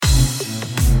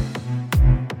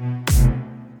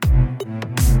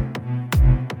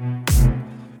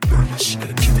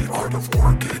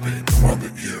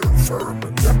Verm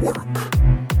Network.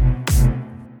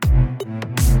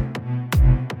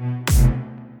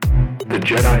 The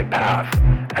Jedi Path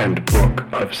and Book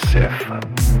of Sith.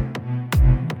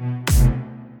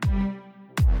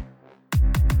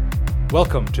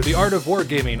 Welcome to the Art of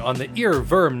Wargaming on the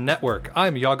Verm Network.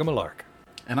 I'm Yaga Malark.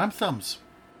 And I'm Thumbs.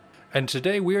 And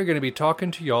today we are going to be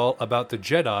talking to y'all about the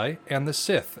Jedi and the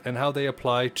Sith and how they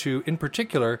apply to, in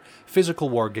particular, physical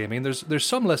wargaming. There's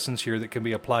some lessons here that can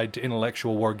be applied to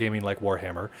intellectual wargaming like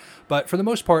Warhammer, but for the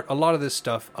most part, a lot of this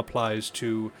stuff applies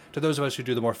to those of us who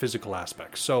do the more physical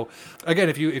aspects. So, again,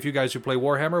 if you guys who play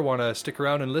Warhammer want to stick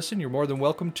around and listen, you're more than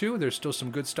welcome to. There's still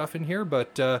some good stuff in here,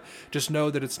 but just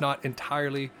know that it's not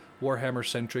entirely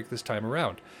Warhammer-centric this time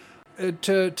around.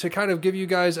 To kind of give you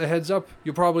guys a heads up,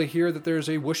 you'll probably hear that there's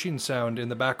a whooshing sound in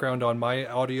the background on my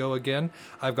audio again.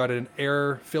 I've got an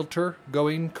air filter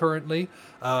going currently.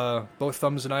 Both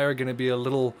Thumbs and I are going to be a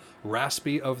little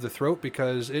raspy of the throat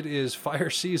because it is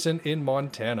fire season in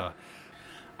Montana.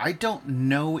 I don't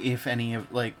know if any of,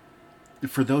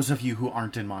 for those of you who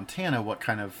aren't in Montana, what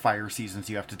kind of fire seasons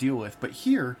you have to deal with. But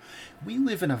here, we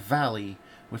live in a valley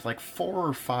with 4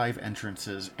 or 5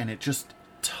 entrances, and it just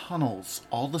tunnels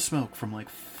all the smoke from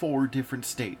 4 different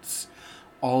states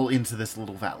all into this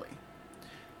little valley.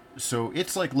 So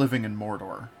it's like living in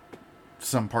Mordor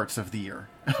some parts of the year.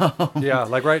 Yeah,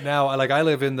 like right now, I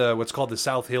live in what's called the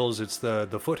South Hills. It's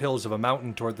the foothills of a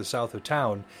mountain toward the south of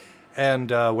town. And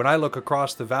when I look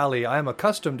across the valley, I'm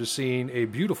accustomed to seeing a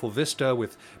beautiful vista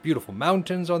with beautiful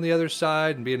mountains on the other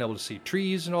side and being able to see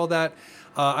trees and all that.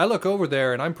 I look over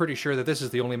there and I'm pretty sure that this is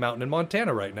the only mountain in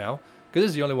Montana right now. Because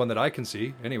this is the only one that I can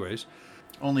see, anyways.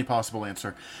 Only possible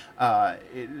answer.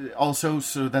 Also,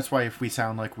 so that's why if we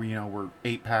sound like we're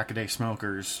 8-pack-a-day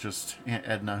smokers, just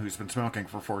Edna, who's been smoking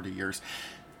for 40 years,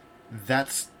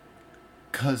 that's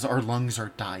because our lungs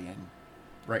are dying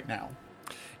right now.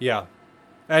 Yeah.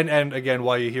 And again,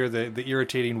 while you hear the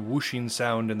irritating whooshing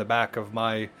sound in the back of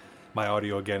my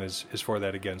audio again is for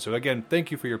that again. So again, thank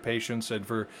you for your patience. And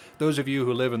for those of you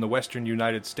who live in the western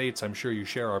United States, I'm sure you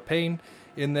share our pain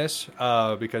in this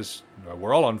because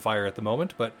we're all on fire at the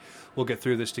moment, but we'll get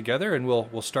through this together, and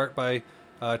we'll start by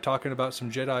talking about some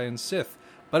Jedi and Sith.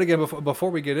 But again, before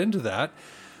we get into that,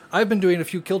 I've been doing a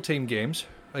few kill team games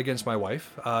against my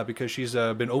wife because she's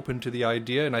been open to the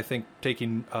idea, and I think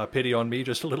taking pity on me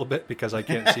just a little bit because I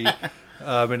can't see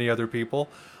many other people.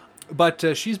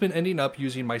 But she's been ending up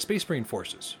using my Space Marine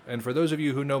forces. And for those of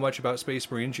you who know much about Space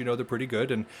Marines, you know they're pretty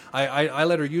good. And I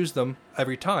let her use them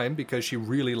every time because she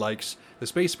really likes the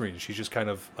Space Marines. She's just kind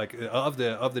of of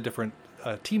the different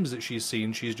teams that she's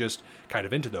seen, she's just kind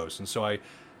of into those. And so I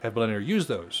have let her use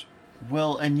those.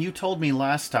 Well, and you told me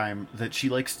last time that she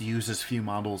likes to use as few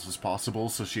models as possible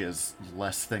so she has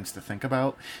less things to think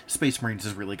about. Space Marines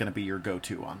is really going to be your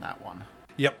go-to on that one.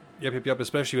 Yep.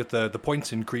 Especially with the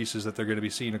points increases that they're going to be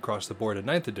seeing across the board in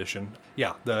 9th edition.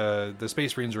 Yeah, the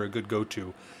Space Marines are a good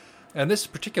go-to. And this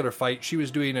particular fight, she was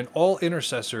doing an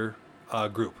all-intercessor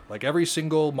group. Like every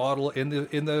single model in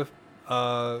the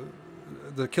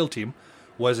kill team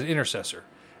was an intercessor.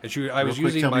 And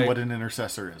tell me what an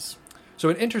intercessor is. So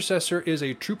an intercessor is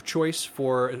a troop choice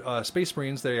for Space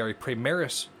Marines. They are a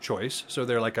Primaris choice. So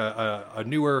they're like a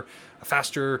newer,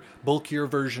 faster, bulkier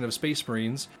version of Space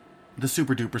Marines. The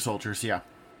super duper soldiers, yeah.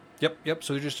 Yep.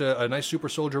 So they're just a nice super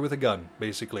soldier with a gun,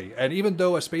 basically. And even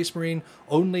though a Space Marine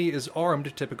only is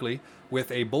armed, typically,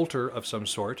 with a bolter of some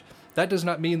sort, that does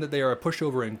not mean that they are a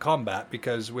pushover in combat,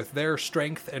 because with their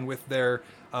strength and with their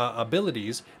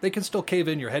abilities, they can still cave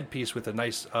in your headpiece with a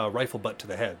nice rifle butt to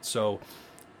the head. So,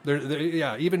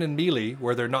 they're even in melee,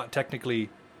 where they're not technically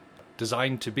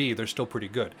designed to be, they're still pretty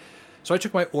good. So I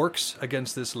took my orcs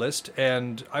against this list,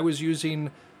 and I was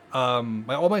using... all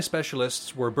my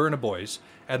specialists were Burnaboys,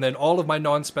 and then all of my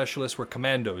non-specialists were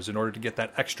commandos in order to get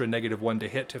that extra -1 to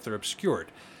hit if they're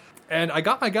obscured. And I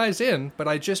got my guys in, but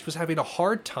I just was having a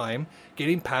hard time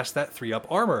getting past that 3-up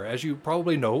armor. As you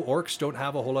probably know, orcs don't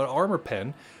have a whole lot of armor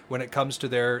pen when it comes to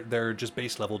their just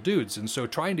base level dudes. And so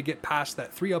trying to get past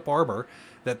that 3-up armor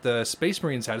that the Space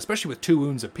Marines had, especially with 2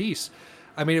 wounds apiece,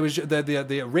 I mean, it was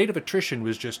the rate of attrition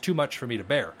was just too much for me to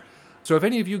bear. So if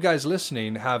any of you guys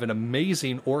listening have an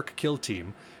amazing orc kill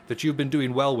team that you've been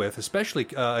doing well with, especially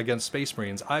against Space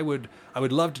Marines, I would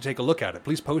love to take a look at it.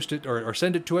 Please post it or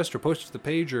send it to us or post it to the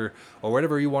page or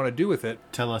whatever you want to do with it.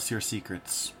 Tell us your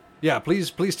secrets. Yeah,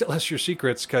 please tell us your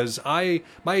secrets, because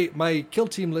my kill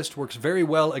team list works very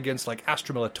well against like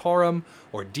Astra Militarum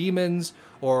or demons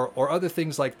or other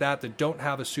things like that don't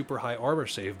have a super high armor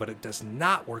save, but it does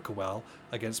not work well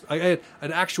against an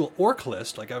actual orc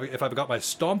list. Like if I've got my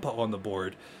Stompa on the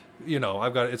board,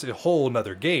 it's a whole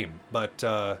nother game. But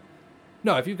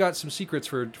No, if you've got some secrets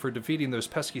for defeating those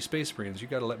pesky Space Marines, you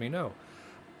got to let me know.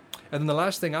 And then the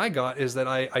last thing I got is that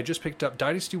I just picked up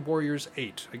Dynasty Warriors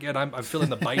 8. Again, I'm feeling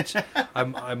the bite.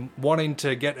 I'm wanting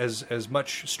to get as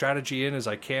much strategy in as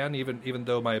I can, even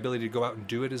though my ability to go out and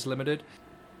do it is limited.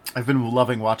 I've been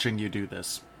loving watching you do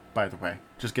this, by the way.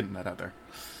 Just getting that out there.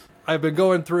 I've been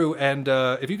going through, and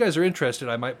if you guys are interested,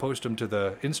 I might post them to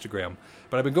the Instagram.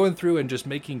 But I've been going through and just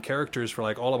making characters for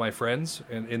like all of my friends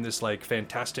in this like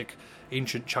fantastic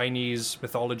ancient Chinese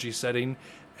mythology setting.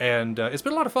 And it's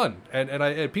been a lot of fun,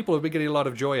 and people have been getting a lot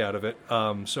of joy out of it.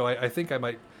 So I think I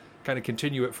might kind of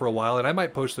continue it for a while, and I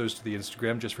might post those to the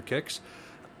Instagram just for kicks.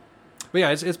 But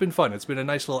yeah, it's been fun. It's been a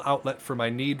nice little outlet for my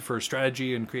need for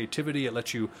strategy and creativity. It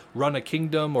lets you run a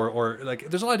kingdom, or like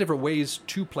there's a lot of different ways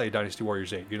to play Dynasty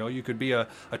Warriors 8. You know, you could be a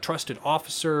trusted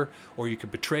officer, or you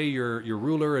could betray your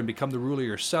ruler and become the ruler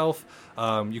yourself.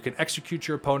 You can execute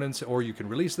your opponents, or you can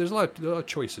release. There's a lot of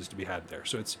choices to be had there.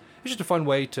 So it's just a fun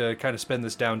way to kind of spend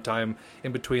this downtime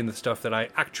in between the stuff that I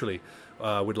actually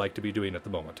would like to be doing at the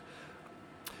moment.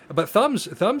 But Thumbs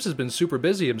has been super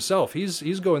busy himself.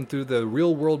 He's going through the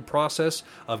real world process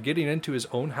of getting into his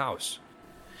own house.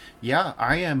 Yeah,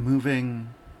 I am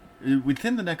moving.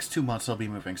 Within the next 2 months, I'll be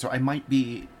moving. So I might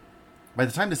be, by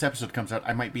the time this episode comes out,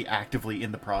 I might be actively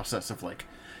in the process of like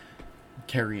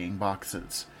carrying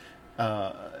boxes.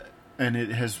 And it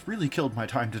has really killed my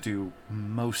time to do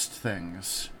most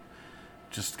things.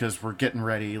 Just because we're getting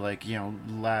ready. Like, you know,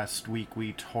 last week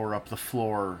we tore up the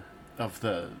floor of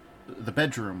the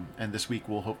bedroom, and this week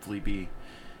we'll hopefully be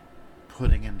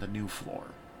putting in the new floor.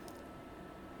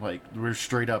 Like, we're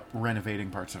straight up renovating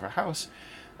parts of our house.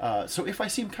 So if I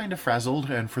seem kind of frazzled,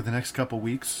 and for the next couple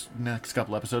weeks, next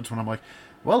couple episodes, when I'm like,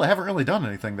 well, I haven't really done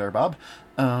anything there, Bob,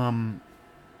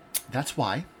 that's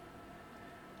why.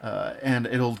 And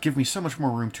it'll give me so much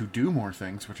more room to do more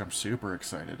things, which I'm super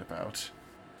excited about.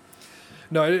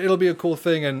 No, it'll be a cool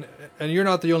thing, and you're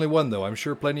not the only one, though. I'm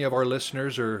sure plenty of our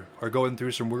listeners are going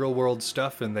through some real-world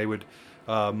stuff, and they would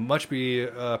much be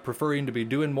preferring to be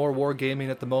doing more wargaming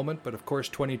at the moment. But, of course,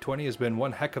 2020 has been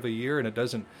one heck of a year, and it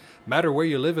doesn't matter where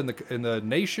you live in the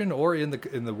nation or in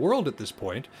the world at this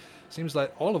point. It seems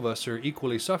like all of us are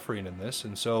equally suffering in this,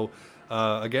 and so,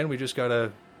 again, we just got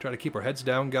to try to keep our heads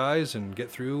down, guys, and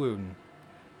get through and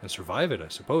survive it, I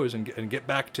suppose, and get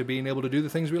back to being able to do the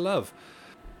things we love.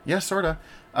 Yeah, sort of.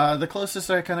 The closest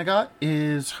I kind of got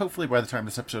is, hopefully by the time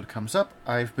this episode comes up,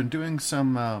 I've been doing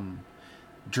some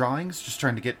drawings, just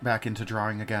trying to get back into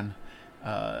drawing again.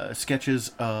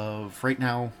 Sketches of, right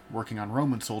now, working on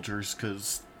Roman soldiers,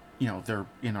 because, you know, they're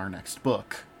in our next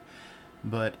book.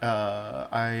 But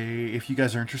if you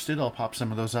guys are interested, I'll pop some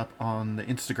of those up on the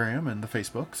Instagram and the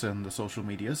Facebooks and the social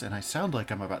medias, and I sound like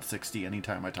I'm about 60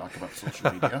 anytime I talk about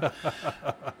social media.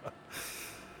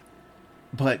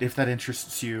 But if that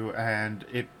interests you,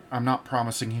 and I'm not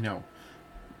promising, you know,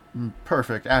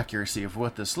 perfect accuracy of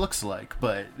what this looks like,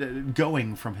 but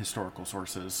going from historical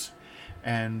sources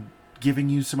and giving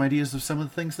you some ideas of some of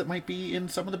the things that might be in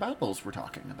some of the battles we're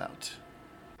talking about.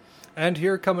 And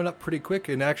here, coming up pretty quick,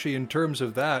 and actually in terms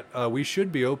of that, we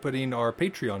should be opening our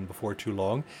Patreon before too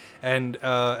long, and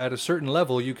at a certain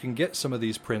level, you can get some of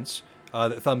these prints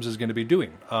that Thumbs is going to be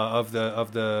doing of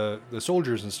the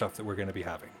soldiers and stuff that we're going to be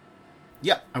having.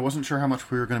 Yeah, I wasn't sure how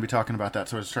much we were going to be talking about that,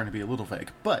 so I was trying to be a little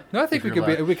vague. But no, I think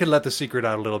we could let the secret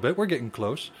out a little bit. We're getting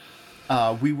close.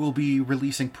 We will be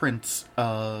releasing prints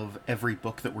of every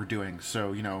book that we're doing.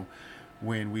 So, you know,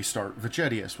 when we start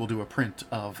Vegetius, we'll do a print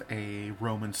of a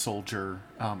Roman soldier.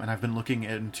 And I've been looking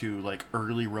into, like,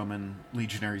 early Roman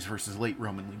legionaries versus late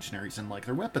Roman legionaries and, like,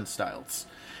 their weapon styles.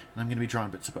 And I'm going to be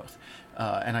drawing bits of both.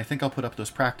 And I think I'll put up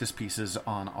those practice pieces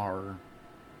on our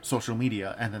social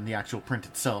media, and then the actual print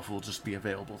itself will just be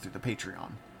available through the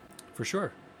Patreon. For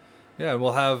sure. Yeah, and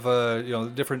we'll have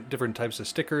different types of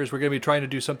stickers. We're going to be trying to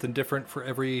do something different for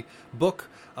every book,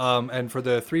 and for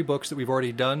the 3 books that we've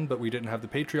already done, but we didn't have the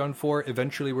Patreon for.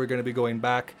 Eventually, we're going to be going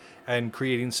back and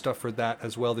creating stuff for that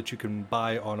as well that you can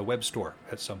buy on a web store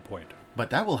at some point.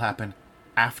 But that will happen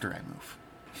after I move.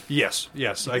 Yes.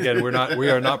 Again, we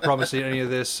are not promising any of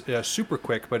this super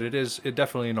quick, but it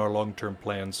definitely in our long-term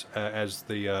plans as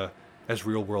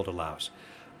real world allows.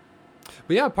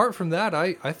 But yeah, apart from that,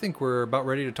 I think we're about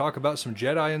ready to talk about some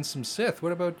Jedi and some Sith.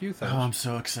 What about you, Thumbs? Oh, I'm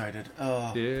so excited.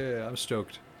 Oh, yeah, I'm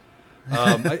stoked.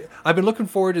 I've been looking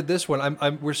forward to this one.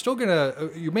 We're still gonna.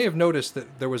 You may have noticed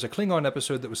that there was a Klingon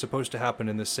episode that was supposed to happen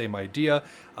in this same idea.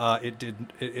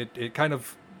 It kind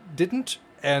of didn't.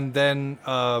 And then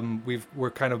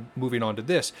we're kind of moving on to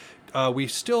this. We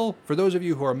still, for those of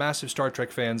you who are massive Star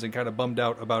Trek fans and kind of bummed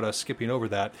out about us skipping over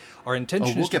that, our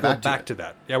intention is to go back to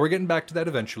that. Yeah, we're getting back to that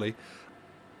eventually.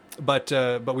 But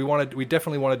we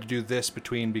definitely wanted to do this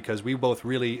because we both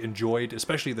really enjoyed,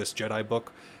 especially this Jedi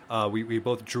book. We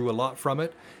both drew a lot from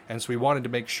it, and so we wanted to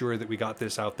make sure that we got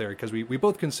this out there because we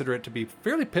both consider it to be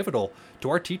fairly pivotal to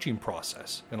our teaching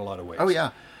process in a lot of ways. Oh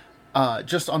yeah,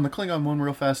 just on the Klingon one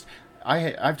real fast.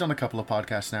 I've done a couple of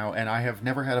podcasts now, and I have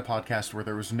never had a podcast where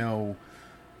there was no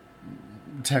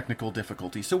technical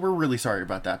difficulty. So we're really sorry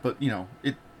about that, but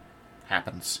it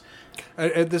happens.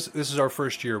 And this is our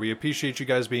first year. We appreciate you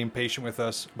guys being patient with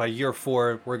us. By year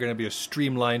 4, we're going to be a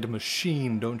streamlined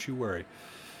machine. Don't you worry.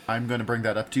 I'm going to bring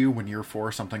that up to you when year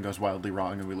 4 something goes wildly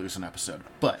wrong and we lose an episode.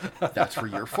 But that's for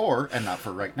year 4 and not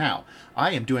for right now.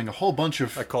 I am doing a whole bunch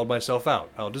of... I called myself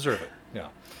out. I'll deserve it. Yeah.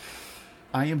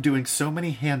 I am doing so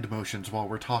many hand motions while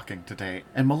we're talking today.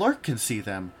 And Malark can see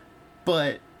them,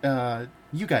 but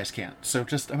you guys can't. So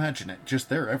just imagine it. Just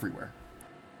they're everywhere.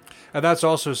 And that's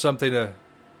also something to...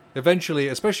 Eventually,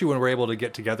 especially when we're able to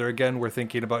get together again, we're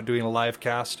thinking about doing a live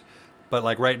cast. But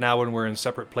like right now when we're in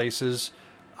separate places...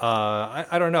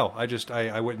 I don't know.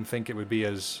 I wouldn't think it would be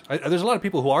as... there's a lot of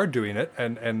people who are doing it,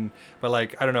 but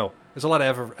like, I don't know. There's a lot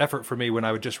of effort for me when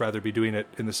I would just rather be doing it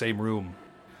in the same room.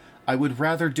 I would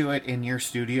rather do it in your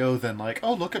studio than like,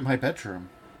 oh, look at my bedroom.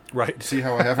 Right. See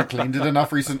how I haven't cleaned it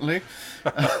enough recently?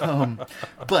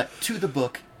 But to the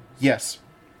book, yes.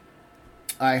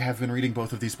 I have been reading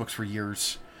both of these books for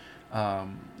years.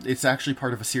 It's actually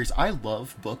part of a series. I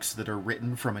love books that are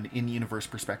written from an in-universe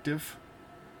perspective.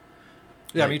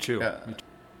 Yeah, like, me too.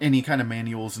 Any kind of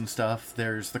manuals and stuff.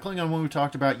 There's the Klingon one we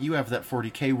talked about. You have that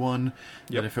 40K one.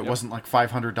 That if it wasn't like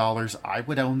 $500, I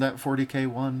would own that 40K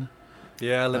one.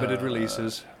 Yeah, limited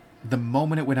releases. The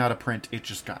moment it went out of print, it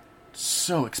just got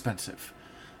so expensive.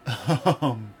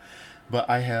 But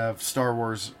I have Star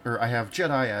Wars, or I have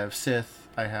Jedi, I have Sith,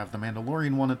 I have the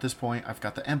Mandalorian one at this point. I've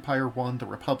got the Empire one, the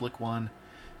Republic one,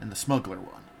 and the Smuggler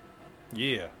one.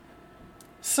 Yeah.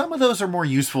 Some of those are more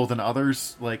useful than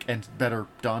others, and better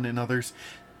done in others.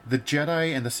 The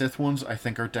Jedi and the Sith ones, I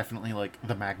think, are definitely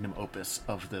the magnum opus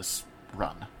of this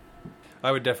run.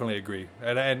 I would definitely agree.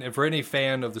 And for any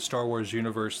fan of the Star Wars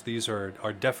universe, these are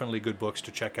definitely good books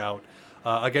to check out.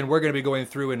 Again, we're going to be going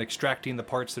through and extracting the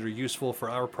parts that are useful for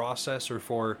our process or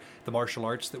for the martial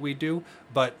arts that we do.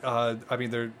 But,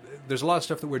 there's a lot of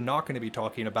stuff that we're not going to be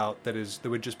talking about that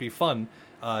would just be fun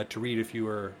to read if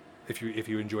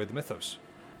you enjoy the mythos.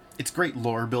 It's great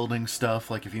lore building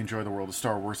stuff. Like if you enjoy the world of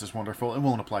Star Wars, is wonderful. It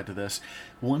won't apply to this.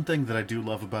 One thing that I do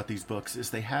love about these books is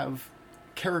they have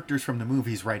characters from the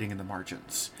movies writing in the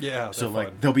margins. Yeah, so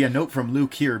fun. There'll be a note from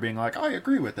Luke here being like, I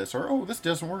agree with this, or oh, this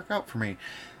doesn't work out for me.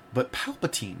 But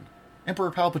Palpatine,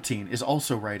 Emperor Palpatine, is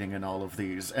also writing in all of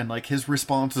these, and his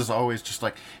response is always just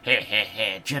like,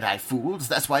 hey, Jedi fools,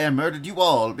 that's why I murdered you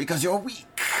all, because you're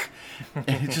weak.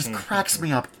 And it just cracks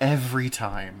me up every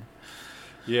time.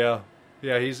 Yeah.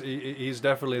 Yeah, he's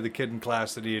definitely the kid in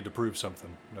class that needed to prove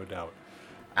something, no doubt.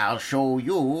 I'll show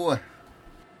you.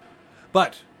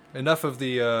 But enough of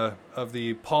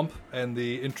the pomp and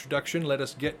the introduction. Let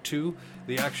us get to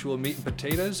the actual meat and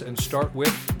potatoes and start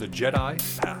with the Jedi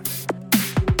Path.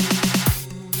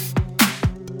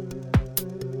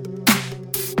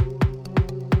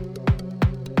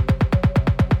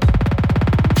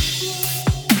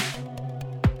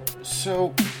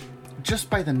 So, just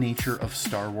by the nature of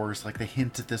Star Wars, they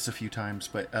hint at this a few times,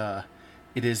 but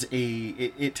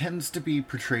it tends to be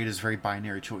portrayed as very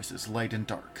binary choices, light and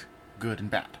dark, good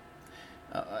and bad.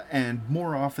 And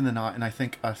more often than not, and I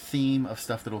think a theme of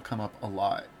stuff that'll come up a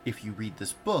lot if you read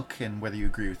this book, and whether you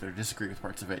agree with it or disagree with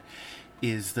parts of it,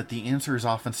 is that the answer is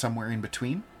often somewhere in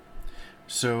between.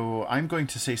 So I'm going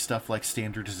to say stuff like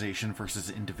standardization versus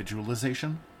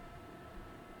individualization.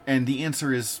 And the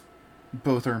answer is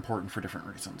both are important for different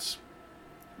reasons.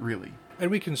 Really.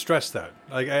 And we can stress that.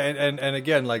 And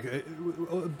again,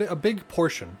 a big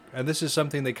portion, and this is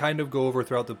something they kind of go over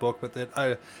throughout the book, but that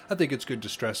I think it's good to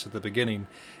stress at the beginning,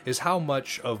 is how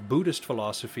much of Buddhist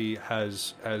philosophy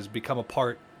has become a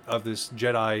part of this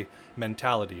Jedi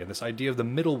mentality and this idea of the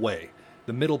middle way,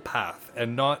 the middle path,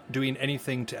 and not doing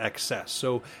anything to excess.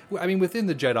 So, within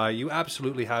the Jedi, you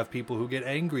absolutely have people who get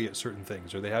angry at certain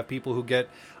things, or they have people who get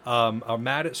are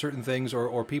mad at certain things,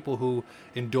 or people who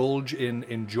indulge in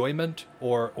enjoyment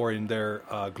or in their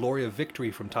glory of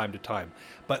victory from time to time.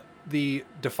 But the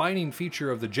defining feature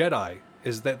of the Jedi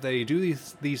is that they do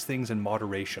these things in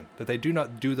moderation, that they do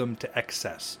not do them to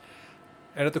excess.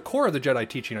 And at the core of the Jedi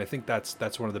teaching, I think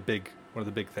that's one of the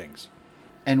big things.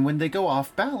 And when they go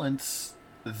off balance,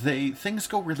 things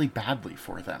go really badly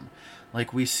for them.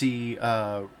 Like we see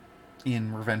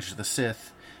in Revenge of the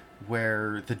Sith,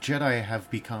 where the Jedi have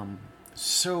become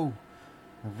so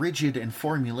rigid and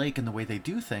formulaic in the way they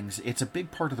do things, it's a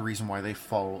big part of the reason why they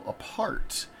fall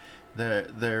apart.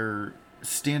 They're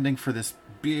standing for this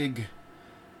big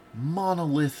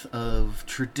monolith of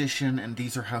tradition, and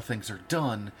these are how things are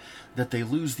done, that they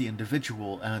lose the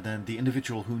individual, and then the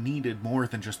individual who needed more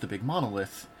than just the big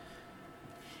monolith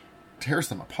tears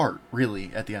them apart,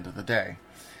 really, at the end of the day.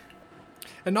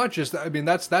 And not just that, I mean,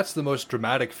 that's the most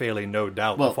dramatic failing, no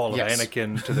doubt, the fall of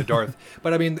Anakin to the Darth.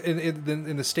 But I mean,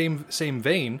 in the same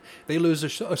vein, they lose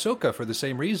Ahsoka for the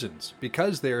same reasons,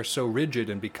 because they are so rigid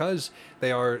and because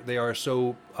they are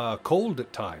so cold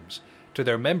at times to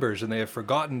their members, and they have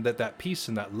forgotten that peace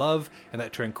and that love and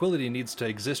that tranquility needs to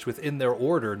exist within their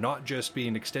order, not just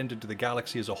being extended to the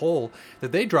galaxy as a whole.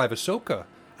 That they drive Ahsoka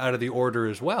out of the order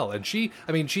as well. And she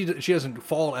doesn't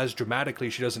fall as dramatically,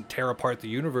 she doesn't tear apart the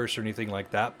universe or anything like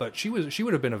that, but she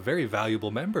would have been a very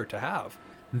valuable member to have.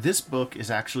 This book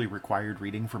is actually required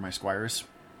reading for my squires,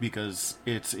 because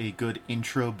it's a good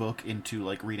intro book into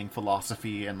like reading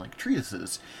philosophy and like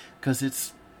treatises, because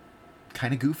it's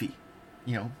kind of goofy,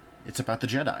 it's about the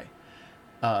Jedi,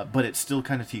 but it still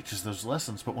kind of teaches those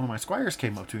lessons. But one of my squires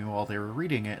came up to me while they were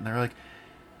reading it, and they're like,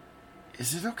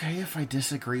 is it okay if I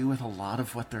disagree with a lot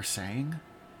of what they're saying?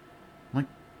 I'm like,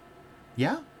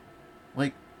 yeah.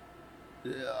 Like,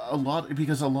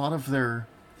 because a lot of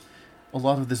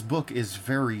this book is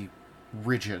very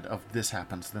rigid of this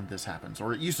happens, then this happens.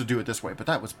 Or it used to do it this way, but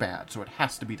that was bad, so it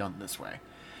has to be done this way.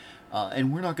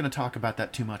 And we're not going to talk about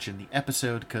that too much in the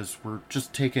episode, because we're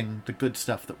just taking the good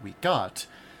stuff that we got.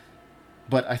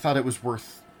 But I thought it was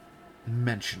worth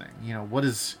mentioning.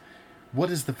 What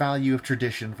is the value of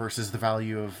tradition versus the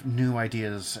value of new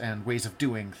ideas and ways of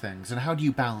doing things, and how do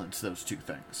you balance those two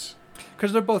things?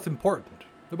 Because they're both important.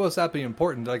 They're both absolutely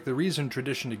important. Like, the reason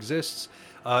tradition exists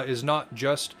is not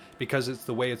just because it's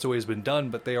the way it's always been done,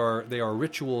 but they are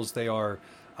rituals, they are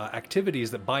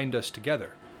activities that bind us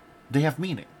together. They have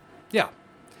meaning.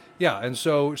 Yeah, and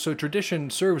so tradition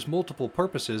serves multiple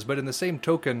purposes, but in the same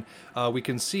token, we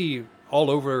can see all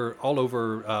over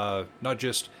not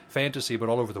just fantasy, but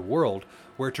all over the world,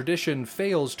 where tradition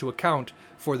fails to account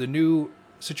for the new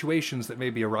situations that may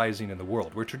be arising in the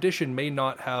world, where tradition may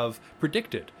not have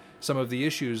predicted some of the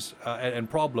issues and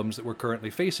problems that we're currently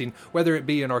facing, whether it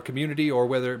be in our community or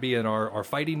whether it be in our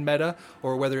fighting meta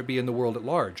or whether it be in the world at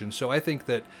large. And so I think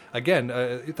that, again,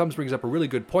 Thumbs brings up a really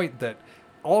good point, that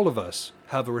all of us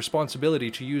have a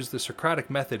responsibility to use the Socratic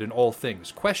method in all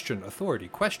things. Question authority,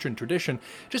 question tradition.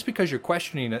 Just because you're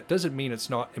questioning it doesn't mean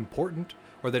it's not important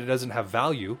or that it doesn't have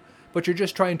value, but you're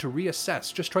just trying to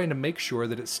reassess, just trying to make sure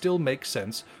that it still makes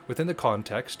sense within the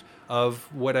context of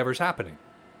whatever's happening.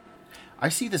 I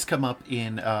see this come up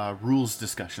in rules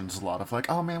discussions a lot, of like,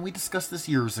 oh man, we discussed this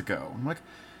years ago. I'm like,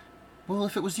 well,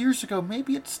 if it was years ago,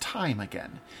 maybe it's time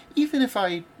again. Even if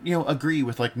I, agree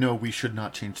with like, no, we should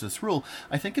not change this rule,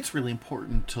 I think it's really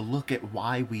important to look at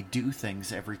why we do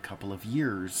things every couple of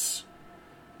years.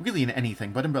 Really in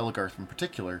anything, but in Belagarth in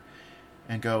particular.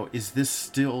 And go, is this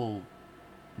still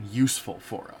useful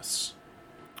for us?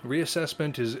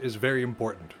 Reassessment is very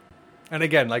important. And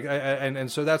again,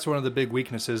 and so that's one of the big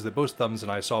weaknesses that both Thumbs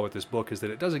and I saw with this book, is that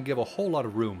it doesn't give a whole lot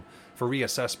of room for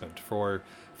reassessment, for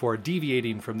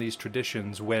deviating from these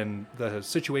traditions when the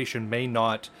situation may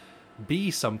not be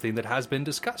something that has been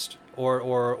discussed, or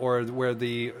where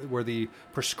the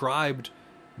prescribed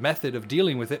method of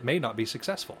dealing with it may not be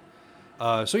successful.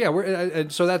 So yeah,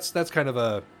 so that's kind of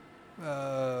a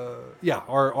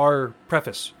our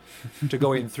preface to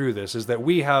going through this, is that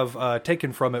we have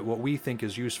taken from it what we think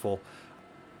is useful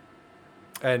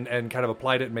and kind of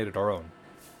applied it and made it our own.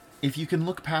 If you can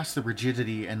look past the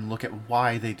rigidity and look at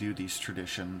why they do these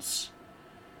traditions,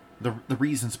 the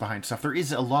reasons behind stuff, there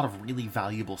is a lot of really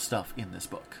valuable stuff in this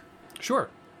book.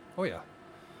 Sure. Oh yeah.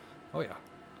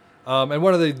 And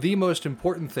one of the most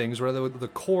important things, one of the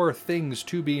core things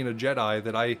to being a Jedi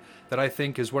that I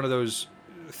think is one of those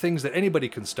things that anybody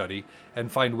can study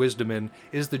and find wisdom in,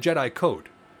 is the Jedi Code.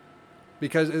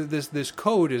 Because this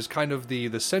code is kind of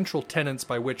the central tenets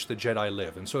by which the Jedi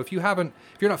live. And so if you're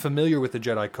not familiar with the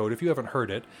Jedi Code, if you haven't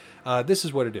heard it, this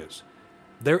is what it is.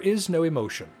 There is no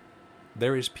emotion.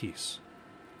 There is peace.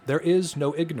 There is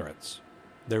no ignorance.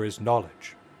 There is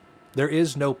knowledge. There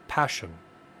is no passion.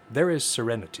 There is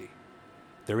serenity.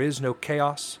 There is no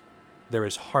chaos. There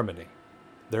is harmony.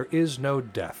 There is no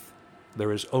death.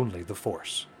 There is only the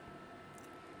Force.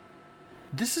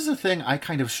 This is a thing I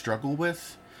kind of struggle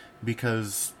with,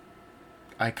 because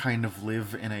I kind of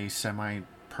live in a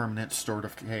semi-permanent sort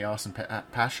of chaos and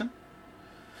passion.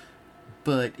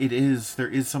 But there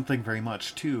is something very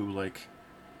much too, like,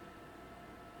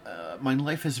 my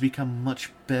life has become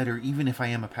much better, even if I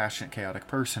am a passionate, chaotic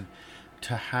person,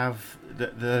 to have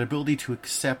the ability to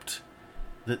accept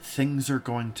that things are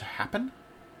going to happen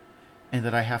and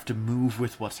that I have to move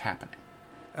with what's happening.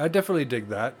 I definitely dig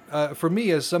that. For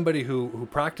me, as somebody who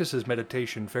practices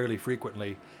meditation fairly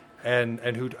frequently and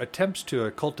who attempts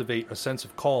to cultivate a sense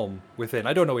of calm within,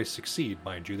 I don't always succeed,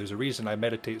 mind you. There's a reason I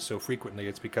meditate so frequently.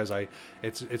 It's because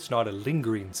it's not a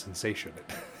lingering sensation.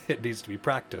 It needs to be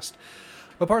practiced.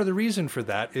 But part of the reason for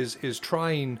that is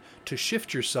trying to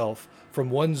shift yourself from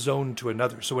one zone to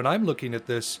another. So when I'm looking at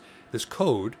this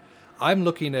code, I'm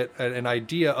looking at an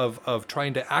idea of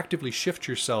trying to actively shift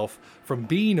yourself from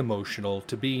being emotional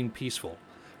to being peaceful,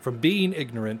 from being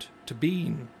ignorant to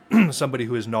being somebody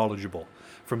who is knowledgeable,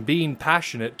 from being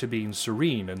passionate to being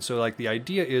serene. And so like the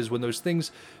idea is when those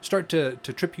things start to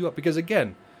trip you up, because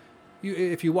again,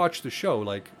 if you watch the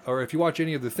show, or if you watch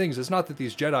any of the things, it's not that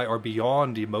these Jedi are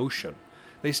beyond emotion.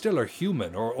 They still are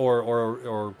human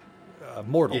or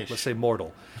mortal. Ish. Let's say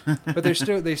mortal, but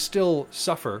they still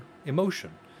suffer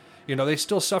emotion. They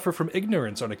still suffer from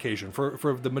ignorance on occasion.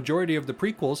 For the majority of the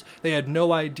prequels, they had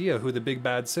no idea who the big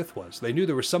bad Sith was. They knew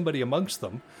there was somebody amongst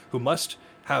them who must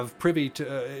have privy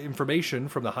to information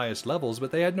from the highest levels,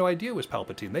 but they had no idea it was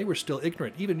Palpatine. They were still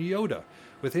ignorant. Even Yoda,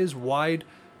 with his wide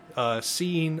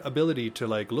seeing ability to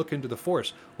look into the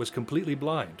Force, was completely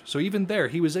blind. So even there,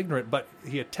 he was ignorant, but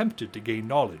he attempted to gain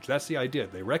knowledge. That's the idea.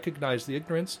 They recognized the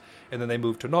ignorance, and then they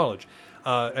moved to knowledge.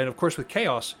 And of course, with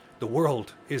chaos, the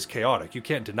world is chaotic. You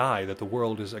can't deny that the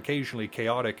world is occasionally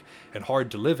chaotic and hard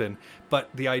to live in, but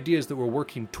the idea is that we're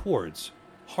working towards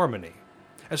harmony.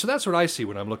 And so that's what I see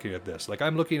when I'm looking at this.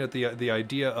 I'm looking at the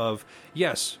idea of,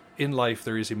 yes, in life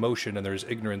there is emotion and there's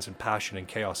ignorance and passion and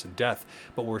chaos and death,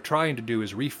 but what we're trying to do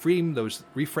is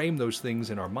reframe those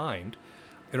things in our mind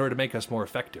in order to make us more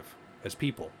effective as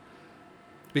people.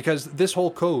 Because this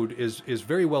whole code is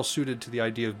very well suited to the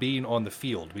idea of being on the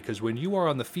field, because when you are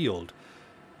on the field,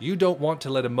 you don't want to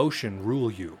let emotion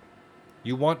rule you.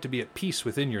 You want to be at peace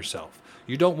within yourself.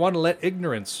 You don't want to let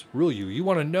ignorance rule you. You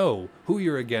want to know who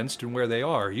you're against and where they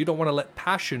are. You don't want to let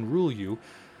passion rule you.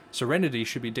 Serenity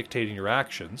should be dictating your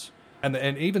actions. And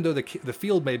even though the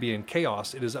field may be in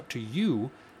chaos, it is up to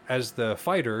you as the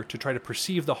fighter to try to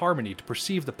perceive the harmony, to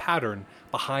perceive the pattern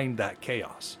behind that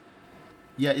chaos.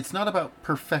 Yeah, it's not about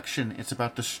perfection. It's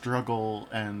about the struggle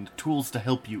and tools to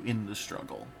help you in the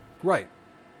struggle. Right.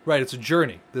 It's a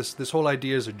journey. This whole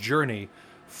idea is a journey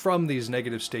from these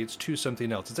negative states to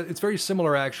something else. It's very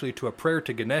similar, actually, to a prayer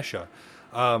to Ganesha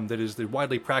that is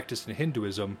widely practiced in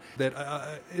Hinduism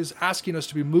that is asking us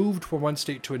to be moved from one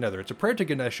state to another. It's a prayer to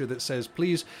Ganesha that says,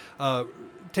 please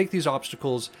take these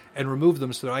obstacles and remove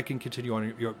them so that I can continue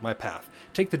on my path.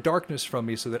 Take the darkness from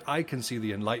me so that I can see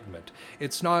the enlightenment.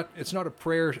 It's not a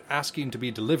prayer asking to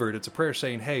be delivered. It's a prayer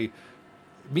saying, hey,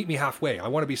 meet me halfway. I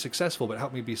want to be successful, but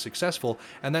help me be successful.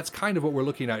 And that's kind of what we're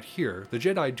looking at here. The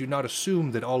Jedi do not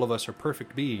assume that all of us are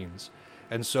perfect beings.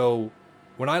 And so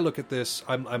when I look at this,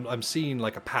 I'm seeing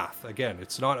like a path. Again,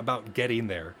 it's not about getting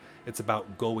there. It's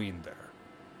about going there.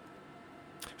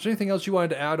 Is there anything else you wanted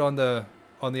to add on the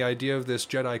idea of this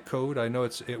Jedi code? I know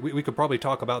we could probably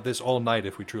talk about this all night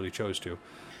if we truly chose to.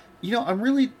 I'm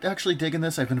really actually digging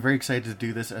this. I've been very excited to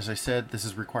do this. As I said, this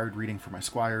is required reading for my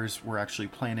squires. We're actually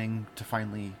planning to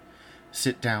finally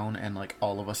sit down and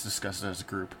all of us discuss it as a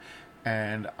group.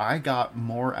 And I got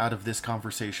more out of this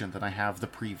conversation than I have the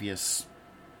previous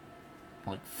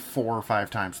 4 or 5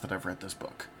 times that I've read this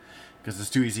book. Because it's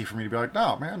too easy for me to be like,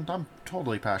 no, man, I'm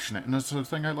totally passionate, and that's the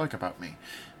thing I like about me.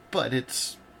 But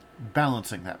it's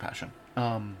balancing that passion.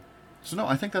 So no,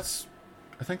 I think that's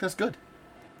good.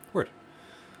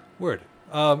 Word.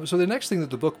 So the next thing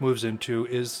that the book moves into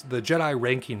is the Jedi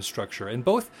ranking structure. And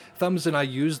both Thumbs and I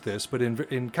use this, but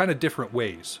in kind of different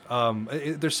ways.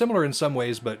 They're similar in some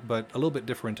ways, but a little bit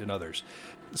different in others.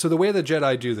 So the way the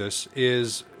Jedi do this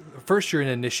is, first you're an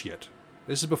initiate.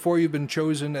 This is before you've been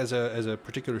chosen as a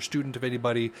particular student of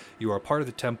anybody. You are part of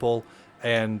the temple,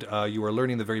 and you are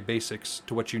learning the very basics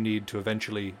to what you need to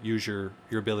eventually use your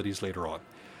abilities later on.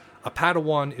 A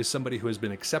Padawan is somebody who has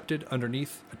been accepted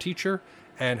underneath a teacher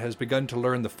and has begun to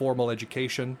learn the formal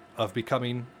education of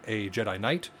becoming a Jedi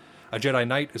Knight. A Jedi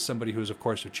Knight is somebody who has, of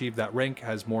course, achieved that rank,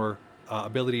 has more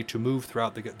ability to move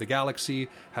throughout the galaxy,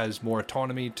 has more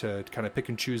autonomy to kind of pick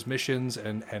and choose missions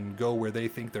and go where they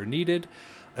think they're needed.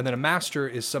 And then a Master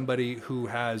is somebody who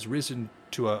has risen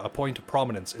to a point of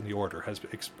prominence in the Order,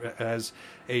 has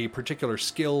a particular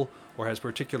skill or has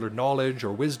particular knowledge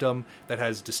or wisdom that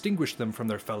has distinguished them from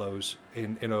their fellows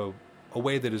in a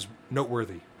way that is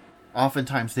noteworthy.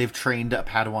 Oftentimes they've trained a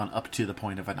Padawan up to the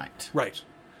point of a knight. Right.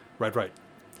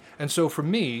 And so for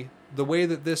me, the way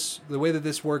that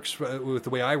this works with the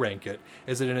way I rank it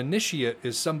is that an initiate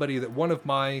is somebody that one of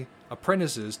my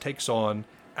apprentices takes on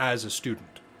as a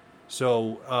student.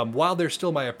 So while they're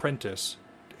still my apprentice,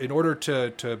 in order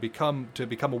to become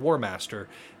a war master,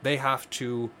 they have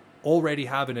to already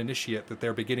have an initiate that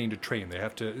they're beginning to train. They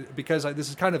have to, because this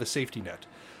is kind of a safety net.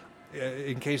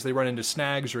 In case they run into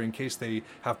snags or in case they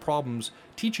have problems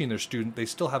teaching their student, they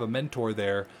still have a mentor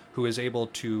there who is able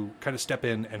to kind of step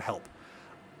in and help.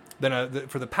 Then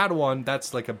for the Padawan,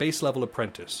 that's like a base level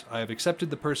apprentice. I have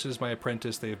accepted the person as my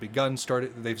apprentice.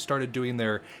 They've started doing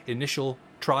their initial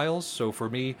trials. So for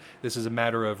me, this is a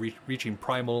matter of reaching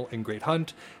Primal in Great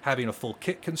Hunt, having a full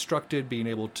kit constructed, being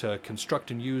able to construct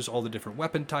and use all the different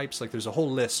weapon types. Like there's a whole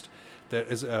list that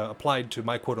is applied to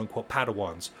my quote-unquote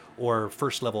Padawans, or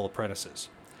first-level apprentices.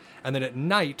 And then at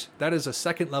night, that is a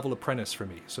second-level apprentice for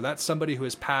me. So that's somebody who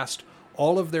has passed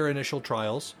all of their initial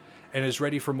trials and is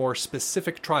ready for more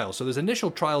specific trials. So those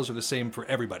initial trials are the same for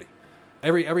everybody.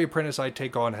 Every apprentice I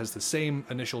take on has the same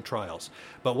initial trials.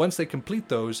 But once they complete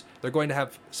those, they're going to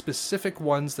have specific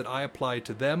ones that I apply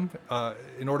to them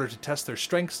in order to test their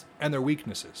strengths and their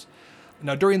weaknesses.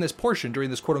 Now, during this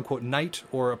quote-unquote knight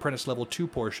or apprentice level 2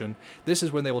 portion, this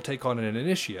is when they will take on an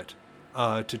initiate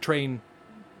to train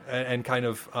and kind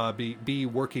of be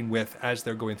working with as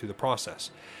they're going through the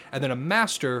process. And then a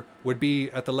master would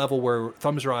be at the level where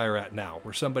Thumbs or I are at now,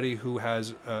 where somebody who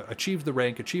has achieved the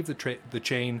rank, achieved the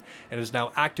chain, and is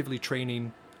now actively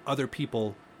training other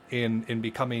people in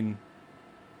becoming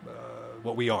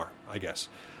what we are, I guess.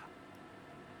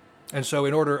 And so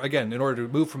in order to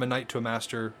move from a knight to a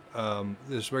master,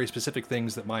 there's very specific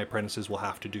things that my apprentices will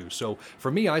have to do. So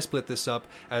for me, I split this up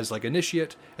as like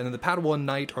initiate, and then the Padawan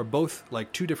knight are both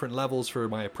like 2 different levels for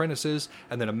my apprentices,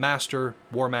 and then a master,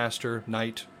 war master,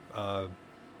 knight,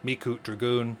 Mikut,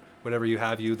 dragoon, whatever you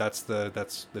have, that's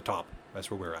the top. That's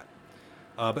where we're at.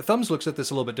 But Thumbs looks at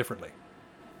this a little bit differently.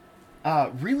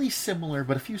 Really similar,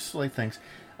 but a few slight things.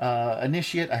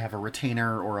 Initiate, I have a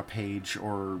retainer or a page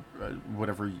or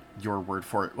whatever your word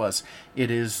for it was. It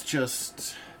is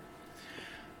just...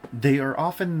 They are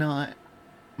often not...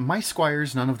 My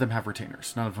squires, none of them have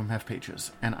retainers. None of them have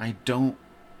pages. And I don't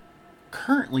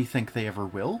currently think they ever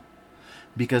will,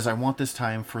 because I want this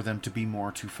time for them to be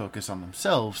more to focus on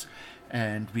themselves,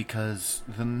 and because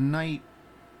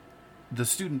the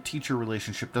student-teacher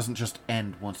relationship doesn't just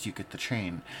end once you get the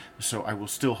chain. So I will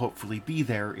still hopefully be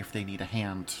there if they need a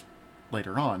hand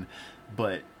later on.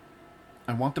 But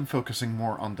I want them focusing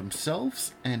more on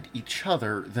themselves and each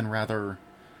other than rather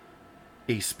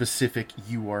a specific,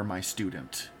 you are my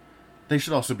student. They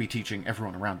should also be teaching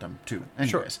everyone around them, too. Anyways.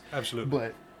 Sure,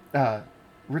 absolutely. But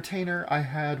retainer, I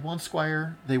had one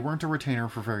squire. They weren't a retainer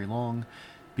for very long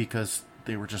because...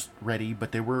 they were just ready,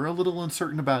 but they were a little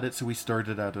uncertain about it, so we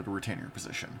started out at a retainer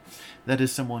position. That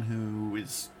is someone who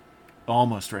is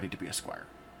almost ready to be a squire.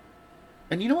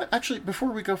 And you know what? Actually,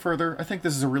 before we go further, I think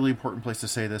this is a really important place to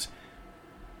say this.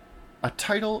 A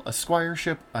title, a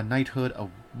squireship, a knighthood, a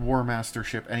war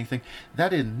mastership, anything,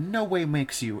 that in no way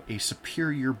makes you a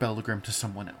superior Belgrim to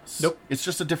someone else. Nope. It's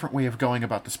just a different way of going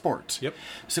about the sport. Yep.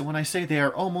 So when I say they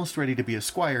are almost ready to be a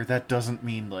squire, that doesn't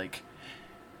mean, like...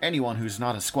 anyone who's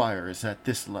not a squire is at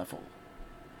this level.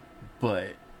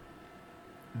 But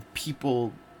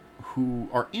people who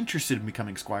are interested in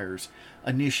becoming squires,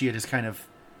 initiate is kind of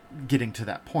getting to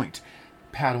that point.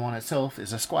 Padawan itself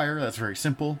is a squire, that's very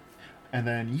simple. And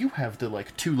then you have the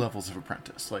 2 levels of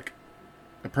apprentice, like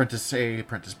apprentice A,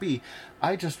 apprentice B.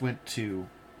 I just went to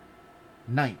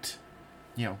knight.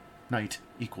 Knight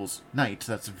equals knight.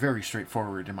 That's very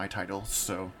straightforward in my title,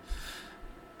 so...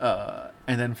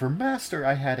 and then for master,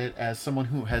 I had it as someone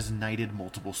who has knighted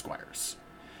multiple squires.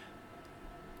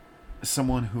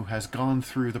 Someone who has gone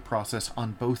through the process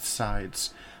on both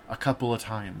sides a couple of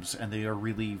times, and they are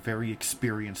really very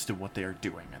experienced in what they are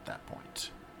doing at that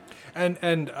point.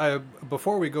 And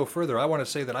before we go further, I want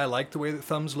to say that I like the way that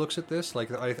Thumbs looks at this.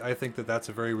 I think that that's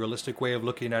a very realistic way of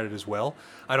looking at it as well.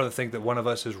 I don't think that one of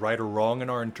us is right or wrong in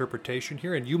our interpretation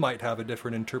here, and you might have a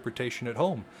different interpretation at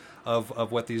home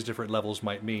of what these different levels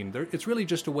might mean. It's really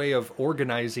just a way of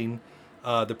organizing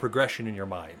the progression in your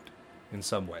mind in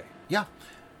some way. Yeah.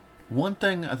 One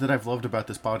thing that I've loved about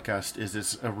this podcast is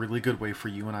it's a really good way for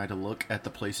you and I to look at the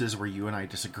places where you and I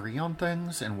disagree on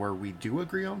things and where we do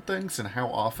agree on things, and how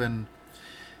often,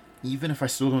 even if I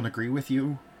still don't agree with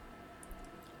you,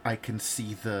 I can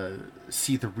see the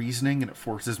reasoning, and it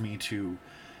forces me to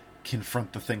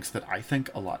confront the things that I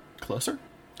think a lot closer.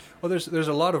 Well, there's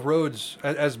a lot of roads,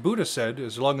 as Buddha said,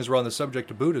 as long as we're on the subject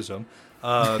of Buddhism,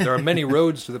 there are many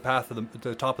roads to the path of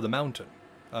the top of the mountain.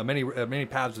 many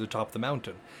paths to the top of the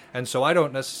mountain. And so I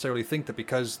don't necessarily think that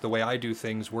because the way I do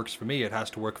things works for me, it has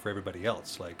to work for everybody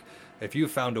else. Like, if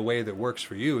you've found a way that works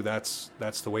for you, that's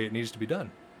the way it needs to be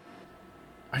done.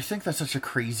 I think that's such a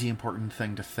crazy important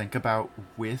thing to think about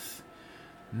with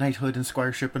knighthood and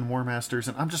squireship and war masters.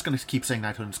 And I'm just going to keep saying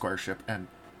knighthood and squireship, and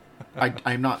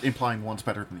I'm not implying one's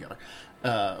better than the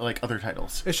other, like other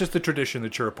titles. It's just the tradition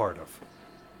that you're a part of.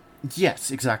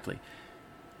 Yes, exactly.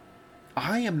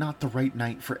 I am not the right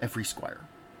knight for every squire.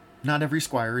 Not every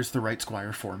squire is the right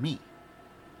squire for me.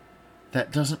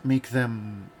 That doesn't make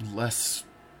them less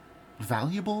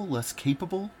valuable, less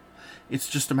capable. It's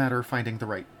just a matter of finding the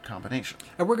right combination.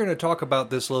 And we're going to talk about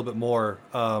this a little bit more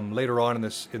later on in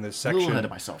this section. A little ahead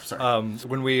of myself, sorry.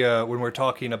 When we're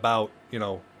talking about,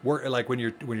 like when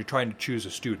you're trying to choose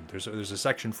a student, there's a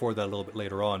section for that a little bit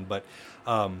later on. But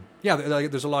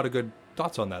there's a lot of good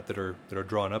thoughts on that are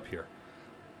drawn up here.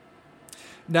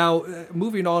 Now,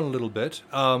 moving on a little bit,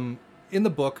 in the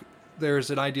book,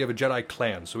 there's an idea of a Jedi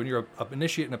clan. So when you're an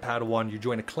initiate and a Padawan, you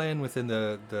join a clan within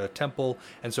the temple.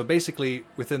 And so basically,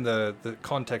 within the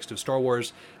context of Star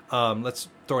Wars, let's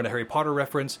throw in a Harry Potter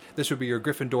reference. This would be your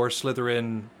Gryffindor,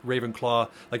 Slytherin, Ravenclaw.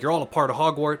 Like, you're all a part of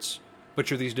Hogwarts, but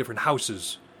you're these different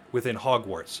houses within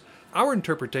Hogwarts. Our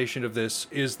interpretation of this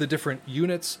is the different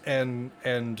units and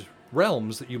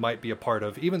realms that you might be a part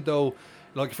of, even though,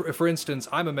 like, for instance,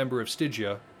 I'm a member of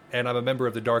Stygia, and I'm a member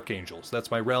of the Dark Angels.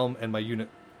 That's my realm and my unit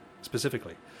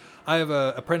specifically. I have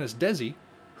an apprentice, Desi,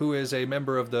 who is a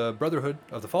member of the Brotherhood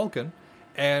of the Falcon,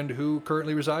 and who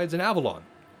currently resides in Avalon.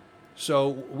 So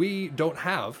we don't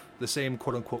have the same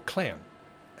quote-unquote clan,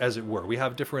 as it were. We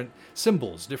have different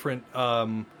symbols, different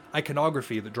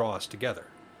iconography that draw us together.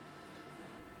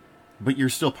 But you're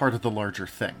still part of the larger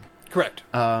thing. Correct.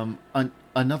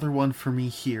 Another one for me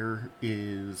here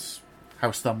is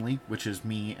House Thumley, which is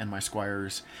me and my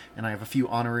squires, and I have a few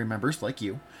honorary members like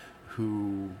you,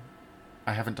 who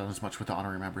I haven't done as much with the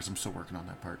honorary members. I'm still working on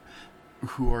that part.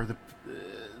 Who are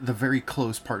the very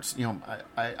close parts.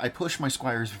 I push my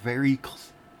squires very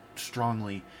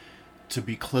strongly to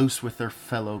be close with their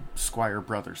fellow squire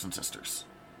brothers and sisters,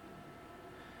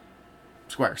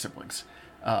 squire siblings.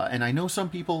 And I know some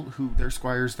people who their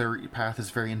squires, their path is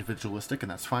very individualistic,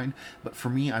 and that's fine. But for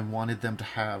me, I wanted them to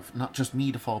have not just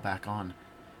me to fall back on,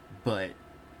 but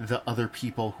the other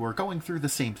people who are going through the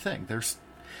same thing.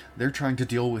 They're trying to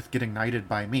deal with getting knighted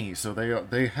by me, so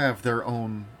they have their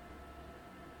own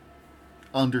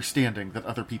understanding that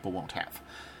other people won't have.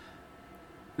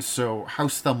 So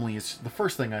House Thumley is the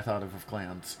first thing I thought of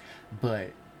clans,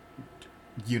 but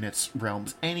units,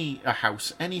 realms, a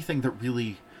house, anything that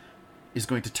really is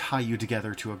going to tie you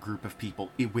together to a group of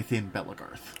people within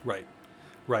Belagarth. Right.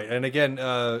 And again,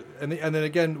 and then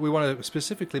again, we want to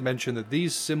specifically mention that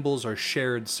these symbols are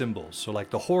shared symbols. So like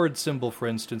the Horde symbol, for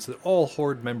instance, that all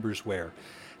Horde members wear,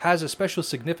 has a special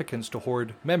significance to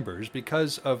Horde members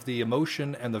because of the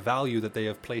emotion and the value that they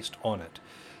have placed on it.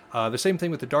 The same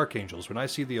thing with the Dark Angels. When I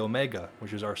see the Omega,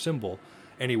 which is our symbol,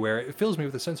 anywhere, it fills me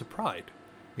with a sense of pride.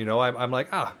 I'm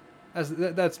like,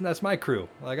 that's my crew.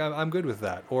 Like, I'm good with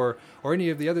that. Or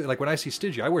any of the other, like when I see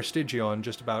Stygia, I wear Stygia on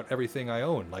just about everything I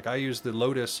own. Like, I use the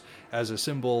Lotus as a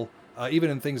symbol,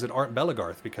 even in things that aren't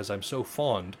Belagarth, because I'm so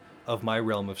fond of my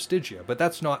realm of Stygia. But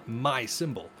that's not my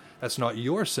symbol. That's not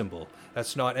your symbol.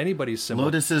 That's not anybody's symbol.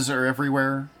 Lotuses are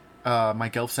everywhere. My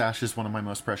Gelf Sash is one of my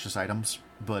most precious items,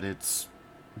 but it's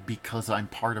because I'm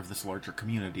part of this larger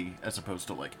community as opposed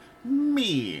to, like,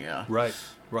 me. Right.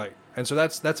 And so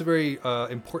that's a very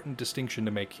important distinction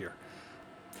to make here.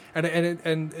 And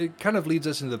it kind of leads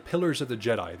us into the pillars of the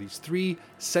Jedi, these three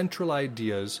central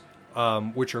ideas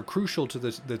which are crucial to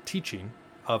the teaching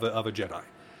of a Jedi.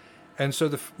 And so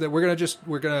I'm going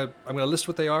to list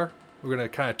what they are. We're going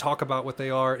to kind of talk about what they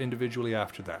are individually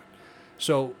after that.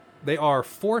 So they are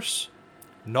force,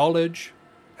 knowledge,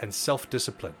 and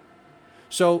self-discipline.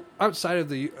 So outside of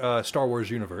the Star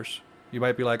Wars universe, you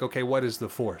might be like, okay, what is the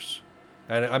force?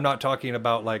 And I'm not talking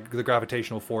about like the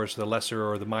gravitational force, the lesser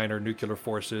or the minor nuclear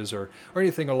forces, or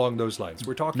anything along those lines.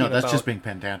 We're talking about... No, that's just being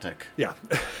pedantic. Yeah.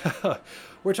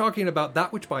 We're talking about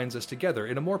that which binds us together.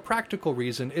 In a more practical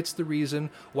reason, it's the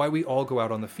reason why we all go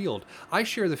out on the field. I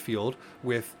share the field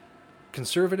with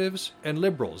conservatives and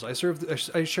liberals. I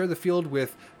share the field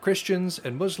with Christians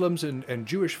and Muslims and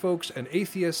Jewish folks and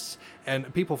atheists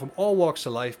and people from all walks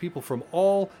of life, people from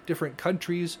all different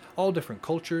countries, all different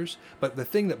cultures. But the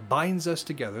thing that binds us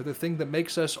together, the thing that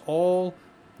makes us all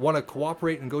want to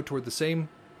cooperate and go toward the same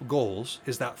goals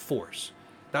is that force.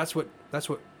 That's what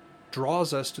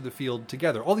draws us to the field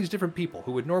together. All these different people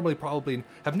who would normally probably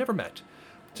have never met.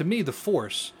 To me, the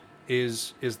force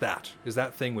is that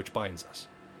thing which binds us.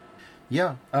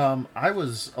 Yeah, I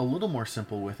was a little more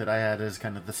simple with it. I had as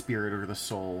kind of the spirit or the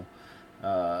soul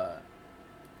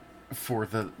for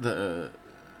the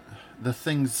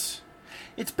things.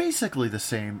 It's basically the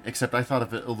same, except I thought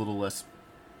of it a little less,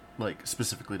 like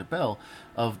specifically to Bell,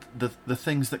 of the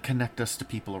things that connect us to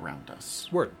people around us.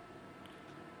 Word.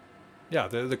 Yeah,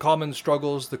 the common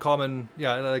struggles, the common,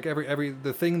 like every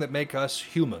the thing that make us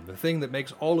human, the thing that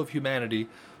makes all of humanity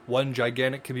one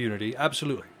gigantic community.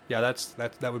 Absolutely. Yeah,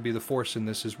 that would be the force in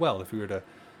this as well, if we were to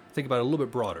think about it a little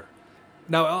bit broader.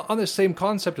 Now, on this same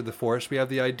concept of the force, we have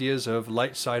the ideas of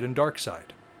light side and dark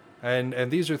side. And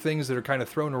these are things that are kind of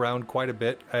thrown around quite a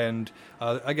bit. And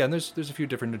again, there's a few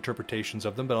different interpretations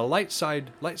of them. But a light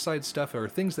side stuff are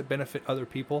things that benefit other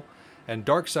people, and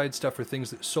dark side stuff are things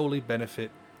that solely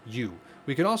benefit you.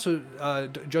 We can also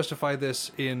justify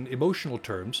this in emotional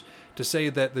terms to say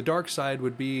that the dark side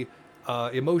would be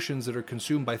emotions that are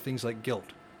consumed by things like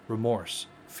guilt, remorse,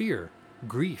 fear,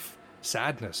 grief,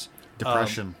 sadness,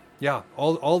 depression.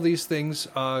 All these things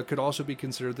could also be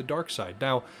considered the dark side.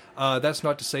 Now, that's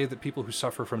not to say that people who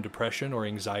suffer from depression or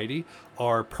anxiety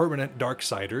are permanent dark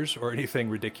siders or anything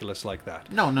ridiculous like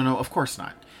that. No, of course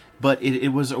not. But it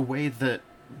was a way that,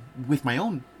 with my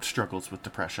own struggles with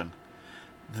depression,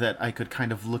 that I could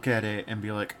kind of look at it and be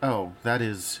like, oh, that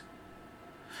is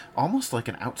almost like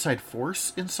an outside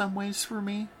force in some ways for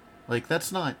me. Like,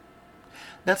 that's not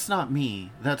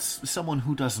me. That's someone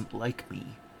who doesn't like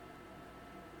me.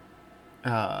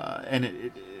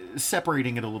 And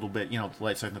separating it a little bit, the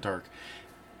light side and the dark,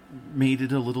 made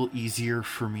it a little easier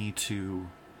for me to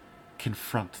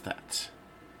confront that.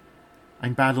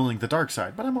 I'm battling the dark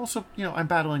side, but I'm also, I'm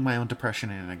battling my own depression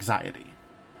and anxiety.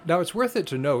 Now, it's worth it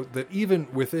to note that even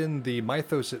within the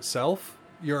mythos itself,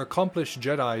 your accomplished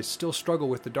Jedi still struggle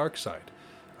with the dark side,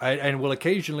 and will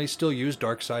occasionally still use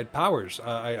dark side powers.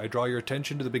 I draw your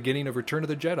attention to the beginning of Return of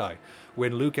the Jedi,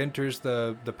 when Luke enters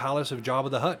the palace of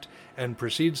Jabba the Hutt and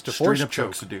proceeds to force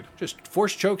choke, dude. Just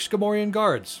force choke Gamorrean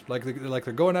guards like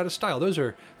they're going out of style. Those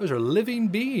are living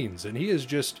beings, and he is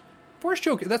just force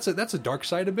choke. That's a dark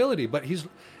side ability, but he's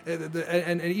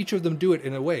and each of them do it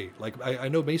in a way. Like I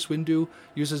know Mace Windu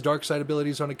uses dark side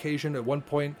abilities on occasion. At one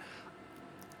point,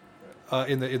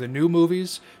 in the new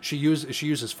movies, she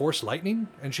uses Force Lightning,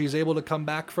 and she's able to come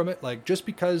back from it. Like, just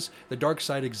because the dark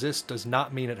side exists does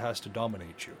not mean it has to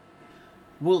dominate you.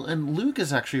 Well, and Luke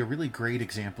is actually a really great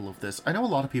example of this. I know a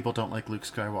lot of people don't like Luke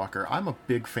Skywalker. I'm a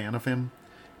big fan of him,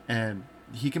 and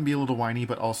he can be a little whiny,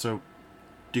 but also,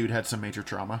 dude had some major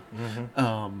trauma.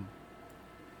 Mm-hmm.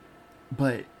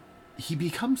 But he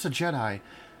becomes a Jedi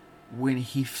when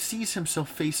he sees himself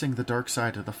facing the dark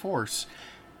side of the Force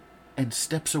and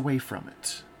steps away from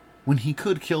it, when he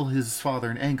could kill his father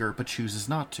in anger but chooses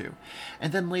not to.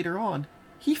 And then later on,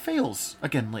 he fails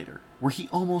again later, where he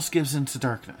almost gives into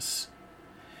darkness.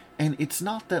 And it's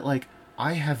not that, like,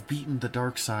 I have beaten the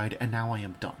dark side and now I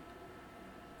am done.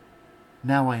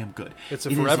 Now I am good. It's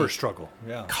a forever struggle.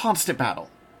 Yeah. Constant battle.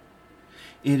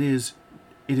 It is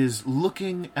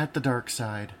looking at the dark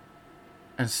side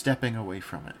and stepping away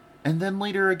from it. And then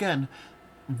later again,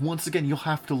 once again, you'll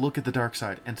have to look at the dark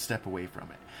side and step away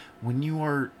from it. When you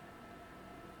are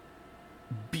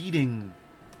beating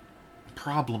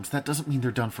problems, that doesn't mean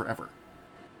they're done forever.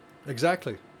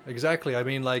 Exactly. I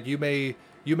mean, like, you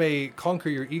may conquer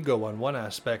your ego on one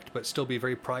aspect, but still be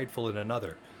very prideful in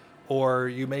another. Or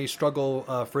you may struggle,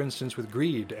 for instance, with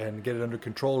greed and get it under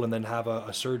control and then have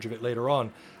a surge of it later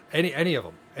on. Any of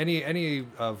them. Any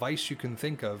vice you can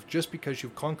think of, just because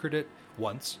you've conquered it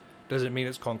once doesn't mean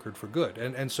it's conquered for good.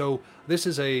 And so this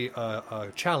is a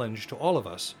challenge to all of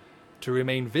us to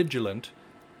remain vigilant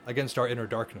against our inner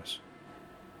darkness.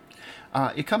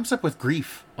 It comes up with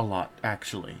grief a lot,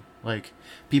 actually. Like,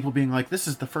 people being like, this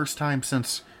is the first time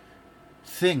since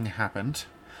thing happened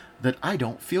that I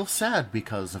don't feel sad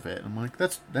because of it. I'm like,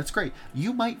 that's great.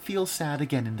 You might feel sad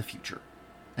again in the future,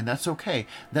 and that's okay.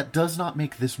 That does not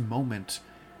make this moment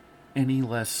any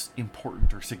less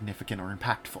important or significant or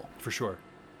impactful. For sure.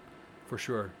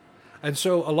 And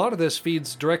so a lot of this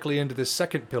feeds directly into this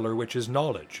second pillar, which is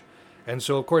knowledge. And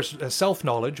so, of course,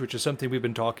 self-knowledge, which is something we've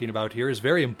been talking about here, is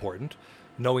very important.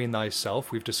 Knowing thyself.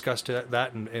 We've discussed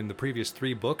that in the previous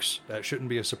 3 books. That shouldn't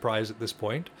be a surprise at this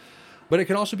point. But it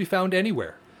can also be found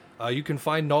anywhere. You can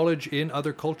find knowledge in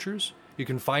other cultures. You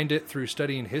can find it through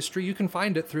studying history. You can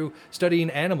find it through studying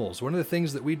animals. One of the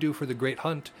things that we do for The Great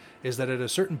Hunt is that at a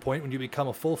certain point, when you become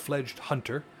a full-fledged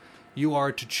hunter, you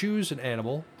are to choose an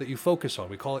animal that you focus on.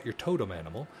 We call it your totem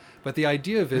animal. But the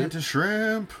idea of it... It's a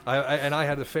shrimp. I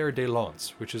had the fer de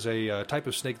lance, which is a type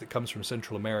of snake that comes from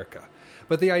Central America.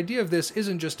 But the idea of this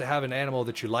isn't just to have an animal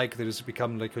that you like that has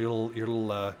become like your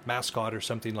little mascot or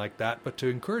something like that, but to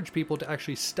encourage people to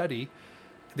actually study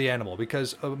the animal,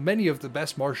 because many of the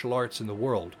best martial arts in the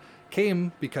world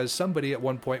came because somebody at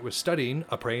one point was studying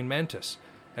a praying mantis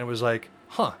and was like,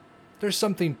 there's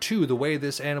something to the way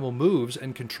this animal moves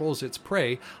and controls its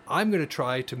prey. I'm going to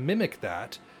try to mimic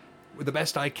that the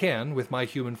best I can with my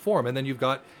human form. And then you've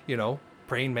got,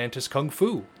 praying mantis kung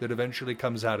fu that eventually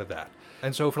comes out of that.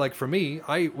 And so for me,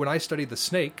 when I studied the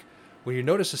snake, when you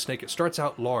notice a snake, it starts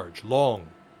out large, long.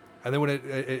 And then when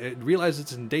it realizes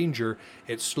it's in danger,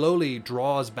 it slowly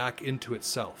draws back into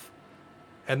itself.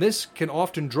 And this can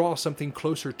often draw something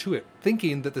closer to it,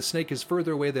 thinking that the snake is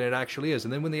further away than it actually is.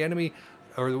 And then when the enemy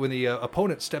or when the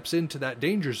opponent steps into that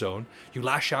danger zone, you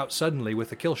lash out suddenly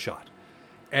with a kill shot.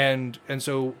 And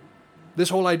so this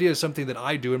whole idea is something that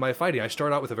I do in my fighting. I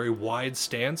start out with a very wide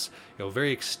stance,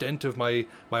 very extent of my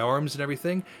arms and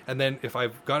everything. And then if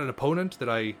I've got an opponent that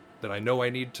I know I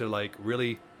need to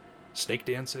really snake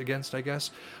dance against, I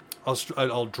guess,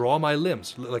 I'll draw my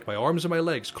limbs, like my arms and my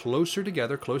legs, closer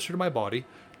together, closer to my body,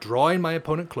 drawing my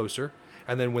opponent closer.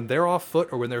 And then when they're off foot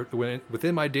or when they're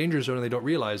within my danger zone and they don't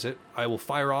realize it, I will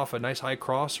fire off a nice high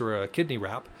cross or a kidney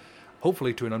wrap,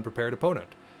 hopefully to an unprepared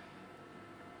opponent.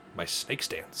 My snake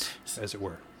stance, as it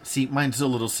were. See, mine's a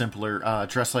little simpler.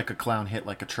 Dress like a clown, hit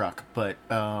like a truck. But,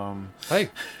 hey,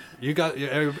 you got...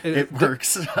 it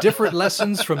works. Different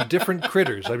lessons from different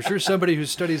critters. I'm sure somebody who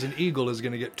studies an eagle is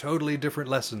going to get totally different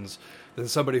lessons than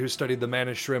somebody who studied the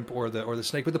mantis shrimp or the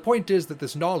snake. But the point is that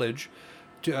this knowledge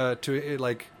to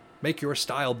make your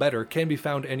style better can be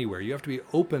found anywhere. You have to be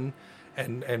open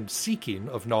and seeking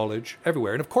of knowledge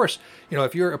everywhere. And of course,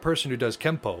 if you're a person who does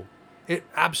Kempo, it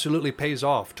absolutely pays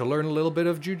off to learn a little bit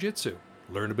of jiu-jitsu,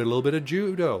 learn a little bit of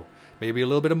judo, maybe a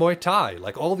little bit of Muay Thai.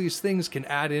 All these things can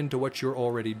add into what you're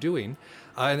already doing.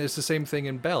 And it's the same thing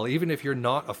in Bell. Even if you're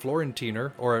not a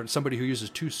Florentiner or somebody who uses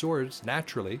two swords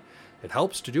naturally, it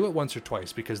helps to do it once or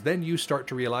twice, because then you start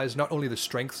to realize not only the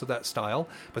strengths of that style,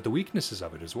 but the weaknesses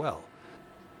of it as well.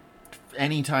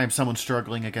 Anytime someone's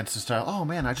struggling against a style, oh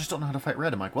man, I just don't know how to fight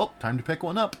red. I'm like, well, time to pick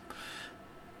one up.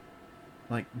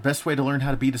 Best way to learn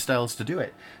how to beat a style is to do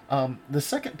it. The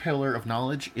second pillar of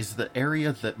knowledge is the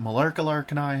area that Malarkalark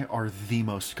and I are the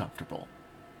most comfortable.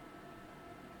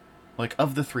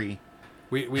 Of the three.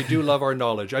 We do love our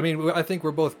knowledge. I mean, I think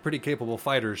we're both pretty capable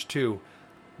fighters, too.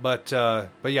 But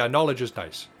yeah, knowledge is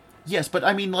nice. Yes, but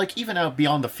I mean, even out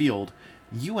beyond the field,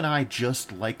 you and I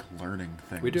just like learning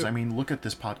things. We do. I mean, look at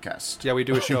this podcast. Yeah, we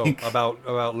do a show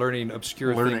about learning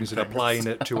obscure things and applying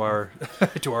it to our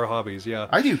to our hobbies. Yeah,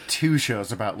 I do 2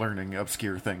 shows about learning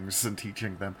obscure things and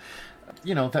teaching them.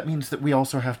 That means that we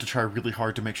also have to try really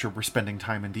hard to make sure we're spending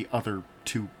time in the other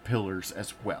 2 pillars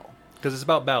as well. Because it's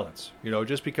about balance.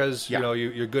 Just because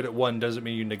you're good at one doesn't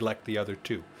mean you neglect the other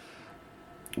 2.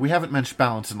 We haven't mentioned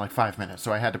balance in 5 minutes,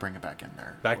 so I had to bring it back in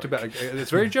there. Back to back.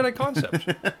 It's a very Jedi concept.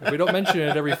 If we don't mention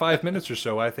it every 5 minutes or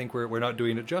so, I think we're not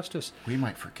doing it justice. We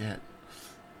might forget.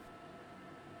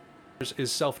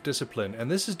 Is self-discipline,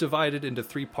 and this is divided into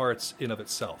 3 parts in of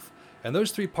itself. And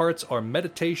those 3 parts are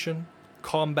meditation,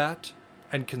 combat,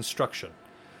 and construction.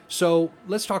 So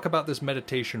let's talk about this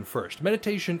meditation first.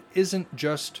 Meditation isn't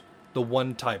just the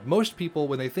one type. Most people,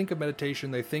 when they think of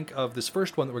meditation, they think of this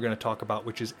first one that we're going to talk about,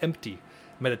 which is empty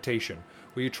meditation,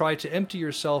 where you try to empty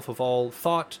yourself of all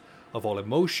thought, of all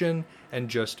emotion, and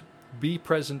just be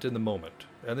present in the moment.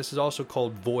 And this is also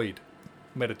called void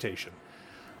meditation.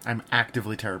 I'm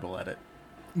actively terrible at it.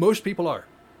 Most people are.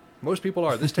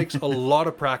 This takes a lot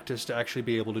of practice to actually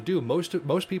be able to do.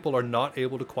 Most people are not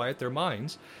able to quiet their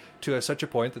minds to such a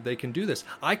point that they can do this.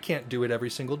 I can't do it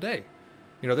every single day.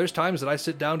 There's times that I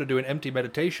sit down to do an empty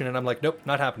meditation and I'm like, nope,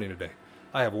 not happening today.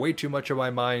 I have way too much on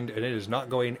my mind and it is not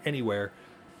going anywhere.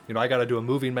 I got to do a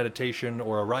moving meditation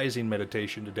or a rising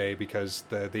meditation today because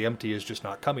the empty is just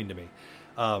not coming to me.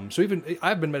 So even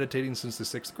I've been meditating since the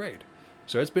 6th grade.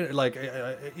 So it's been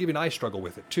even I struggle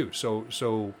with it too.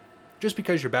 So just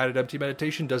because you're bad at empty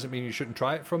meditation doesn't mean you shouldn't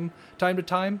try it from time to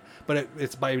time. But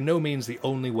it's by no means the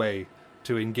only way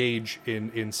to engage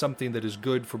in something that is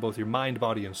good for both your mind,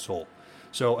 body, and soul.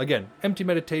 So again, empty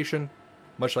meditation,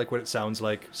 much like what it sounds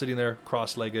like, sitting there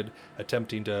cross-legged,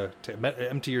 attempting to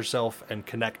empty yourself and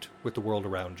connect with the world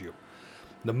around you.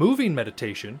 The moving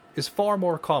meditation is far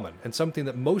more common and something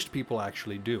that most people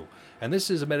actually do. And this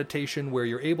is a meditation where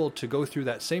you're able to go through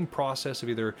that same process of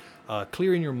either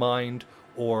clearing your mind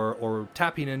or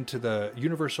tapping into the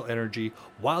universal energy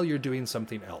while you're doing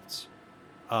something else.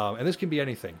 And this can be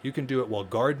anything. You can do it while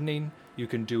gardening. You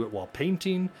can do it while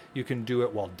painting. You can do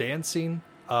it while dancing,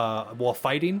 while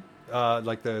fighting.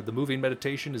 Like the moving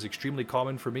meditation is extremely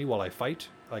common for me while I fight.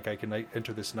 Like I can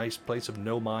enter this nice place of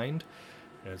no mind,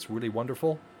 and it's really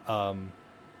wonderful.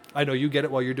 I know you get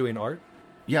it while you're doing art.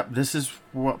 Yep, this is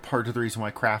what part of the reason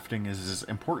why crafting is as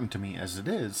important to me as it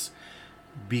is.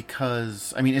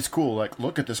 Because, I mean, it's cool, like,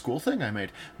 look at this cool thing I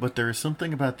made. But there is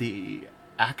something about the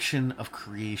action of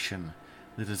creation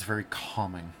that is very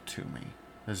calming to me.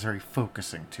 That is very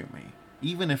focusing to me.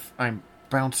 Even if I'm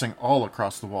bouncing all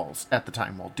across the walls at the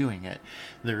time while doing it,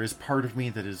 there is part of me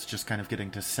that is just kind of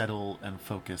getting to settle and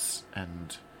focus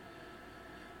and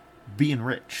be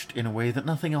enriched in a way that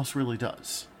nothing else really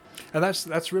does. And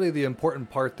that's really the important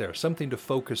part there. Something to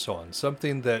focus on.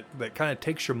 Something that kind of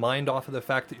takes your mind off of the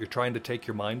fact that you're trying to take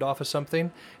your mind off of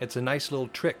something. It's a nice little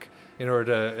trick in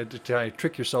order to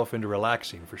trick yourself into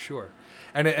relaxing, for sure.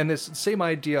 And this same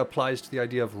idea applies to the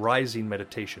idea of rising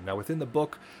meditation. Now, within the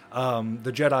book,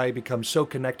 the Jedi become so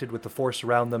connected with the Force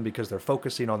around them because they're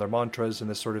focusing on their mantras and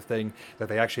this sort of thing that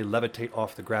they actually levitate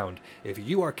off the ground. If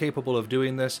you are capable of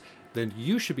doing this, then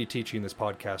you should be teaching this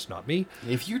podcast, not me.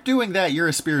 If you're doing that, you're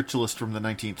a spiritualist from the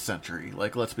 19th century.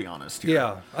 Like, let's be honest here.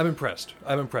 Yeah, I'm impressed.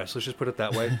 Let's just put it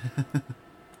that way.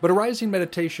 But a rising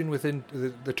meditation within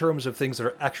the terms of things that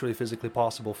are actually physically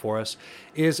possible for us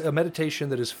is a meditation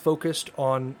that is focused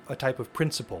on a type of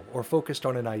principle or focused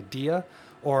on an idea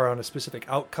or on a specific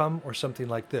outcome or something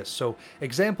like this. So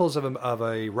examples of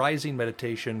a rising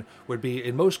meditation would be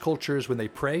in most cultures when they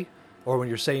pray, or when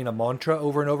you're saying a mantra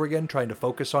over and over again, trying to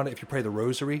focus on it. If you pray the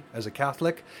rosary as a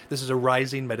Catholic, this is a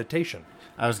rising meditation.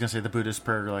 I was going to say the Buddhist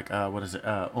prayer, like, what is it?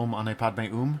 Om Ane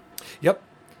Padme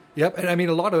Yep. And I mean,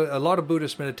 a lot of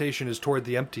Buddhist meditation is toward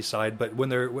the empty side, but when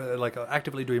they're like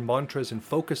actively doing mantras and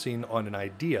focusing on an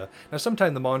idea. Now,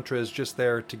 sometimes the mantra is just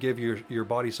there to give your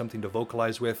body something to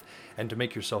vocalize with and to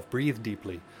make yourself breathe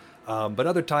deeply. But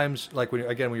other times, like when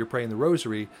you're praying the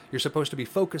rosary, you're supposed to be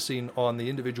focusing on the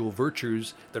individual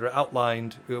virtues that are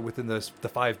outlined within the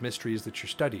 5 mysteries that you're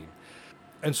studying.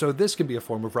 And so this can be a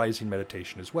form of rising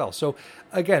meditation as well. So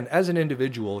again, as an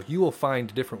individual, you will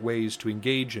find different ways to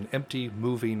engage in empty,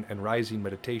 moving, and rising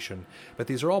meditation. But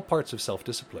these are all parts of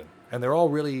self-discipline. And they're all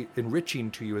really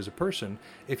enriching to you as a person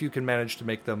if you can manage to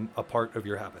make them a part of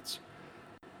your habits.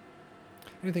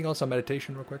 Anything else on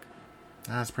meditation real quick?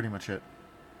 That's pretty much it.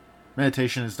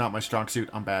 Meditation is not my strong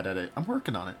suit. I'm bad at it. I'm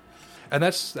working on it. And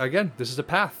that's, again, this is a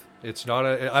path. It's not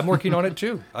I'm working on it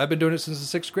too. I've been doing it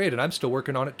since the 6th grade and I'm still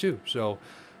working on it too. So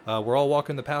we're all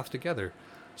walking the path together.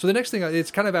 So the next thing,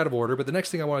 it's kind of out of order, but the next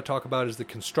thing I want to talk about is the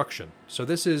construction. So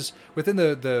this is, within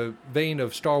the vein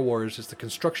of Star Wars, it's the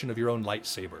construction of your own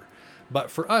lightsaber.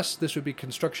 But for us, this would be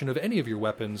construction of any of your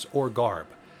weapons or garb.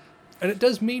 And it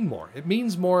does mean more. It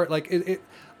means more, like,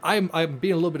 I'm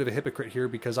being a little bit of a hypocrite here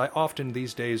because I often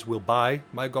these days will buy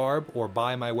my garb or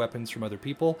buy my weapons from other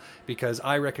people because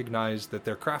I recognize that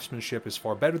their craftsmanship is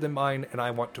far better than mine and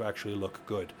I want to actually look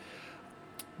good.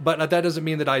 But that doesn't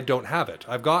mean that I don't have it.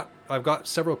 I've got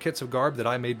several kits of garb that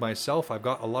I made myself. I've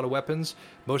got a lot of weapons,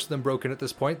 most of them broken at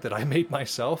this point, that I made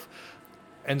myself.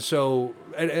 And so,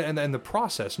 and the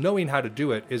process, knowing how to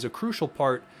do it, is a crucial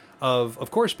part of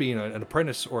course, being an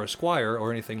apprentice or a squire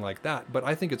or anything like that. But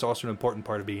I think it's also an important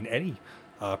part of being any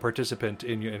participant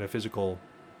in a physical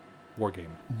war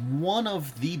game. One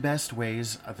of the best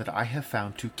ways that I have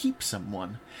found to keep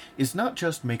someone is not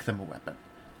just make them a weapon.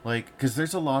 Like, because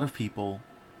there's a lot of people,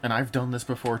 and I've done this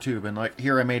before too, been like,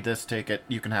 here, I made this, take it,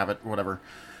 you can have it, whatever.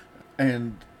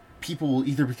 And people will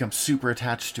either become super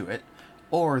attached to it,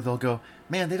 or they'll go,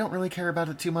 man, they don't really care about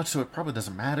it too much, so it probably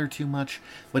doesn't matter too much.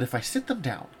 But if I sit them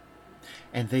down,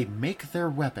 and they make their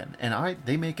weapon, and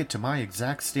they make it to my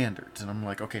exact standards, and I'm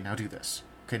like, okay, now do this.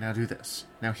 Okay, now do this.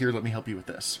 Now here, let me help you with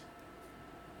this.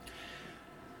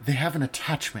 They have an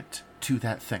attachment to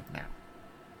that thing now.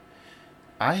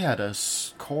 I had a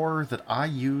core that I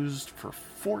used for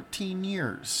 14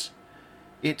 years.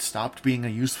 It stopped being a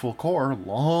useful core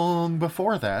long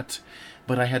before that,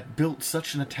 but I had built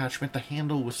such an attachment. The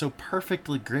handle was so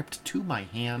perfectly gripped to my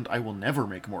hand, I will never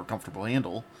make a more comfortable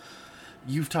handle.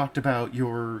 You've talked about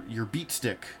your beat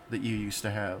stick that you used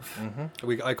to have.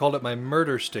 Mm-hmm. I called it my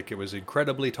murder stick. It was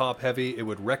incredibly top heavy. It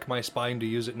would wreck my spine to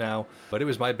use it now, but it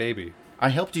was my baby. I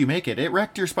helped you make it. It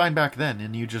wrecked your spine back then,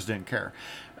 and you just didn't care.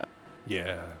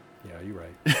 Yeah, you're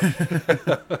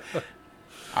right.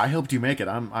 I helped you make it.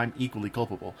 I'm equally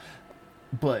culpable.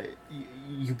 But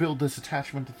you build this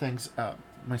attachment to things.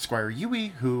 My squire Yui,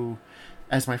 who,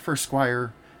 as my first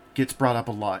squire, gets brought up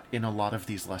a lot in a lot of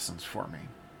these lessons for me.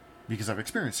 because I've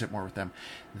experienced it more with them.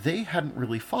 They hadn't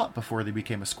really fought before they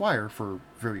became a squire for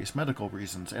various medical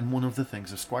reasons, and one of the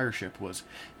things of squireship was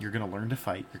you're going to learn to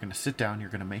fight, you're going to sit down, you're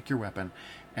going to make your weapon,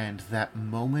 and that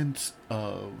moment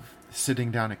of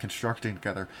sitting down and constructing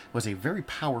together was a very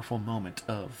powerful moment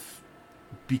of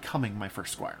becoming my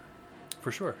first squire.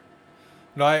 For sure.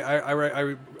 No,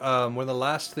 I one of the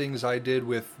last things I did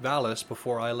with Valis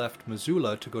before I left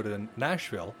Missoula to go to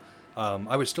Nashville,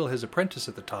 I was still his apprentice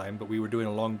at the time, but we were doing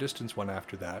a long distance one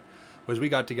after that, was we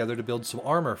got together to build some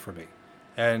armor for me.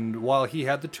 And while he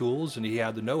had the tools and he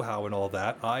had the know-how and all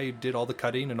that, I did all the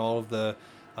cutting and all of the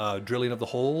drilling of the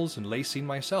holes and lacing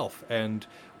myself. And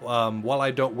while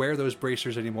I don't wear those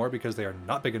bracers anymore because they are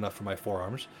not big enough for my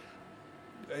forearms,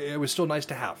 it was still nice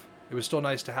to have. It was still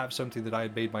nice to have something that I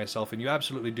had made myself, and you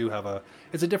absolutely do have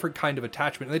it's a different kind of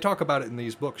attachment. And they talk about it in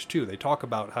these books, too. They talk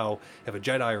about how if a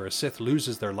Jedi or a Sith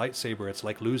loses their lightsaber, it's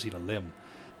like losing a limb.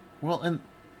 Well, and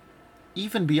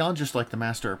even beyond just like the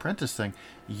master-apprentice thing,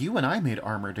 you and I made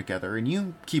armor together, and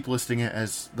you keep listing it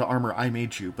as the armor I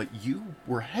made you, but you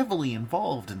were heavily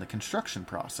involved in the construction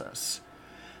process.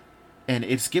 And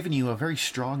it's given you a very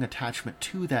strong attachment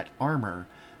to that armor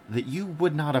that you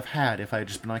would not have had if I had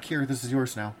just been like, here, this is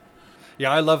yours now.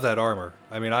 Yeah, I love that armor.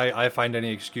 I mean, I find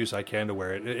any excuse I can to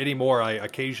wear it. Anymore, I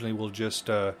occasionally will just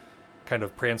kind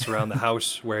of prance around the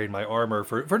house wearing my armor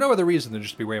for no other reason than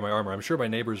just to be wearing my armor. I'm sure my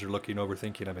neighbors are looking over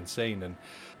thinking I'm insane, and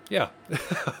yeah.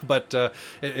 But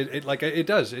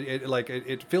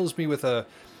it fills me with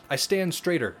I stand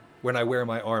straighter when I wear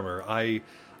my armor. I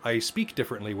speak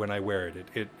differently when I wear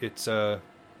it. It's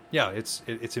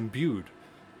imbued,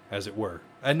 as it were.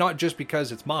 And not just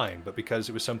because it's mine, but because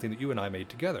it was something that you and I made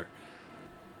together.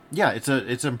 Yeah, it's an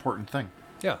important thing.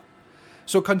 Yeah.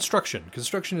 So construction.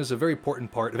 Construction is a very important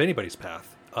part of anybody's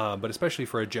path, but especially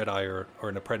for a Jedi or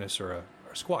an apprentice or a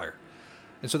squire.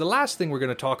 And so the last thing we're going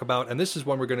to talk about, and this is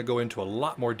one we're going to go into a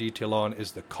lot more detail on,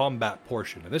 is the combat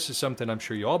portion. And this is something I'm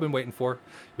sure you all been waiting for.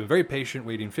 You've been very patient,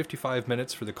 waiting 55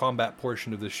 minutes for the combat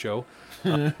portion of this show.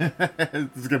 This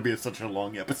is going to be such a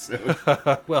long episode.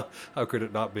 Well, how could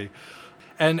it not be?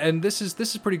 And this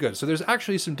is pretty good. So there's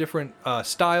actually some different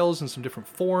styles and some different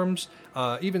forms,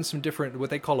 even some different,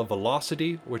 what they call a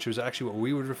velocity, which is actually what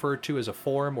we would refer to as a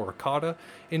form or a kata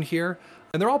in here.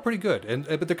 And they're all pretty good,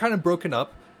 but they're kind of broken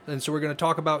up. And so we're going to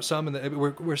talk about some, and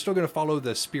we're still going to follow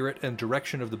the spirit and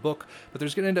direction of the book, but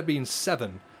there's going to end up being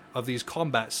 7 of these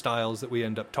combat styles that we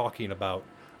end up talking about.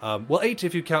 8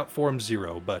 if you count Form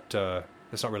 0, but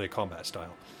it's not really a combat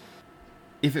style.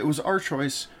 If it was our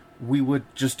choice, we would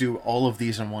just do all of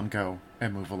these in one go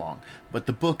and move along. But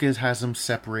the book has them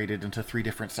separated into 3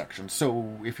 different sections.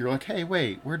 So if you're like, hey,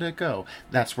 wait, where'd it go?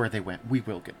 That's where they went. We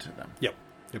will get to them. Yep.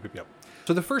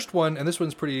 So the first one, and this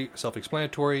one's pretty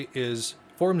self-explanatory, is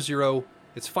Form 0.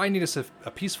 It's finding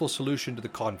a peaceful solution to the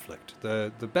conflict.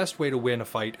 The best way to win a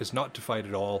fight is not to fight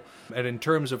at all. And in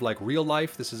terms of like real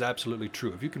life, this is absolutely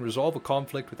true. If you can resolve a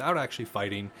conflict without actually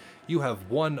fighting, you have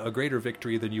won a greater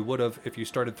victory than you would have if you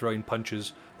started throwing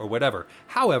punches or whatever.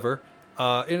 However,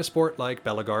 in a sport like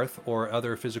Belagarth or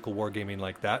other physical wargaming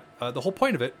like that, the whole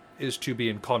point of it is to be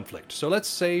in conflict. So let's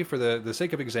say, for the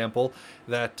sake of example,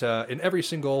 that in every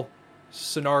single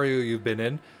scenario you've been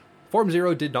in, Form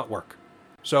 0 did not work.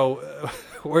 So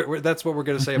that's what we're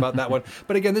going to say about that one.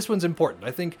 But again, this one's important.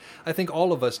 I think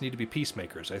all of us need to be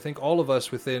peacemakers. I think all of us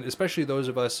within, especially those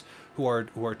of us who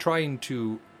are trying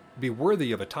to be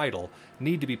worthy of a title,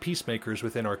 need to be peacemakers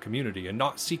within our community and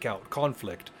not seek out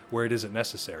conflict where it isn't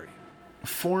necessary.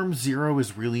 Form 0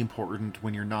 is really important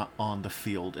when you're not on the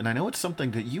field. And I know it's something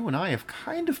that you and I have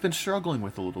kind of been struggling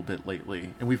with a little bit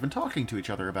lately. And we've been talking to each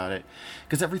other about it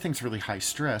because everything's really high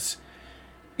stress.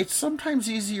 It's sometimes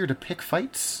easier to pick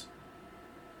fights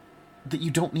that you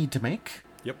don't need to make.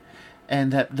 Yep.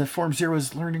 And that the Form 0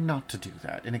 is learning not to do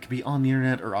that. And it can be on the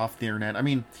internet or off the internet. I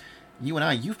mean, you and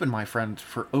I, you've been my friend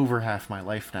for over half my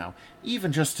life now.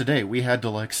 Even just today, we had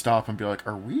to stop and be like,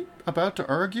 are we about to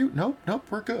argue? Nope,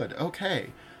 we're good.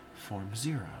 Okay. Form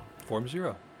 0. Form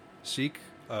 0. Seek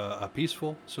a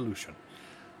peaceful solution.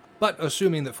 But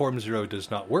assuming that Form 0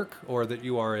 does not work, or that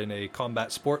you are in a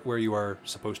combat sport where you are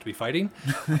supposed to be fighting,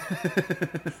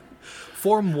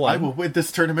 Form 1... I will win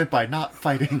this tournament by not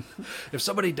fighting. If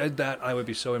somebody did that, I would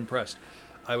be so impressed.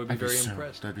 I would be very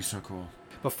impressed. That'd be so cool.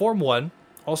 But Form 1,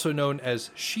 also known as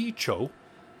Shicho,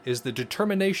 is the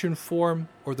determination form,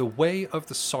 or the way of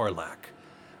the Sarlacc.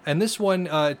 And this one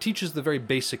teaches the very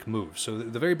basic moves. So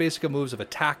the very basic moves of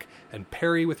attack and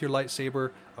parry with your lightsaber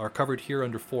are covered here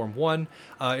under Form 1.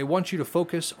 It wants you to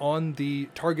focus on the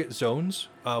target zones,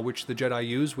 which the Jedi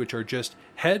use, which are just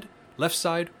head, left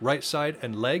side, right side,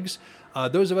 and legs.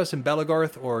 Those of us in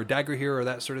Belagarth or Dagorhir or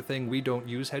that sort of thing, we don't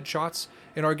use headshots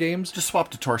in our games. Just swap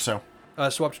to torso.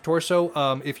 Swap to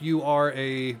torso. If you are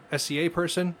a SCA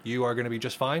person, you are going to be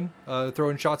just fine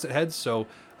throwing shots at heads, so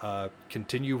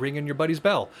continue ringing your buddy's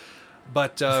bell.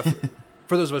 But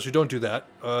for those of us who don't do that,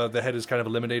 the head is kind of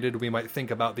eliminated. We might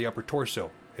think about the upper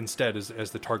torso instead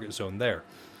as the target zone there.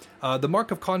 The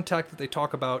mark of contact that they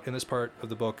talk about in this part of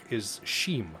the book is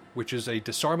Sheem, which is a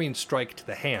disarming strike to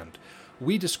the hand.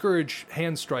 We discourage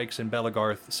hand strikes in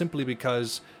Belagarth simply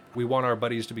because we want our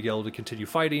buddies to be able to continue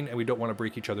fighting, and we don't want to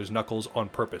break each other's knuckles on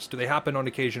purpose. Do they happen on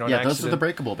occasion, on accident? Yeah, those are the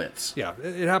breakable bits. Yeah,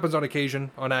 it happens on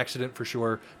occasion, on accident for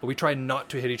sure, but we try not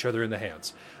to hit each other in the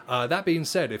hands. That being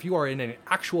said, if you are in an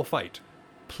actual fight,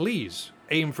 please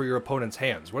aim for your opponent's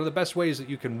hands. One of the best ways that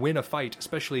you can win a fight,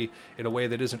 especially in a way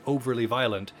that isn't overly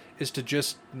violent, is to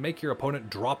just make your opponent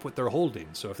drop what they're holding.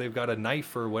 So if they've got a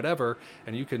knife or whatever,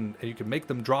 and you can make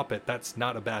them drop it, that's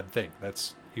not a bad thing.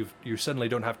 You suddenly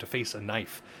don't have to face a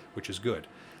knife, which is good.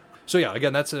 So yeah,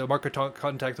 again, that's a mark of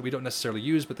contact that we don't necessarily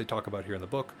use, but they talk about here in the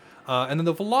book. And then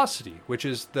the velocity, which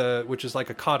is like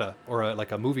a kata or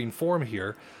like a moving form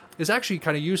here, is actually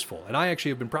kind of useful. And I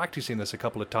actually have been practicing this a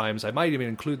couple of times. I might even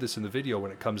include this in the video when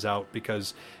it comes out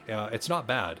because it's not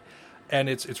bad, and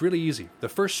it's really easy. The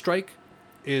first strike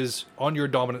is on your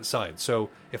dominant side. So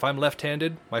if I'm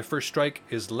left-handed, my first strike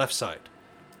is left side.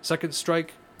 Second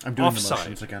strike. I'm doing offside. the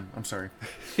motions again. I'm sorry.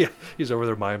 Yeah, he's over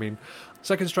there miming.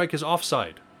 Second strike is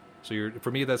offside. So for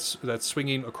me, that's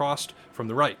swinging across from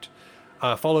the right.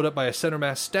 Followed up by a center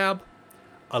mass stab,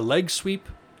 a leg sweep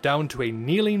down to a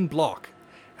kneeling block,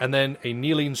 and then a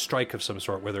kneeling strike of some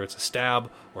sort, whether it's a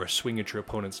stab or a swing at your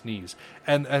opponent's knees.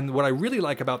 And what I really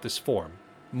like about this form,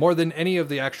 more than any of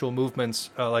the actual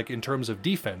movements, like in terms of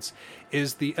defense,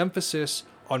 is the emphasis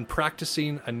on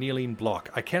practicing a kneeling block.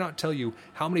 I cannot tell you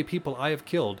how many people I have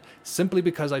killed simply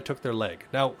because I took their leg.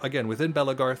 Now, again, within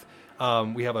Belagarth,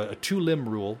 we have a two-limb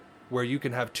rule where you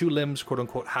can have two limbs,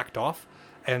 quote-unquote, hacked off,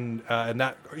 and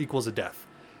that equals a death.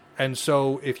 And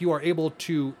so if you are able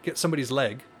to get somebody's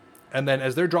leg, and then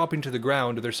as they're dropping to the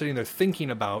ground, they're sitting there thinking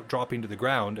about dropping to the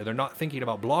ground, and they're not thinking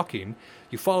about blocking,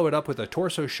 you follow it up with a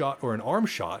torso shot or an arm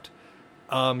shot,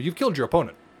 you've killed your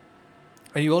opponent.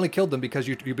 And you only killed them because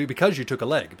you took a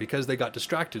leg, because they got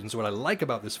distracted. And so what I like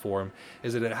about this form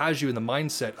is that it has you in the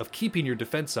mindset of keeping your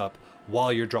defense up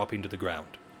while you're dropping to the ground.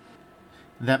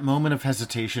 That moment of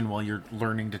hesitation while you're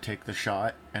learning to take the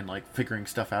shot and like figuring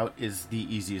stuff out is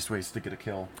the easiest ways to get a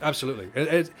kill. Absolutely.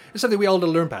 It's something we all had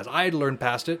to learn past. I had to learn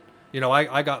past it. You know,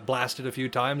 I got blasted a few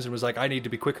times and was like, I need to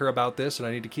be quicker about this, and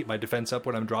I need to keep my defense up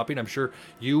when I'm dropping. I'm sure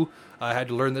you had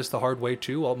to learn this the hard way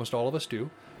too. Almost all of us do.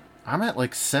 I'm at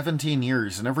like 17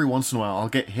 years, and every once in a while I'll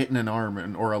get hit in an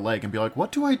arm or a leg and be like,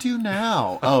 what do I do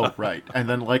now? Oh, right. And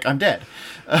then, like, I'm dead.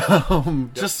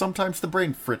 Just sometimes the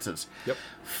brain fritzes. Yep.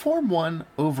 Form 1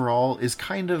 overall is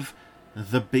kind of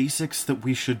the basics that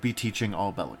we should be teaching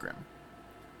all Bellagram.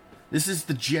 This is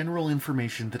the general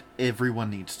information that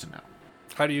everyone needs to know.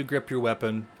 How do you grip your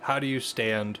weapon? How do you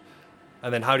stand?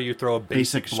 And then how do you throw a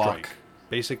basic strike?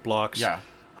 Basic blocks. Yeah.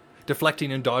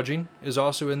 Deflecting and dodging is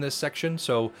also in this section.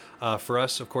 So for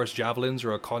us, of course, javelins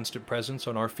are a constant presence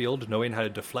on our field. Knowing how to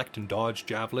deflect and dodge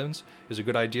javelins is a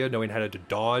good idea. Knowing how to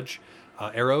dodge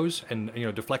arrows and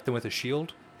deflect them with a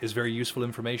shield is very useful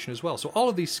information as well. So all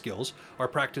of these skills are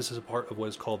practiced as a part of what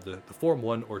is called the Form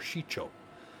 1 or Shicho.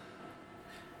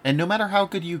 And no matter how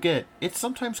good you get, it's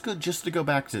sometimes good just to go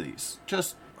back to these.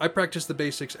 I practice the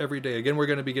basics every day. Again, we're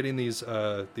going to be getting these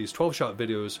 12-shot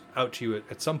videos out to you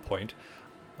at some point.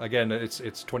 Again, it's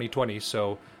 2020,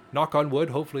 so knock on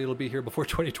wood. Hopefully, it'll be here before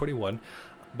 2021.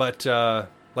 But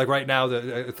like right now,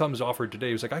 the Thumbs offered today.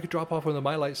 He was like, I could drop off one of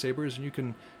my lightsabers, and you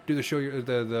can do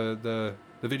the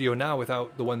video now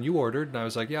without the one you ordered. And I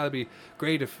was like, yeah, that'd be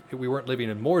great if we weren't living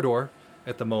in Mordor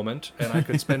at the moment, and I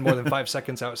could spend more than 5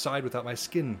 seconds outside without my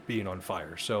skin being on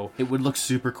fire. So it would look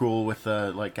super cool with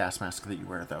the gas mask that you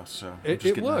wear, though. So it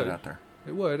would. Out there.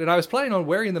 It would, and I was planning on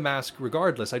wearing the mask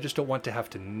regardless. I just don't want to have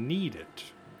to need it.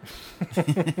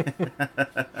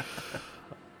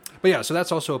 But yeah, so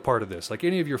that's also a part of this. Like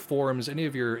any of your forms, any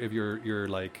of your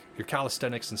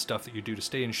calisthenics and stuff that you do to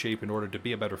stay in shape in order to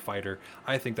be a better fighter,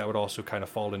 I think that would also kind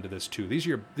of fall into this too. These are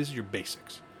your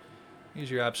basics. These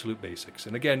are your absolute basics.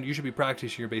 And again, you should be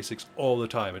practicing your basics all the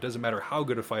time. It doesn't matter how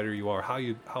good a fighter you are,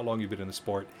 how long you've been in the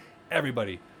sport.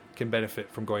 Everybody can benefit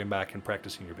from going back and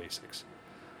practicing your basics.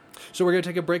 So we're going to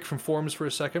take a break from forms for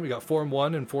a second. We got Form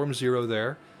 1 and Form 0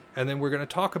 there. And then we're going to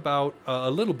talk about a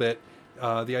little bit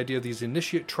the idea of these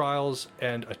initiate trials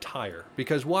and attire.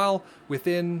 Because while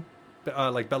within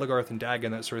like Belagarth and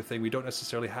Dagon, that sort of thing, we don't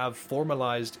necessarily have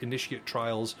formalized initiate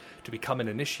trials to become an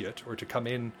initiate or to come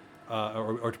in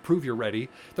or to prove you're ready.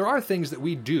 There are things that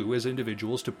we do as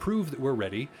individuals to prove that we're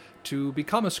ready to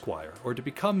become a squire or to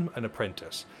become an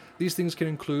apprentice. These things can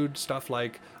include stuff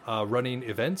like running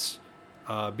events,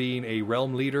 being a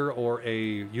realm leader or a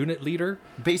unit leader.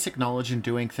 Basic knowledge in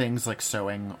doing things like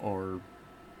sewing or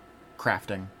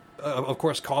crafting. Of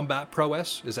course, combat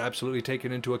prowess is absolutely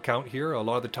taken into account here. A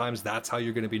lot of the times that's how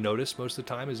you're going to be noticed most of the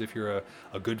time, is if you're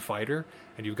a good fighter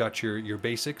and you've got your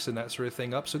basics and that sort of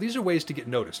thing up. So these are ways to get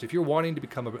noticed. If you're wanting to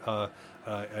become a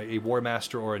war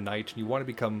master or a knight and you want to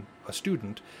become a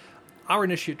student, our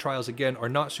initiate trials, again, are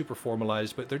not super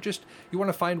formalized, but they're just, you want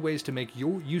to find ways to make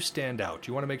you stand out.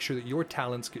 You want to make sure that your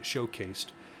talents get showcased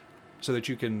so that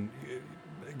you can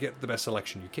get the best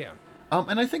selection you can.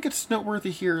 And I think it's noteworthy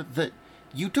here that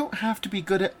you don't have to be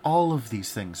good at all of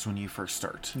these things when you first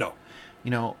start. No.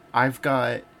 You know, I've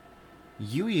got...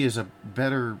 Yui is a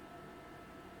better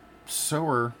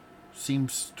sewer,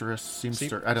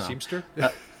 seamster, I don't know. Seamster?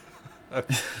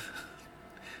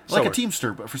 Like a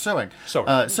teamster, but for sewing.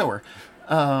 Sewer.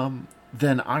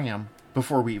 Than I am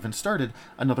before we even started.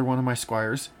 Another one of my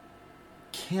squires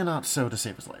cannot sew to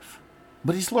save his life.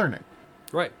 But he's learning.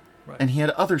 Right. And he had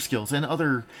other skills and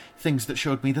other things that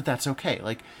showed me that that's okay.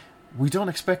 Like, we don't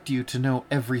expect you to know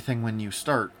everything when you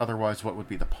start, otherwise what would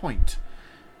be the point?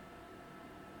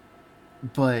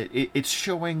 But it's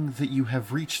showing that you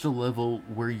have reached a level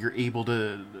where you're able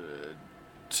to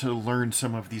learn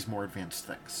some of these more advanced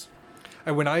things.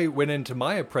 And when I went into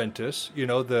my apprentice, you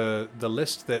know, the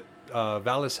list that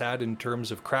Valis had in terms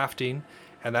of crafting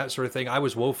and that sort of thing, I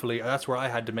was woefully, that's where I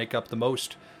had to make up the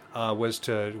most. Was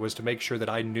to make sure that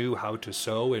I knew how to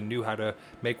sew and knew how to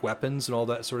make weapons and all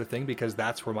that sort of thing, because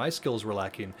that's where my skills were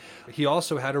lacking. He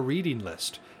also had a reading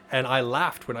list, and I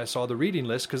laughed when I saw the reading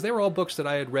list, because they were all books that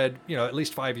I had read, you know, at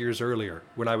least 5 years earlier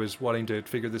when I was wanting to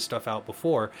figure this stuff out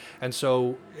before. And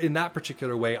so in that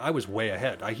particular way, I was way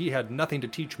ahead. He had nothing to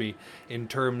teach me in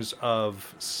terms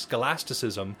of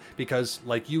scholasticism, because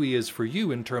like Yui is for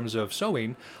you in terms of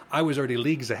sewing, I was already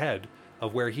leagues ahead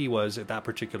of where he was at that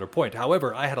particular point.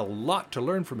 However, I had a lot to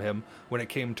learn from him when it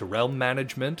came to realm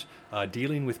management,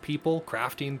 dealing with people,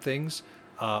 crafting things,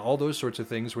 all those sorts of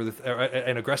things,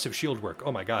 and aggressive shield work.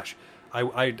 Oh my gosh.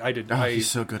 I did.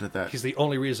 He's so good at that. He's the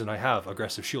only reason I have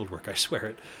aggressive shield work, I swear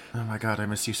it. Oh my god, I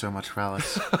miss you so much,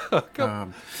 Valis.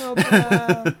 Come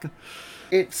back.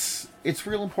 It's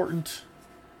real important,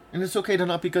 and it's okay to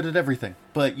not be good at everything,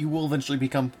 but you will eventually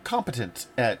become competent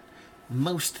at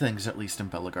most things, at least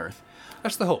in Belagarth.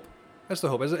 That's the hope.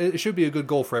 It should be a good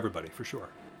goal for everybody, for sure.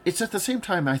 It's at the same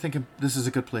time, I think this is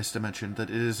a good place to mention that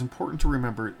it is important to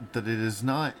remember that it is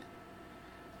not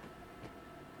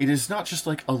just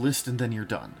like a list and then you're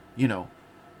done. You know,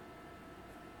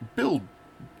 build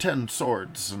 10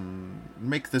 swords and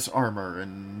make this armor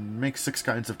and make 6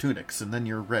 kinds of tunics and then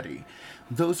you're ready.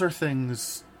 Those are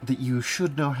things that you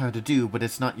should know how to do, but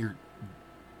it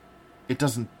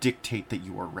doesn't dictate that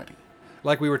you are ready.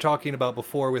 Like we were talking about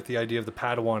before with the idea of the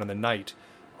Padawan and the Knight,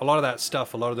 a lot of that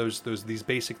stuff, a lot of these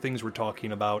basic things we're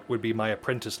talking about would be my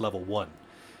apprentice level 1.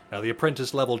 Now the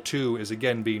apprentice level 2 is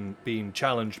again being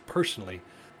challenged personally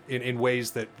in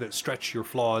ways that stretch your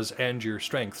flaws and your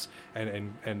strengths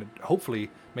and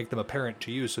hopefully make them apparent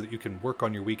to you so that you can work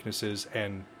on your weaknesses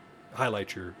and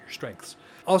highlight your strengths.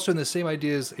 Also, in the same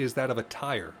idea is that of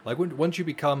attire. Like once you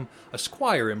become a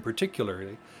squire in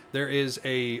particular, there is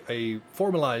a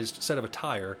formalized set of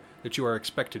attire that you are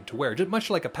expected to wear. Just much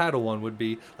like a Padawan would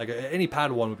be, like any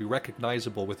Padawan would be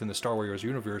recognizable within the Star Wars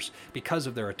universe because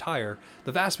of their attire.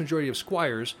 The vast majority of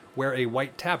squires wear a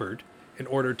white tabard in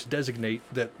order to designate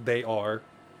that they are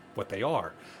what they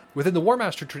are. Within the War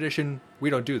Master tradition,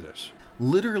 we don't do this.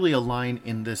 Literally a line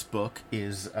in this book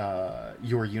is,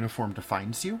 your uniform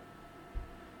defines you.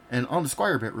 And on the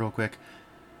squire bit, real quick,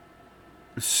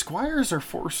 squires are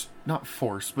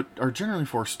but are generally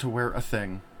forced to wear a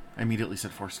thing. I immediately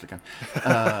said forced again.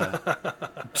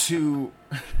 To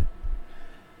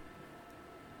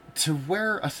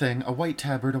wear a thing, a white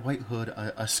tabard, a white hood,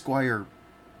 a squire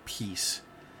piece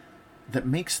that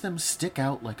makes them stick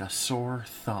out like a sore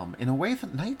thumb in a way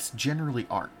that knights generally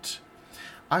aren't.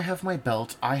 I have my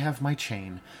belt, I have my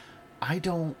chain.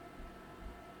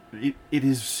 It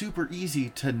is super easy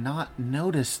to not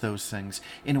notice those things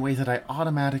in a way that I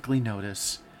automatically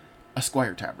notice a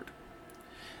squire tabard.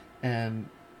 And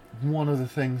one of the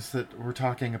things that we're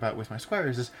talking about with my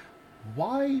squires is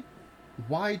why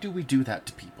do we do that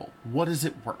to people? What is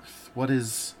it worth? What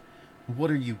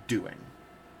are you doing?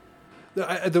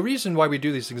 The reason why we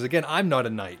do these things, again, I'm not a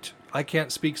knight. I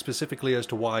can't speak specifically as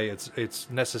to why it's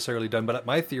necessarily done, but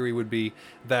my theory would be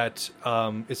that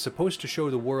it's supposed to show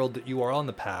the world that you are on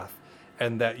the path,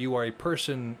 and that you are a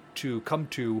person to come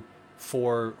to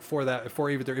for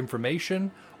either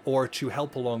information or to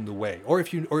help along the way, or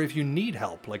if you need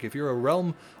help, like if you're a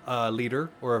realm leader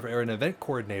or an event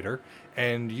coordinator,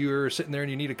 and you're sitting there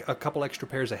and you need a couple extra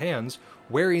pairs of hands,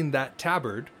 wearing that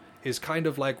tabard is kind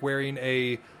of like wearing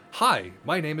a "Hi,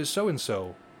 my name is so and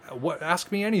so. What?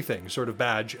 Ask me anything" sort of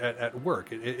badge at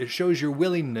work. It shows your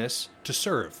willingness to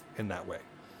serve in that way.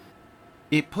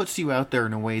 It puts you out there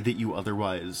in a way that you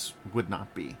otherwise would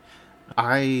not be.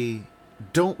 I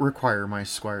don't require my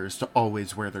squires to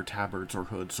always wear their tabards or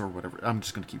hoods or whatever. I'm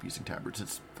just going to keep using tabards.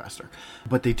 It's faster.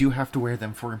 But they do have to wear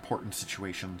them for important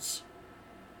situations.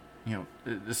 You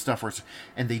know, stuff where...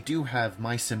 And they do have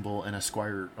my symbol and a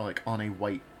squire, like, on a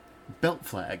white belt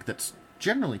flag that's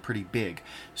generally pretty big.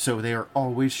 So they are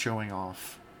always showing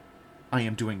off, I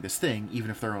am doing this thing,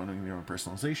 even if they're owning their own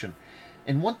personalization.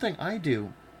 And one thing I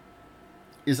do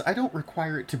is I don't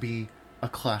require it to be a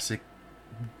classic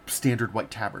standard white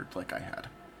tabard like I had.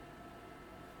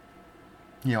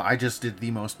 You know, I just did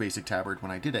the most basic tabard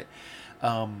when I did it.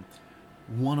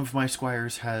 One of my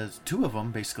squires has... Two of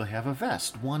them basically have a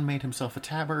vest. One made himself a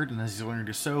tabard, and as he's learning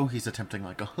to sew, he's attempting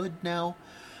like a hood now.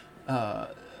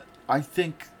 I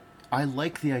think I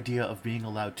like the idea of being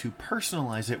allowed to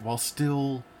personalize it while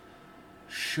still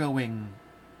showing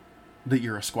that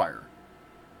you're a squire.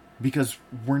 Because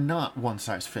we're not one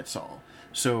size fits all.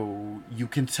 So you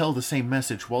can tell the same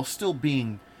message while still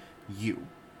being you.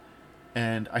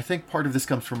 And I think part of this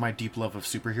comes from my deep love of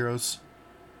superheroes.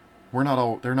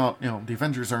 The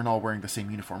Avengers aren't all wearing the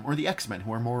same uniform. Or the X-Men,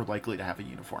 who are more likely to have a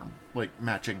uniform, like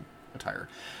matching attire.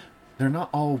 They're not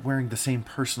all wearing the same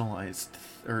personalized,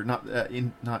 or not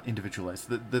individualized,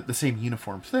 the same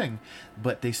uniform thing,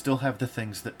 but they still have the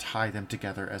things that tie them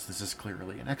together, as this is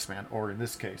clearly an X-Man, or in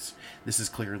this case, this is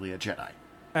clearly a Jedi.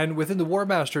 And within the War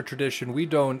Master tradition, we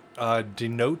don't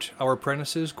denote our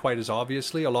apprentices quite as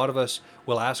obviously. A lot of us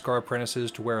will ask our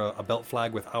apprentices to wear a belt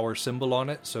flag with our symbol on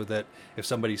it, so that if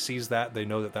somebody sees that, they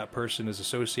know that that person is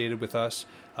associated with us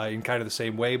in kind of the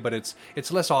same way. But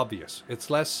it's less obvious. It's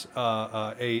less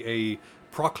a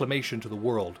proclamation to the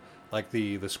world like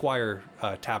the Squire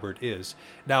tabard is.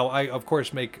 Now, I, of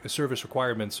course, make service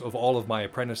requirements of all of my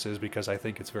apprentices because I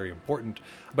think it's very important,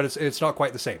 but it's not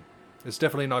quite the same. It's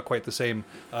definitely not quite the same,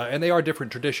 and they are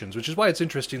different traditions, which is why it's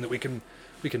interesting that we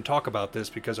can talk about this,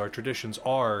 because our traditions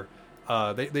are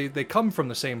they come from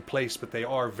the same place, but they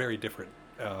are very different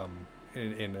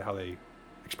in how they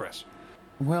express.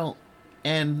 Well,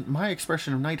 and my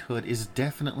expression of knighthood is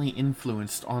definitely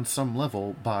influenced on some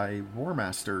level by War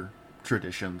Master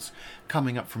traditions,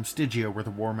 coming up from Stygia, where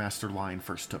the War Master line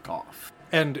first took off,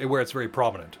 and where it's very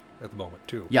prominent at the moment,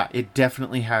 too. Yeah, it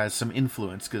definitely has some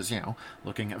influence, because, you know,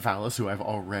 looking at Valis, who I've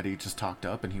already just talked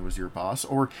up, and he was your boss,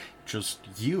 or just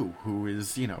you, who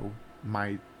is, you know,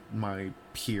 my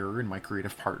peer and my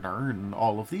creative partner, and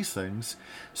all of these things.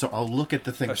 So I'll look at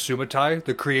the things... Sumatai,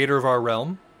 the creator of our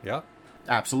realm, yeah.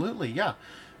 Absolutely, yeah.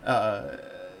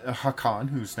 Hakan,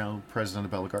 who's now president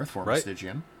of Belagarth, former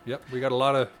Stygian. Yep, we got a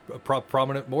lot of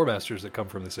prominent War Masters that come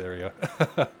from this area.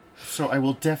 So I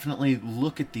will definitely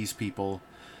look at these people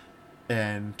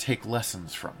and take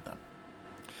lessons from them.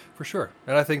 For sure.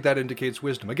 And I think that indicates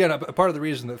wisdom. Again, a part of the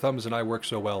reason that Thumbs and I work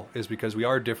so well is because we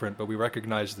are different, but we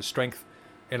recognize the strength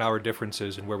in our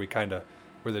differences and where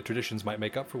the traditions might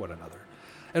make up for one another.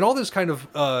 And all this kind of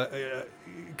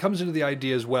comes into the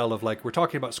idea as well of, like, we're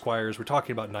talking about squires, we're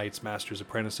talking about knights, masters,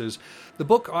 apprentices. The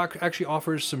book actually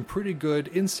offers some pretty good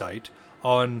insight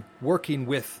on working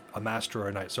with a master or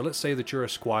a knight. So let's say that you're a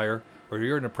squire or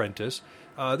you're an apprentice.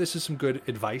 This is some good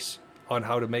advice on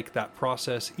how to make that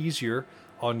process easier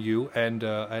on you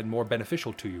and more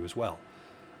beneficial to you as well.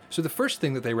 So the first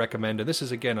thing that they recommend, and this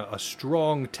is again a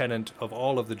strong tenet of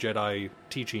all of the Jedi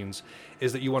teachings,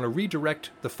 is that you want to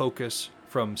redirect the focus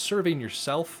from serving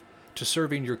yourself to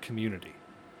serving your community.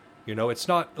 You know, it's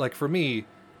not, like, for me,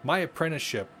 my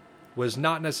apprenticeship was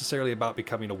not necessarily about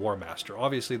becoming a War Master.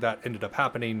 Obviously that ended up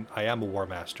happening. I am a War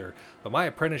Master. But my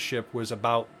apprenticeship was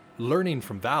about learning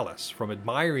from Valis, from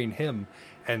admiring him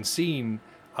and seeing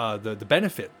the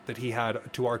benefit that he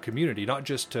had to our community, not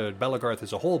just to Belagarth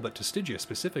as a whole, but to Stygia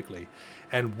specifically,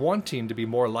 and wanting to be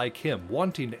more like him,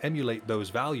 wanting to emulate those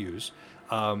values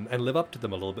and live up to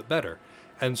them a little bit better.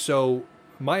 And so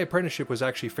my apprenticeship was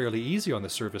actually fairly easy on the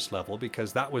service level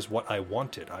because that was what I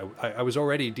wanted. I was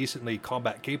already decently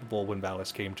combat capable when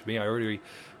Valis came to me. I already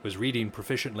was reading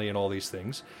proficiently and all these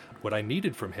things. What I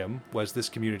needed from him was this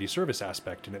community service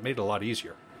aspect, and it made it a lot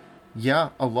easier. Yeah,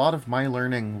 a lot of my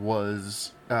learning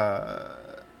was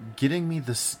getting me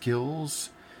the skills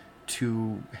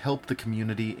to help the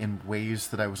community in ways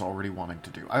that I was already wanting to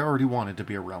do. I already wanted to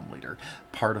be a realm leader.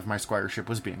 Part of my squireship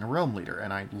was being a realm leader,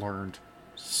 and I learned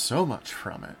so much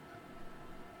from it.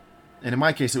 And in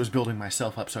my case, it was building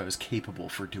myself up so I was capable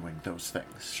for doing those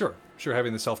things. Sure,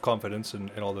 having the self-confidence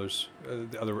and all those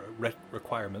the other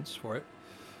requirements for it.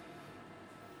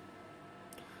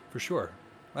 For sure.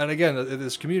 And again,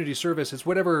 this community service, it's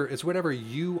whatever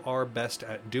you are best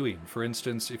at doing. For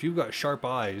instance, if you've got sharp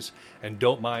eyes and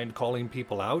don't mind calling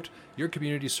people out, your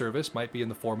community service might be in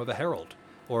the form of a herald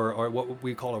or what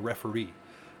we call a referee.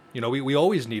 You know, we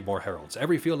always need more heralds.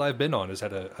 Every field I've been on has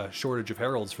had a shortage of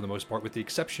heralds for the most part, with the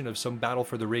exception of some Battle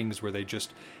for the Rings where they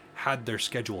just had their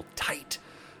schedule tight.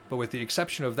 But with the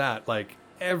exception of that, like,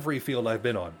 every field I've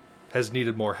been on has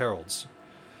needed more heralds.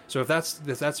 So if that's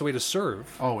the way to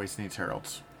serve... Always needs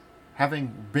heralds.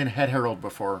 Having been head herald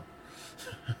before.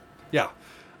 Yeah.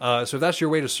 So if that's your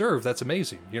way to serve, that's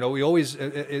amazing. You know, we always,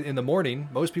 in the morning,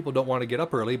 most people don't want to get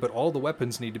up early, but all the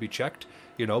weapons need to be checked,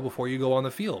 you know, before you go on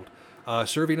the field.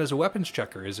 Serving as a weapons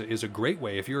checker is a great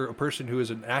way. If you're a person who is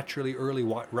a naturally early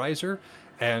riser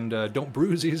and don't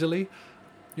bruise easily,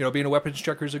 you know, being a weapons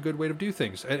checker is a good way to do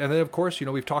things. And then, of course, you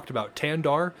know, we've talked about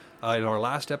Tandar in our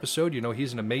last episode. You know,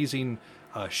 he's an amazing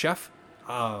chef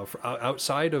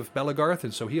outside of Belagarth,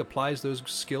 and so he applies those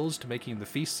skills to making the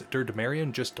feasts at Dur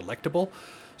Damarian just delectable.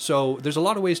 So there's a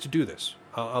lot of ways to do this.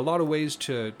 A lot of ways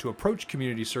to approach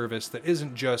community service that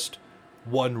isn't just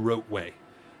one rote way.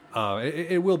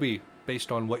 It will be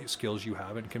based on what skills you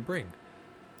have and can bring.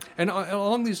 And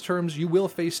along these terms, you will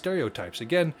face stereotypes.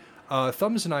 Again,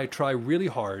 Thumbs and I try really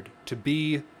hard to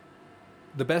be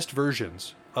the best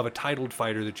versions of a titled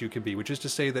fighter that you can be, which is to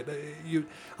say that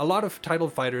a lot of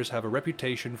titled fighters have a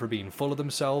reputation for being full of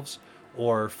themselves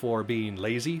or for being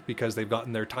lazy because they've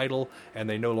gotten their title and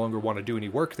they no longer want to do any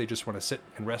work. They just want to sit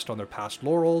and rest on their past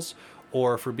laurels,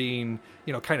 or for being,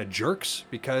 you know, kind of jerks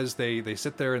because they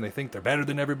sit there and they think they're better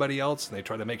than everybody else and they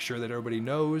try to make sure that everybody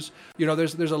knows. You know,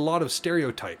 there's a lot of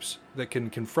stereotypes that can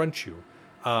confront you.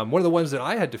 One of the ones that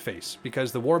I had to face,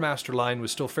 because the War Master line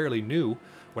was still fairly new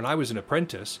when I was an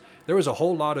apprentice, there was a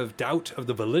whole lot of doubt of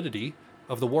the validity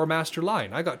of the War Master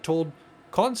line. I got told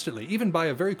constantly, even by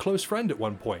a very close friend at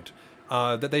one point,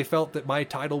 that they felt that my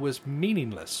title was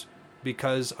meaningless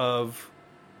because my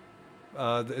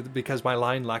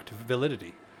line lacked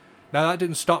validity. Now, that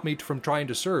didn't stop me from trying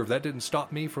to serve. That didn't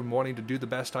stop me from wanting to do the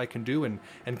best I can do and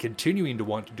continuing to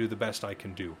want to do the best I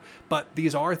can do. But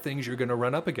these are things you're going to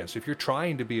run up against. If you're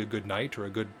trying to be a good knight or a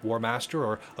good war master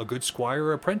or a good squire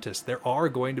or apprentice, there are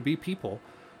going to be people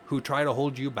who try to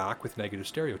hold you back with negative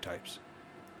stereotypes.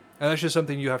 And that's just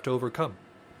something you have to overcome.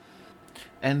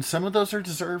 And some of those are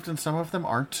deserved and some of them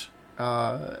aren't.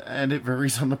 And it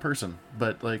varies on the person.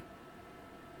 But, like,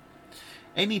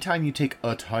 anytime you take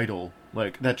a title,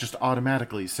 like, that just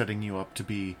automatically setting you up to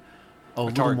be a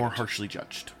little target. More harshly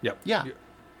judged. Yep. Yeah.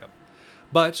 Yep.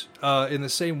 But in the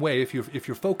same way, if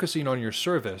you're focusing on your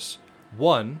service,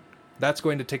 one, that's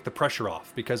going to take the pressure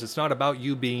off, because it's not about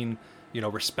you being, you know,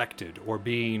 respected or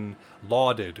being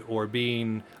lauded or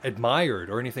being admired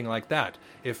or anything like that.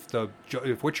 If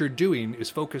what you're doing is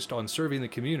focused on serving the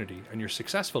community and you're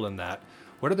successful in that,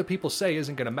 what other people say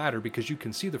isn't going to matter, because you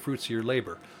can see the fruits of your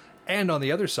labor. And on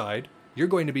the other side, you're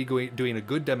going to be doing a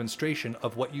good demonstration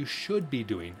of what you should be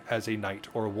doing as a knight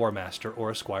or a war master or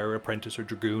a squire or apprentice or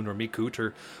dragoon or mikut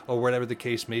or whatever the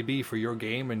case may be for your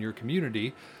game and your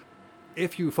community.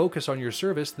 If you focus on your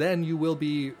service, then you will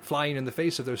be flying in the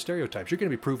face of those stereotypes. You're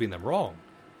going to be proving them wrong.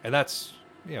 And that's,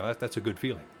 you know, that's a good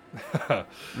feeling.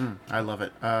 I love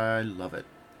it. I love it.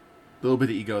 A little bit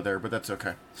of ego there, but that's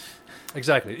okay.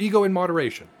 Exactly. Ego in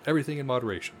moderation. Everything in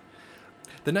moderation.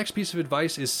 The next piece of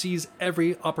advice is seize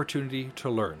every opportunity to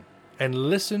learn and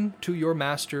listen to your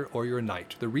master or your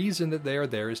knight. The reason that they are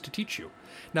there is to teach you.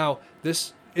 Now,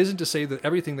 this isn't to say that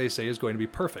everything they say is going to be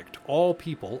perfect. All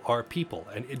people are people,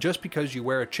 and just because you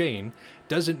wear a chain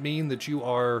doesn't mean that you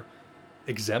are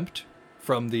exempt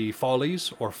from the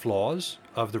follies or flaws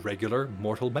of the regular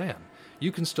mortal man.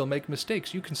 You can still make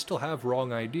mistakes. You can still have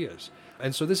wrong ideas.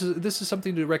 And so this is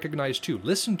something to recognize too.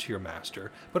 Listen to your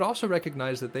master, but also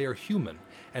recognize that they are human,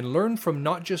 and learn from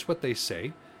not just what they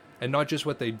say and not just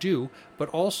what they do, but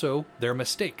also their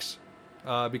mistakes.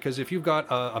 Because if you've got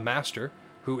a master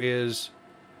who is,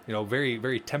 you know, very,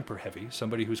 very temper heavy,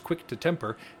 somebody who's quick to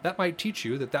temper, that might teach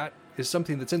you that is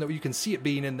something that's in there. You can see it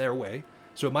being in their way.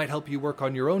 So it might help you work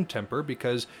on your own temper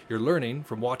because you're learning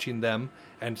from watching them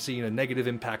and seeing a negative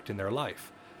impact in their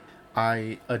life.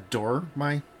 I adore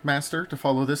my master to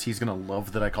follow this. He's going to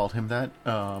love that I called him that.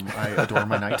 I adore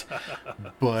my knight.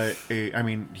 But, I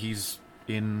mean, he's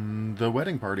in the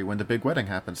wedding party when the big wedding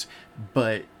happens.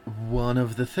 But one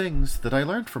of the things that I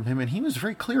learned from him, and he was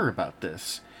very clear about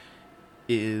this,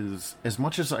 is as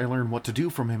much as I learned what to do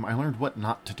from him, I learned what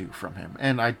not to do from him.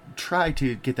 And I try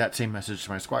to get that same message to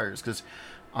my squires, because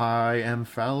I am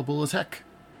fallible as heck.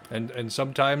 And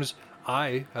sometimes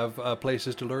I have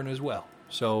places to learn as well.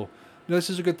 So this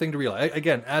is a good thing to realize.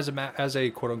 Again, as a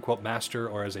quote-unquote master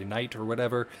or as a knight or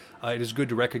whatever, it is good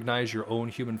to recognize your own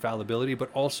human fallibility, but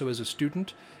also as a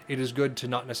student, it is good to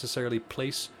not necessarily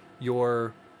place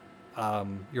your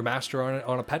master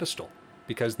on a pedestal,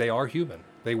 because they are human.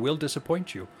 They will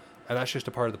disappoint you, and that's just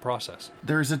a part of the process.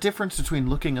 There's a difference between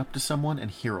looking up to someone and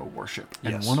hero worship,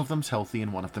 and Yes. one of them's healthy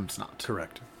and one of them's not.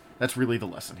 Correct. That's really the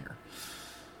lesson here.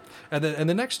 And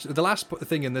the last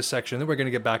thing in this section, then we're going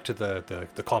to get back to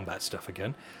the combat stuff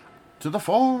again, To the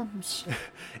forms!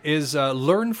 is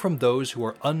learn from those who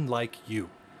are unlike you.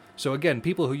 So again,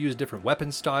 people who use different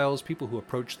weapon styles, people who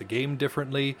approach the game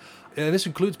differently, and this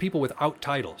includes people without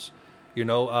titles. You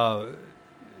know,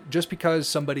 just because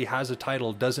somebody has a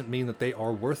title doesn't mean that they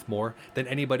are worth more than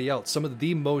anybody else. Some of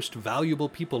the most valuable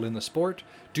people in the sport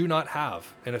do not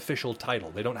have an official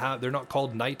title. They're not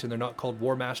called knight and they're not called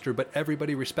war master, but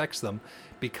everybody respects them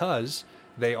because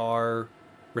they are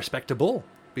respectable,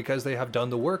 because they have done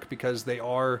the work, because they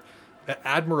are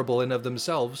admirable in of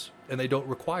themselves and they don't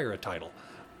require a title.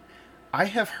 I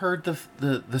have heard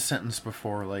the sentence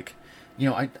before, like, you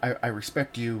know, I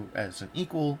respect you as an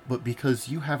equal, but because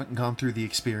you haven't gone through the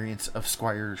experience of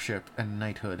squireship and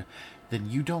knighthood, then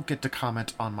you don't get to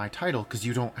comment on my title because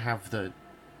you don't have the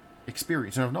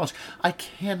experience and knowledge. I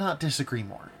cannot disagree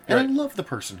more. And Right. I love the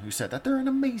person who said that. They're an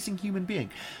amazing human being.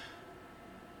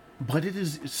 But it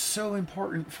is so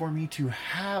important for me to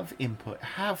have input,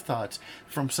 have thoughts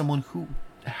from someone who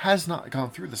has not gone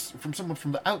through this, from someone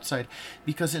from the outside,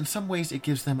 because in some ways it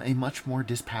gives them a much more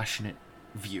dispassionate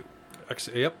view.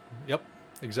 Yep,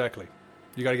 exactly.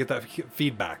 You got to get that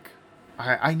feedback.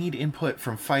 I need input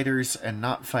from fighters and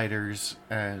not fighters,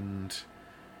 and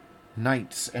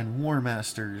knights and war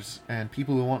masters, and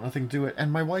people who want nothing to do it, and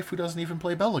my wife who doesn't even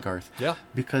play Belagarth. Yeah.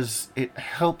 Because it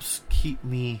helps keep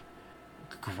me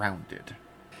grounded.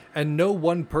 And no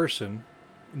one person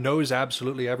knows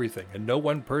absolutely everything, and no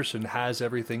one person has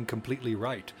everything completely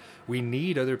right. We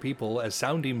need other people as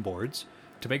sounding boards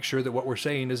to make sure that what we're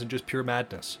saying isn't just pure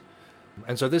madness.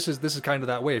 And so this is kind of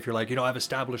that way. If you're like, you know, I've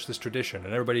established this tradition,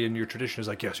 and everybody in your tradition is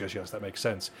like, yes, that makes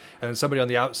sense. And then somebody on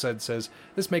the outside says,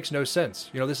 this makes no sense.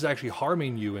 You know, this is actually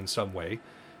harming you in some way.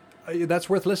 That's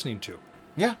worth listening to.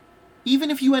 Yeah.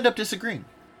 Even if you end up disagreeing.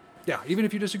 Yeah, even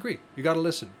if you disagree, you got to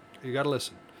listen. You got to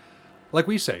listen. Like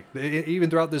we say, even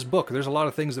throughout this book, there's a lot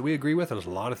of things that we agree with, and there's a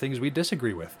lot of things we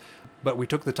disagree with. But we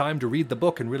took the time to read the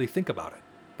book and really think about it.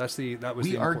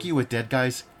 We argue with dead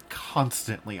guys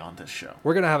constantly on this show.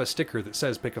 We're going to have a sticker that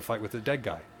says "Pick a fight with a dead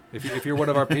guy." If you're one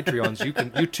of our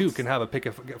Patreons, you too can have a "Pick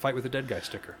a fight with a dead guy"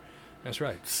 sticker. That's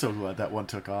right. So glad that one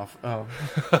took off.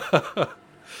 But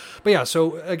yeah,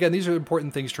 so again, these are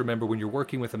important things to remember when you're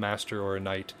working with a master or a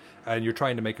knight and you're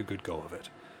trying to make a good go of it.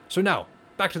 So now,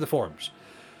 back to the forms.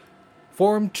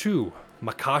 Form 2,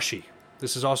 Makashi.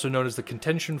 This is also known as the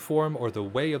contention form or the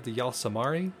way of the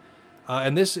Yalsamari.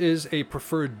 And this is a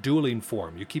preferred dueling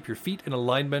form. You keep your feet in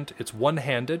alignment. It's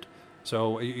one-handed,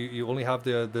 so you only have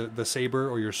the saber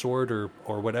or your sword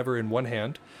or whatever in one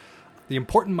hand. The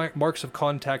important marks of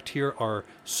contact here are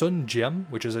Sun Gem,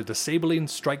 which is a disabling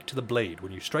strike to the blade.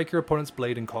 When you strike your opponent's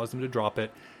blade and cause them to drop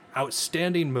it,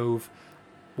 outstanding move.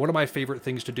 One of my favorite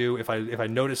things to do if I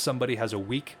notice somebody has a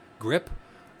weak grip,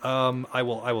 I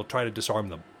will try to disarm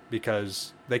them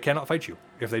because they cannot fight you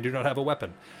if they do not have a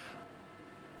weapon.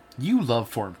 You love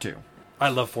Form 2. I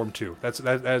love Form 2.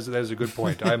 That is a good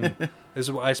point.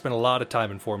 I spent a lot of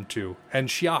time in Form 2. And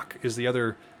Shiak is the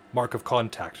other mark of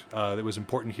contact that was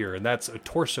important here, and that's a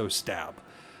torso stab.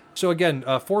 So again,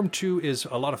 Form 2 is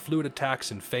a lot of fluid attacks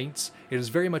and feints. It is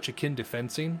very much akin to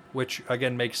fencing, which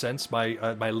again makes sense. My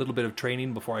little bit of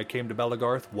training before I came to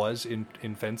Belagarth was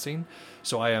in fencing,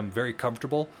 so I am very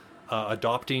comfortable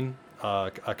adopting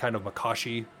a kind of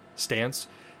Makashi stance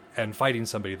and fighting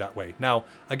somebody that way. Now,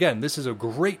 again, this is a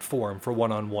great form for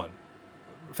one-on-one.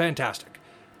 Fantastic.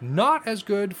 Not as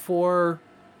good for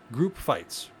group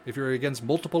fights. If you're against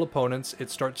multiple opponents, it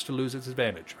starts to lose its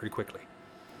advantage very quickly.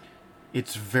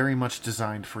 It's very much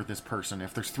designed for this person.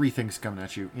 If there's 3 things coming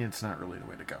at you, it's not really the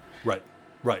way to go.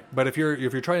 Right. But if you're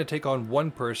trying to take on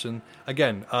one person,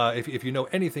 again, if you know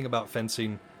anything about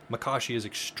fencing, Makashi is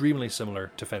extremely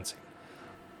similar to fencing.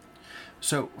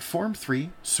 So, Form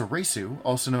 3, Soresu,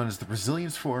 also known as the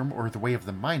Resilience Form or the Way of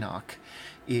the Minok,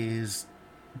 is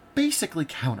basically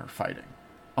counterfighting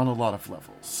on a lot of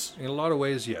levels. In a lot of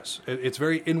ways, yes. It's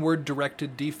very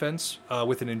inward-directed defense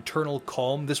with an internal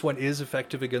calm. This one is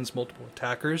effective against multiple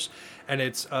attackers, and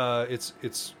it's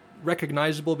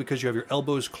recognizable because you have your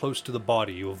elbows close to the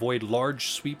body. You avoid large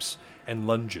sweeps and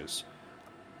lunges.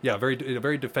 Yeah, a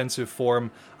very defensive form.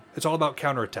 It's all about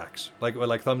counterattacks,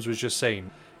 like Thumbs was just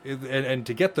saying. And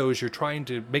to get those, you're trying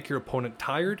to make your opponent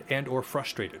tired and or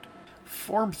frustrated.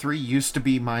 Form 3 used to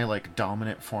be my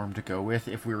dominant form to go with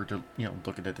if we were to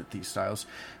look at it at these styles.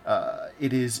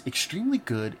 It is extremely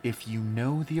good if you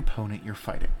know the opponent you're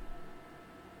fighting.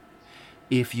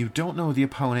 If you don't know the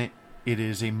opponent, it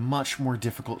is a much more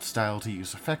difficult style to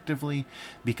use effectively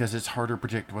because it's harder to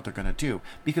predict what they're going to do,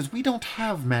 because we don't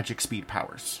have magic speed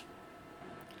powers.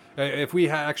 If we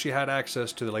actually had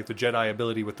access to the Jedi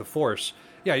ability with the Force,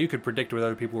 yeah, you could predict what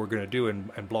other people were going to do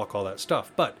and block all that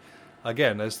stuff. But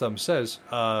again, as Thumb says,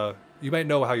 you might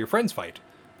know how your friends fight,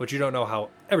 but you don't know how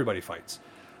everybody fights.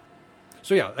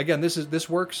 So yeah, again, this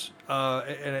works,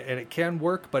 and it can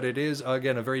work, but it is,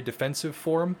 again, a very defensive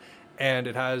form, and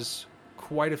it has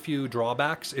quite a few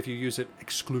drawbacks if you use it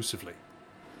exclusively.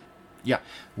 Yeah,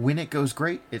 when it goes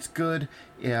great, it's good.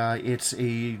 It's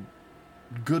a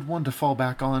good one to fall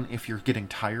back on if you're getting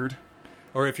tired.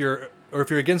 Or if you're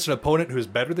against an opponent who's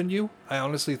better than you. I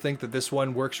honestly think that this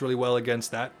one works really well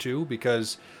against that too,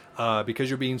 because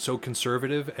you're being so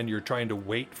conservative and you're trying to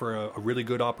wait for a really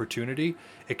good opportunity.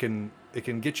 It can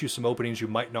get you some openings you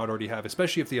might not already have,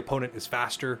 especially if the opponent is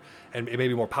faster and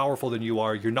maybe more powerful than you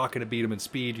are. You're not going to beat them in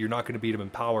speed. You're not going to beat them in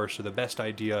power. So the best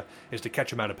idea is to catch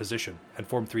them out of position, and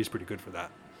Form 3 is pretty good for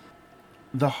that.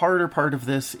 The harder part of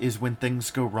this is when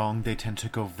things go wrong, they tend to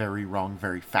go very wrong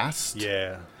very fast.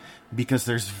 Yeah. Because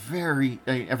there's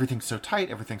everything's so tight,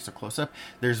 everything's so close up,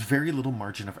 there's very little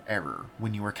margin of error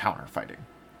when you are counterfighting.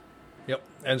 Yep.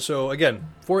 And so, again,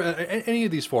 for any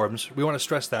of these forms, we want to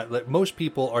stress that most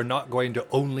people are not going to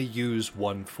only use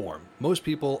one form. Most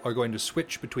people are going to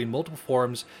switch between multiple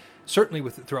forms, certainly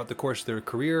throughout the course of their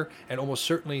career, and almost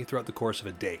certainly throughout the course of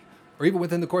a day, or even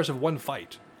within the course of one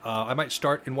fight. I might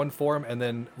start in one form and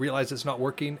then realize it's not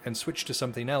working and switch to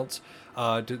something else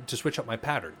to switch up my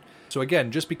pattern. So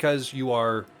again, just because you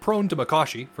are prone to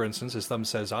Makashi, for instance, as Thumb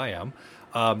says I am,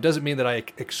 doesn't mean that I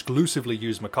exclusively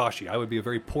use Makashi. I would be a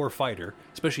very poor fighter,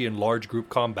 especially in large group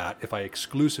combat, if I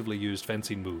exclusively used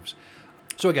fencing moves.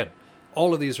 So again,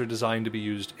 all of these are designed to be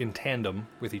used in tandem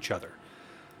with each other.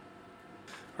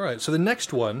 All right, so the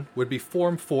next one would be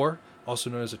Form 4,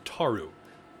 also known as a Taru.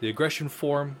 The aggression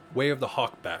form, Way of the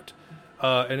Hawkbat.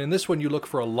 And in this one, you look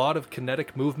for a lot of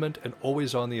kinetic movement and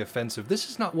always on the offensive. This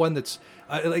is not one that's,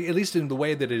 at least in the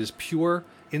way that it is pure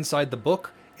inside the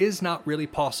book, is not really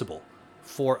possible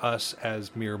for us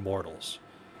as mere mortals.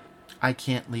 I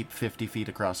can't leap 50 feet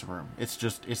across a room.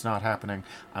 It's not happening.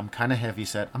 I'm kind of heavy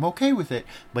set. I'm okay with it,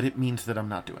 but it means that I'm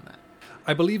not doing that.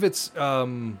 I believe it's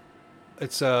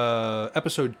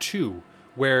episode 2.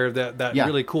 Where that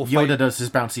really cool fight... Yoda does his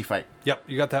bouncy fight. Yep,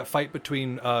 you got that fight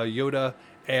between Yoda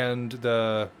and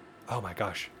the... Oh my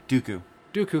gosh. Dooku,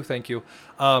 thank you.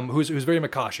 Who's very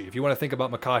Makashi. If you want to think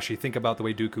about Makashi, think about the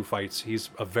way Dooku fights. He's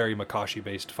a very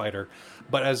Makashi-based fighter.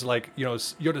 But as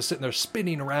Yoda's sitting there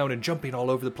spinning around and jumping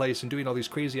all over the place and doing all these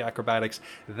crazy acrobatics,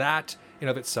 that in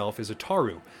of itself is a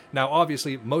Taru. Now,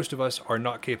 obviously, most of us are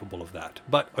not capable of that.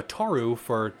 But a Taru,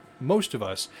 for most of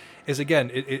us, is,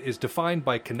 again, it is defined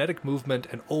by kinetic movement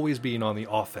and always being on the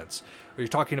offense. You're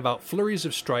talking about flurries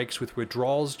of strikes with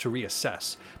withdrawals to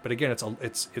reassess. But again,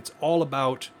 it's all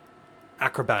about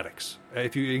acrobatics.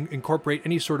 If you incorporate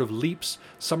any sort of leaps,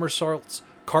 somersaults,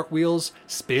 cartwheels,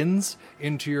 spins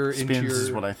into your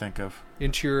is what I think of.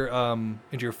 Into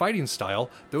your fighting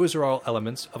style, those are all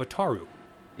elements of a Taru.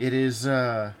 It is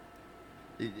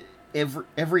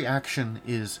every action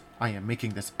is I am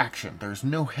making this action. There's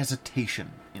no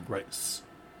hesitation in this.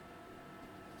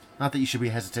 Not that you should be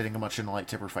hesitating much in a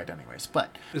lightsaber fight anyways,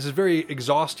 but... This is very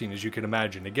exhausting, as you can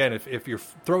imagine. Again, if you're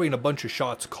throwing a bunch of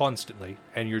shots constantly,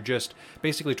 and you're just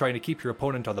basically trying to keep your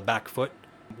opponent on the back foot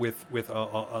with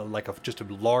just a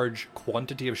large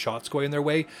quantity of shots going their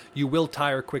way, you will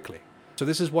tire quickly. So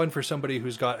this is one for somebody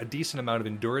who's got a decent amount of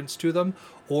endurance to them,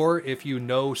 or if you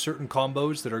know certain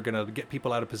combos that are going to get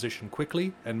people out of position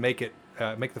quickly and make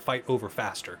the fight over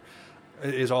faster.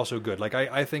 Is also good. Like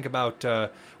I think about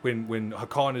when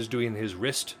Hakan is doing his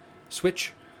wrist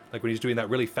switch, like when he's doing that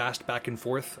really fast back and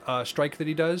forth strike that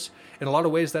he does. In a lot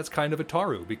of ways, that's kind of a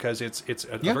Taru because it's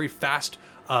a very fast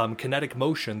kinetic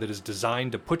motion that is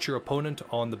designed to put your opponent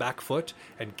on the back foot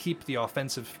and keep the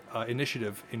offensive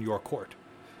initiative in your court.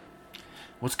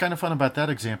 What's kind of fun about that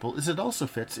example is it also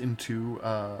fits into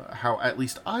how at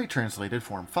least I translated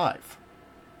Form 5,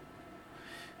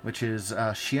 which is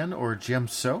Xian or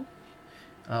Jiemso,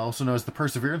 also known as the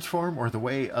Perseverance form or the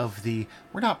way of the...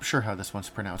 We're not sure how this one's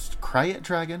pronounced. Krayt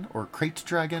dragon or Krayt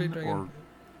dragon or...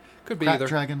 Could be Krat either.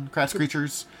 dragon, Krat's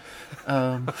creatures.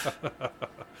 And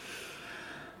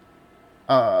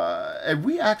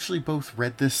we actually both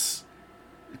read this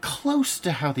close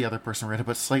to how the other person read it,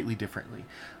 but slightly differently.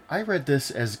 I read this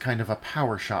as kind of a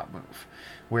power shot move,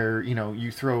 where,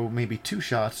 you throw maybe 2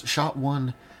 shots. Shot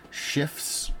 1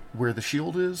 shifts where the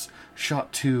shield is.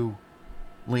 Shot 2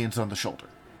 lands on the shoulder.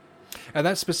 And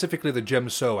that's specifically the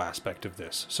Gemso aspect of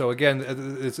this. So again,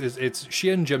 it's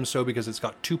Xian Gemso because it's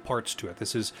got 2 parts to it.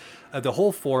 This is the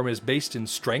whole form is based in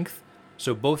strength.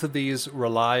 So both of these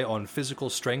rely on physical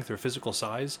strength or physical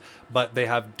size, but they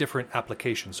have different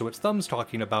applications. So what Thumb's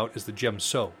talking about is the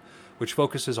Gemso, which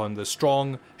focuses on the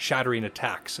strong, shattering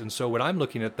attacks. And so when I'm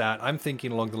looking at that, I'm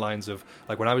thinking along the lines of,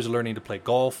 like when I was learning to play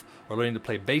golf or learning to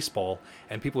play baseball,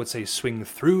 and people would say, swing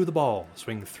through the ball,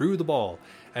 swing through the ball.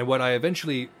 And what I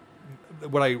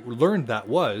learned that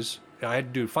was, I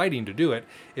had to do fighting to do it,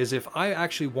 is if I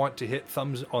actually want to hit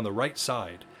Thumbs on the right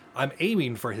side, I'm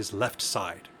aiming for his left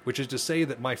side, which is to say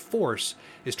that my force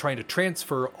is trying to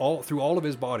transfer through all of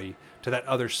his body to that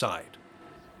other side.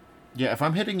 Yeah, if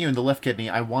I'm hitting you in the left kidney,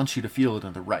 I want you to feel it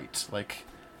in the right. Like,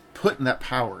 putting that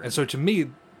power in. And so to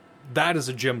me, that is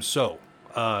a Gemso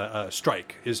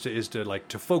strike, is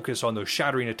to focus on those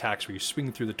shattering attacks where you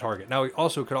swing through the target. Now, it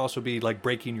could also be like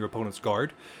breaking your opponent's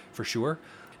guard, for sure.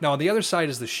 Now, on the other side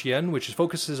is the Xian, which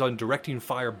focuses on directing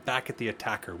fire back at the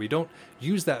attacker. We don't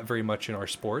use that very much in our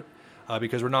sport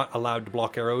because we're not allowed to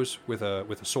block arrows with a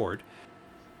sword.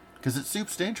 Because it's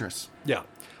super dangerous. Yeah.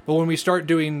 But when we start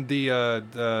doing the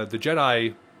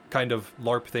Jedi kind of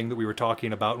LARP thing that we were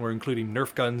talking about, and we're including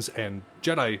Nerf guns and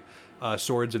Jedi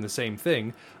swords in the same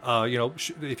thing,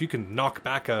 if you can knock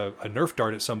back a Nerf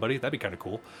dart at somebody, that'd be kind of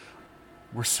cool.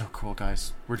 We're so cool,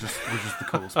 guys. We're just the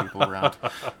coolest people around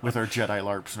with our Jedi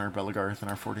LARPs and our Belagarth and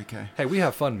our 40K. Hey, we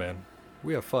have fun, man.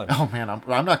 We have fun. Oh, man,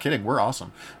 I'm not kidding. We're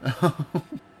awesome.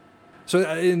 So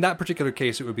in that particular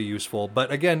case, it would be useful. But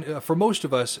again, for most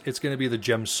of us, it's going to be the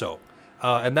Gemso.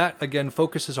 And that, again,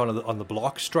 focuses on the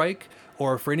block strike.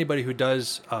 Or for anybody who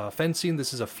does fencing,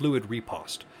 this is a fluid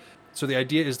riposte. So the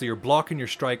idea is that your block and your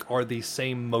strike are the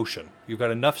same motion. You've got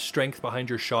enough strength behind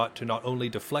your shot to not only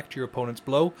deflect your opponent's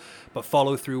blow, but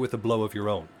follow through with a blow of your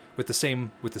own, with the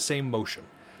same motion.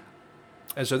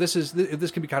 And so this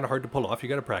can be kind of hard to pull off. You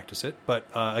got to practice it, but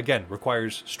again,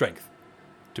 requires strength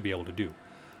to be able to do.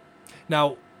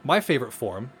 Now, my favorite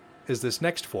form is this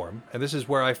next form, and this is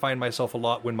where I find myself a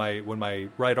lot when my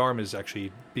right arm is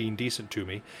actually being decent to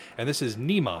me, and this is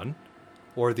Niman,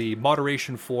 or the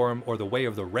moderation form, or the way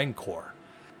of the Rancor.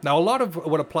 Now, a lot of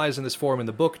what applies in this form in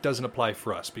the book doesn't apply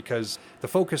for us, because the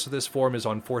focus of this form is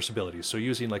on force abilities. So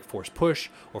using like force push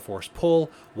or force pull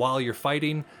while you're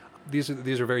fighting, these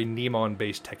are very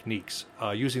Niman-based techniques,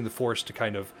 using the force to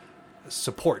kind of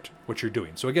support what you're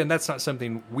doing. So again, that's not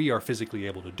something we are physically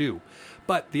able to do.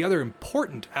 But the other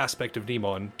important aspect of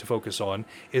Niman to focus on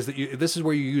is that this is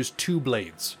where you use 2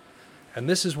 blades. And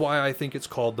this is why I think it's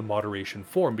called the moderation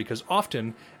form, because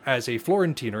often as a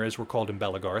Florentiner, as we're called in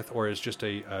Belagarth, or as just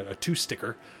a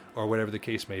 2-sticker, or whatever the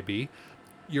case may be,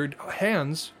 your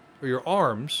hands or your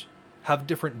arms have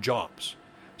different jobs.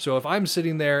 So if I'm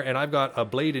sitting there and I've got a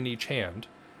blade in each hand,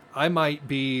 I might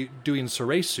be doing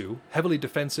Soresu, heavily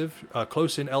defensive,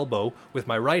 close in elbow, with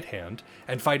my right hand,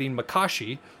 and fighting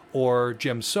Makashi or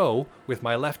Gemso with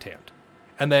my left hand.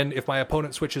 And then if my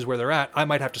opponent switches where they're at, I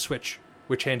might have to switch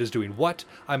which hand is doing what.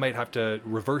 I might have to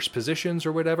reverse positions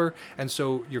or whatever. And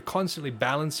so you're constantly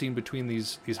balancing between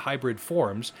these hybrid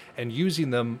forms and using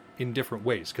them in different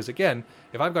ways. Because again,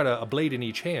 if I've got a blade in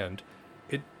each hand,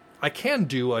 I can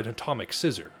do an atomic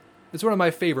scissor. It's one of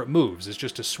my favorite moves, is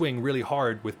just to swing really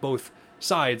hard with both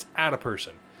sides at a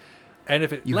person. And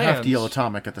if it lands... You have to yell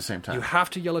atomic at the same time. You have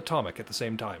to yell atomic at the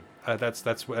same time. That's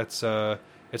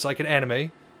it's like an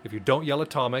anime. If you don't yell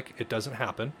atomic, it doesn't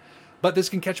happen. But this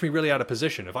can catch me really out of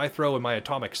position. If I throw in my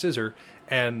atomic scissor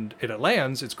and it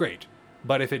lands, it's great.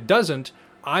 But if it doesn't,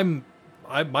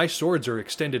 my swords are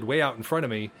extended way out in front of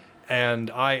me,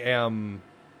 and I am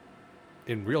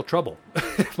in real trouble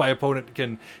if my opponent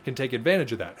can take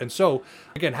advantage of that. And so,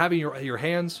 again, having your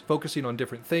hands focusing on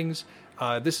different things,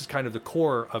 this is kind of the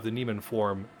core of the Niman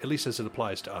form, at least as it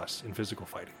applies to us in physical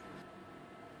fighting.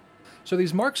 So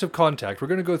these marks of contact, we're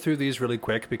going to go through these really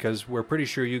quick because we're pretty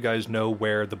sure you guys know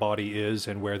where the body is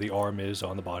and where the arm is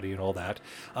on the body and all that.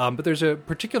 But there's a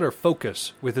particular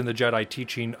focus within the Jedi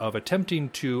teaching of attempting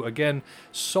to, again,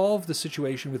 solve the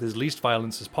situation with as least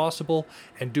violence as possible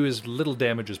and do as little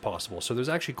damage as possible. So there's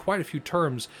actually quite a few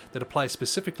terms that apply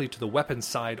specifically to the weapon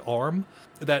side arm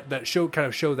that show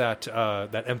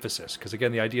that emphasis. Because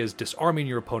again, the idea is disarming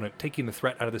your opponent, taking the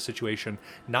threat out of the situation,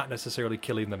 not necessarily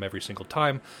killing them every single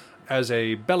time. As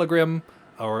a Bellegrim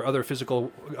or other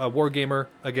physical wargamer,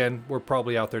 again, we're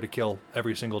probably out there to kill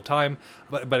every single time.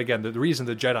 But again, the reason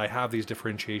the Jedi have these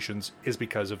differentiations is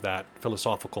because of that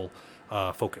philosophical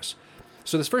focus.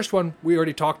 So this first one we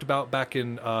already talked about back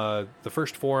in the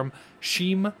first form,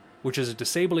 Sheem, which is a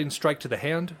disabling strike to the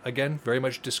hand. Again, very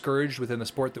much discouraged within the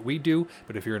sport that we do,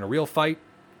 but if you're in a real fight,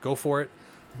 go for it.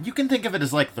 You can think of it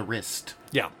as like the wrist.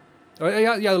 Yeah.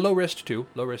 Yeah, low wrist too.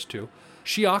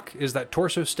 Shiok is that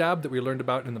torso stab that we learned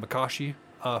about in the Makashi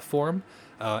form.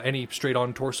 Any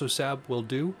straight-on torso stab will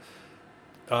do.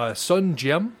 Sun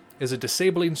Gem is a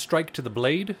disabling strike to the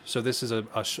blade. So this is a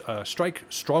strike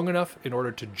strong enough in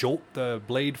order to jolt the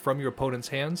blade from your opponent's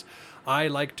hands. I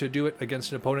like to do it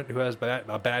against an opponent who has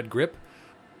a bad grip.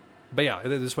 But yeah,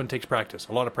 this one takes practice,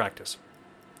 a lot of practice.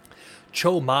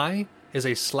 Cho Mai is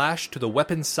a slash to the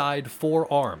weapon side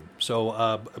forearm.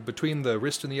 So between the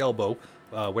wrist and the elbow,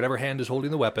 whatever hand is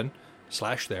holding the weapon,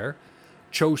 slash there.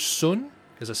 Cho Sun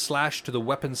is a slash to the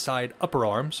weapon side upper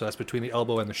arm, so that's between the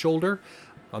elbow and the shoulder,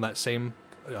 on that same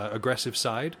aggressive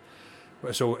side.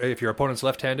 So if your opponent's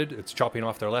left-handed, it's chopping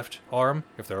off their left arm.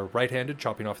 If they're right-handed,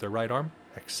 chopping off their right arm,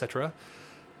 etc.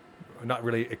 Not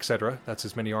really etc. That's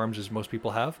as many arms as most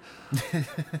people have.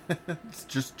 It's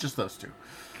just those two.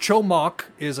 Cho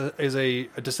Mok is a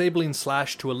disabling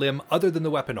slash to a limb other than the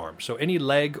weapon arm. So any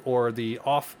leg or the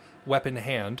off weapon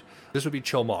hand, this would be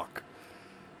Cho Mok.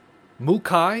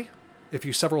 Mukai, if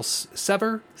you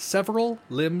sever several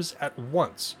limbs at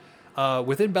once.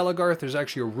 Within Belagarth, there's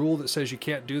actually a rule that says you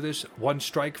can't do this, one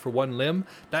strike for one limb.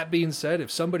 That being said, if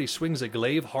somebody swings a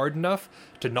glaive hard enough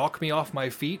to knock me off my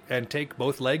feet and take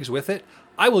both legs with it,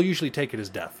 I will usually take it as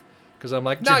death. Because I'm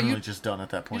like, you just done at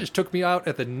that point. You just took me out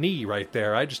at the knee right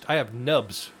there. I have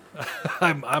nubs.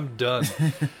 I'm done.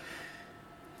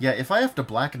 Yeah, if I have to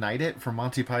Black Knight it for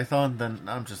Monty Python, then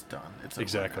I'm just done. It's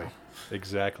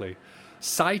Exactly.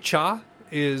 Sai Cha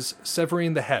is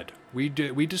severing the head. We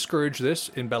discourage this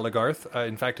in Belagarth.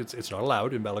 In fact, it's not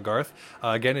allowed in Belagarth.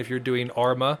 Again, if you're doing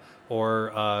Arma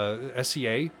or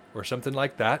SEA or something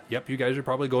like that, yep, you guys are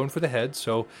probably going for the head,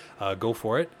 so go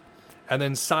for it. And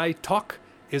then Sai Tok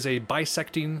is a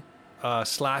bisecting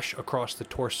slash across the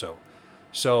torso.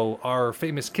 So our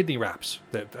famous kidney wraps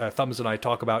that Thumbs and I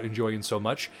talk about enjoying so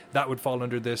much, that would fall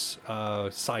under this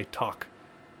Sai Tok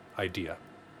idea.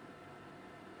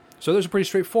 So those are pretty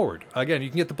straightforward. Again, you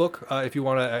can get the book if you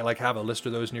want to have a list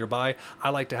of those nearby. I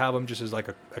like to have them just as like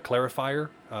a clarifier,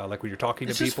 like when you're talking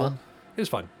to people. It is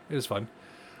fun.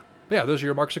 But yeah, those are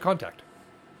your marks of contact.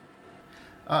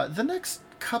 The next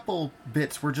couple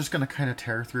bits we're just going to kind of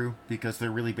tear through because they're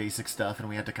really basic stuff and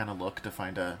we had to kind of look to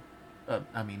find a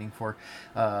meaning for.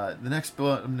 The next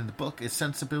book in the book is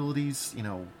sensibilities,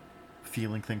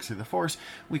 feeling things through the Force.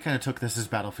 We kind of took this as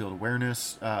battlefield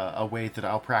awareness, a way that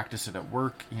I'll practice it at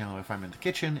work. If I'm in the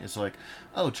kitchen, it's like,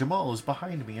 oh, Jamal is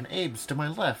behind me and Abe's to my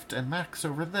left and Max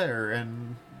over there,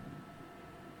 and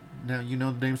now you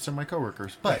know the names of my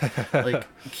coworkers. But like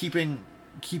keeping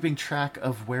track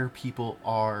of where people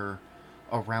are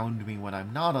around me when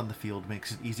I'm not on the field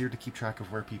makes it easier to keep track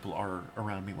of where people are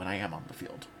around me when I am on the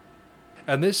field.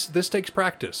 And this takes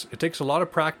practice. It takes a lot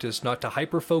of practice not to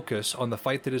hyper-focus on the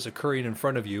fight that is occurring in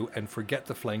front of you and forget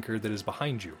the flanker that is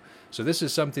behind you. So this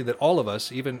is something that all of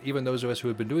us, even those of us who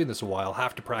have been doing this a while,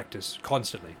 have to practice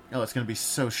constantly. Oh, it's going to be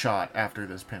so shot after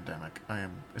this pandemic.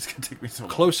 It's going to take me so long.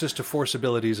 Closest to Force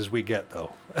abilities as we get,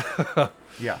 though.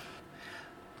 Yeah.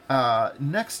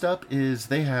 Next up is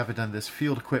they have done this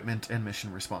field equipment and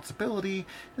mission responsibility.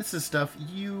 This is stuff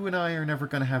you and I are never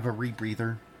going to have a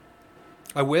rebreather.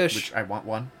 I wish. Which I want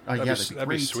one. That'd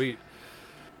be sweet.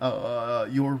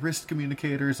 Your wrist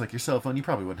communicators, like your cell phone, you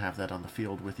probably wouldn't have that on the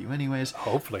field with you anyways.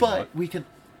 Hopefully but not. we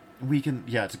can,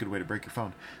 yeah, it's a good way to break your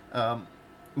phone.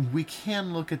 We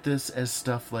can look at this as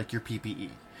stuff like your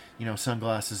PPE.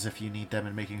 Sunglasses if you need them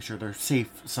and making sure they're safe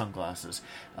sunglasses.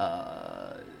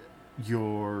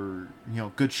 Your,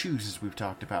 good shoes as we've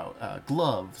talked about.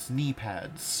 Gloves, knee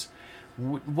pads,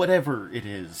 whatever it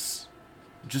is.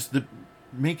 Just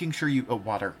making sure you...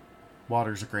 water.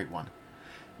 Water's a great one.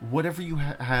 Whatever you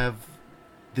have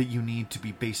that you need to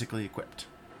be basically equipped.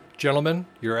 Gentlemen,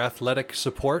 your athletic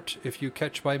support, if you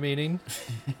catch my meaning.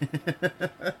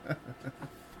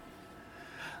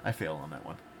 I fail on that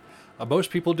one. Most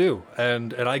people do,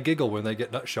 and I giggle when they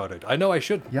get nutshotted. I know I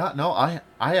shouldn't. Yeah, no, I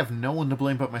have no one to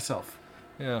blame but myself.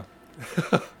 Yeah.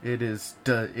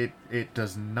 It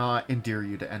does not endear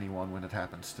you to anyone when it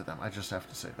happens to them. I just have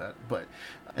to say that.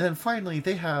 And then finally,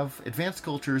 they have advanced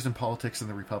cultures and politics in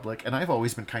the Republic, and I've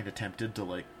always been kind of tempted to,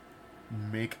 like,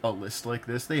 make a list like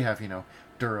this. They have,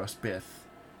 Duros, Bith,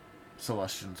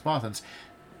 Celestians, Bothans,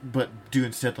 but do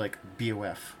instead, like,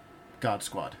 BOF, God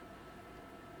Squad,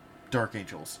 Dark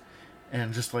Angels,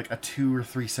 and just like a 2 or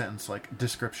 3 sentence like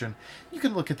description. You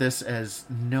can look at this as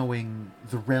knowing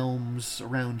the realms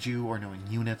around you or knowing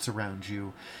units around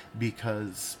you,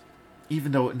 because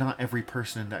even though not every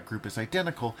person in that group is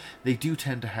identical, they do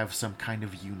tend to have some kind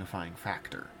of unifying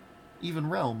factor. Even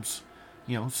realms,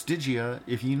 Stygia,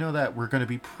 if you know that, we're going to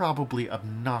be probably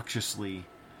obnoxiously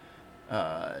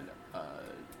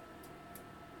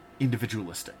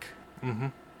individualistic. Mm-hmm.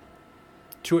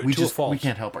 To a fault. We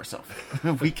can't help ourselves.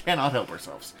 We cannot help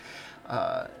ourselves.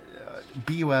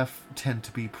 BUF tend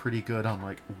to be pretty good on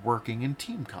like working in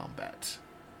team combat.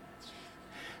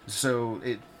 So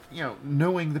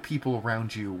knowing the people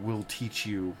around you will teach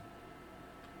you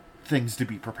things to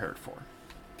be prepared for.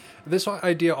 This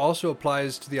idea also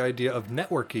applies to the idea of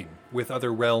networking with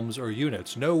other realms or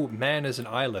units. No man is an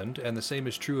island, and the same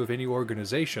is true of any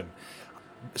organization.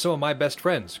 Some of my best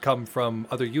friends come from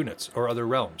other units or other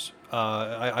realms.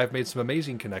 I've made some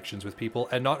amazing connections with people,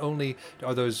 and not only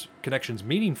are those connections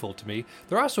meaningful to me,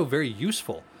 they're also very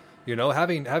useful.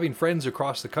 Having friends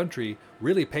across the country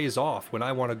really pays off when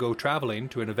I want to go traveling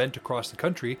to an event across the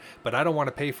country, but I don't want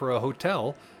to pay for a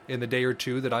hotel in the day or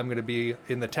two that I'm going to be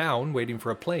in the town waiting for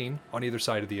a plane on either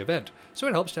side of the event. So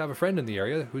it helps to have a friend in the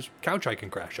area whose couch I can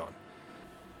crash on.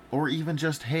 Or even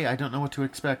just, hey, I don't know what to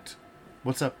expect.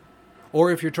 What's up? Or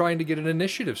if you're trying to get an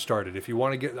initiative started, if you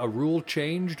want to get a rule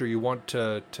changed or you want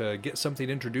to get something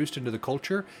introduced into the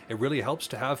culture, it really helps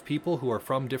to have people who are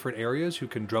from different areas who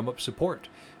can drum up support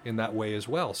in that way as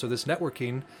well. So this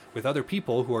networking with other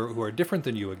people who are different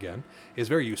than you, again, is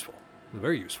very useful.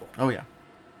 Very useful. Oh, yeah.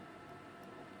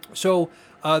 So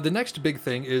the next big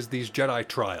thing is these Jedi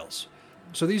trials.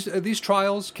 So these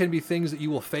trials can be things that you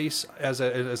will face as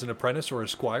an apprentice or a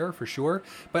squire, for sure.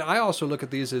 But I also look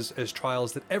at these as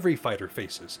trials that every fighter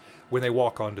faces when they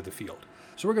walk onto the field.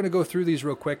 So we're going to go through these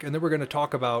real quick, and then we're going to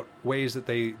talk about ways that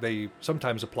they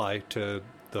sometimes apply to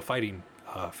the fighting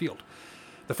field.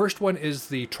 The first one is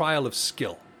the trial of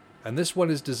skill. And this one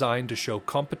is designed to show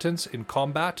competence in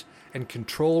combat and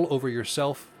control over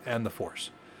yourself and the Force.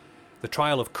 The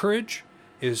trial of courage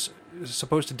is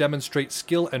supposed to demonstrate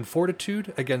skill and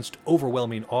fortitude against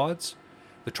overwhelming odds.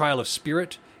 The trial of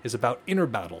spirit is about inner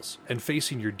battles and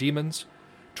facing your demons.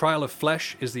 Trial of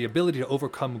flesh is the ability to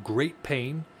overcome great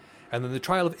pain. And then the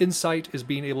trial of insight is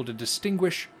being able to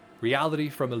distinguish reality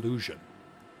from illusion.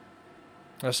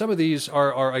 Now, some of these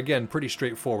are again, pretty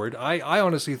straightforward. I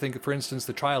honestly think, for instance,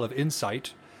 the trial of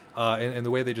insight, and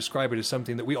the way they describe it, is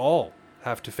something that we all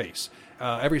have to face.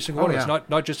 Every single one of us,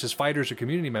 not just as fighters or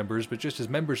community members, but just as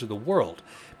members of the world.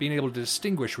 Being able to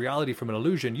distinguish reality from an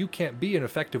illusion. You can't be an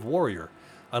effective warrior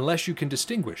unless you can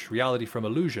distinguish reality from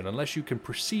illusion, unless you can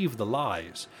perceive the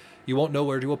lies. You won't know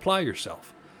where to apply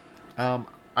yourself.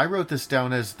 I wrote this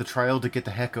down as the trial to get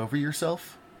the heck over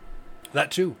yourself.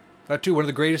 That too. One of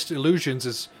the greatest illusions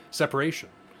is separation.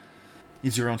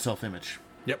 Is your own self-image.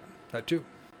 Yep, that too.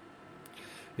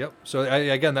 Yep. So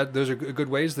again, those are good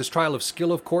ways. This trial of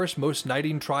skill, of course, most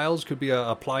knighting trials could be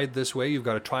applied this way. You've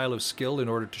got a trial of skill in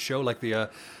order to show, like the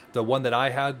one that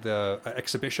I had, the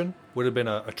exhibition, would have been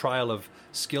a trial of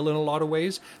skill in a lot of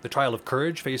ways. The trial of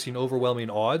courage, facing overwhelming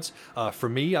odds. For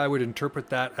me, I would interpret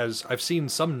that as, I've seen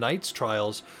some knights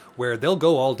trials where they'll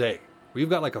go all day. We've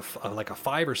got like a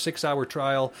 5 or 6 hour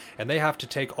trial, and they have to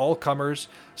take all comers,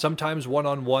 sometimes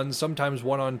 1-on-1, sometimes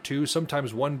 1-on-2,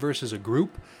 sometimes one versus a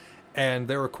group, and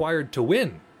they're required to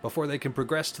win before they can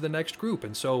progress to the next group.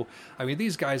 And so, I mean,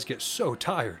 these guys get so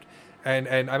tired. And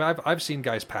I've seen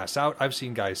guys pass out. I've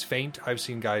seen guys faint. I've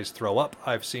seen guys throw up.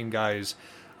 I've seen guys,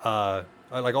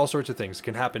 like all sorts of things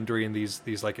can happen during these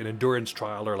like an endurance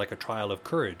trial or like a trial of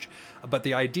courage. But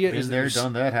the idea is there,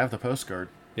 done that, have the postcard.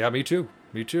 Yeah, me too.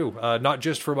 Not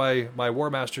just for my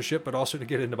War Mastership, but also to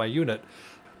get into my unit.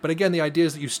 But again, the idea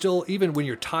is that you still, even when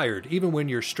you're tired, even when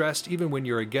you're stressed, even when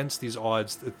you're against these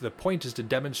odds, the point is to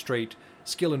demonstrate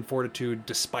skill and fortitude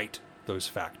despite those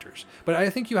factors. But I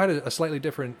think you had a slightly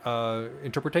different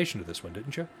interpretation of this one,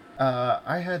 didn't you?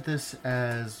 I had this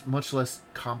as much less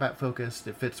combat focused.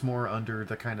 It fits more under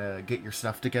the kind of get your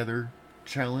stuff together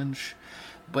challenge.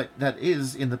 But that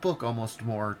is, in the book, almost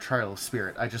more Trial of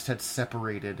Spirit. I just had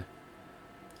separated...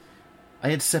 I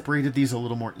had separated these a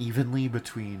little more evenly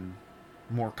between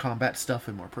more combat stuff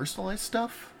and more personalized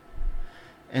stuff.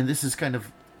 And this is kind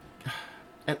of...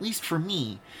 At least for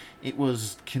me, it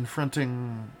was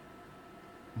confronting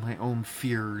my own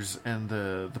fears and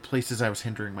the places I was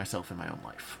hindering myself in my own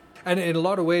life. And in a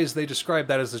lot of ways, they describe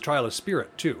that as the trial of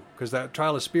spirit, too. Because that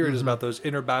trial of spirit is about those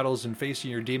inner battles and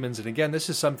facing your demons. And again, this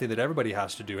is something that everybody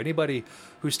has to do. Anybody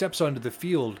who steps onto the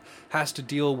field has to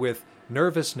deal with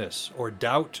nervousness or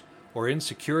doubt or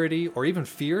insecurity or even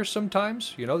fear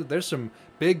sometimes. You know, there's some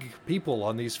big people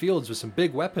on these fields with some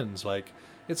big weapons. Like,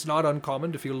 it's not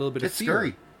uncommon to feel a little bit of fear.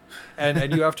 Scary.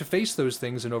 and you have to face those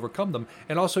things and overcome them.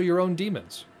 And also your own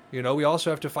demons. You know, we also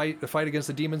have to fight against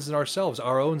the demons in ourselves,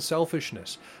 our own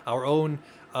selfishness, our own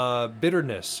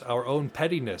bitterness, our own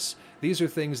pettiness. These are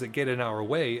things that get in our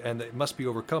way and that must be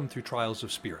overcome through trials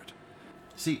of spirit.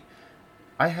 See,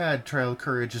 I had Trial of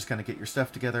Courage as kind of get your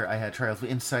stuff together. I had Trial of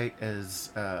Insight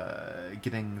as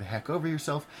getting the heck over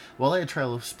yourself. While I had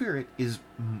Trial of Spirit is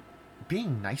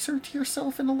being nicer to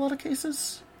yourself in a lot of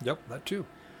cases. Yep, that too.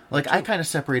 Like, I kind of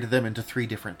separated them into three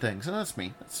different things, and that's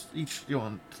me. That's each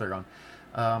one to their own.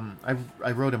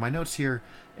 I wrote in my notes here,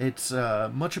 it's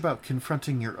much about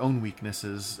confronting your own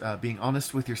weaknesses, being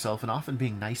honest with yourself, and often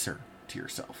being nicer to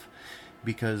yourself.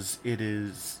 Because it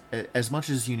is, as much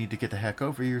as you need to get the heck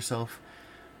over yourself,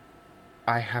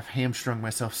 I have hamstrung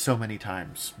myself so many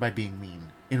times by being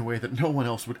mean, in a way that no one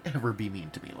else would ever be mean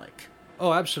to me like.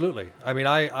 Oh, absolutely. I mean,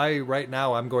 I right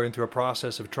now, I'm going through a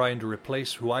process of trying to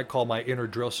replace who I call my inner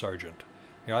drill sergeant.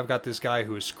 You know, I've got this guy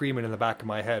who is screaming in the back of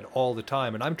my head all the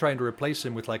time, and I'm trying to replace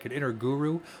him with like an inner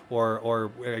guru,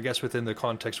 or I guess within the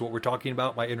context of what we're talking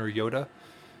about, my inner Yoda.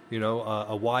 You know,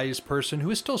 a wise person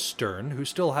who is still stern, who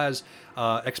still has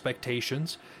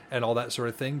expectations and all that sort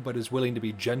of thing, but is willing to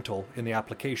be gentle in the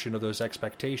application of those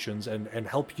expectations and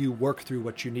help you work through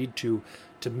what you need to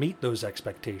meet those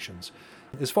expectations.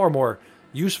 It's far more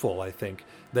useful, I think,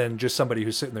 than just somebody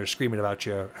who's sitting there screaming about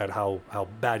you at how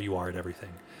bad you are at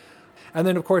everything. And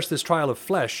then, of course, this trial of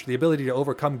flesh, the ability to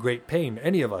overcome great pain.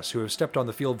 Any of us who have stepped on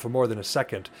the field for more than a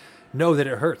second know that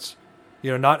it hurts.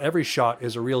 You know, not every shot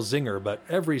is a real zinger, but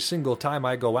every single time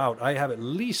I go out, I have at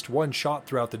least one shot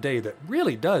throughout the day that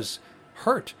really does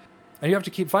hurt. And you have to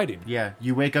keep fighting. Yeah,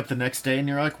 you wake up the next day and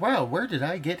you're like, wow, where did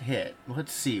I get hit?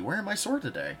 Let's see, where am I sore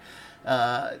today?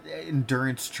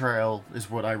 Endurance trial is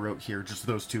what I wrote here, just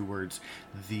those two words.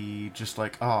 Just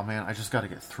like, oh man, I just gotta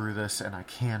get through this and I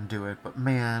can do it, but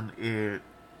man, it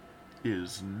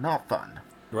is not fun.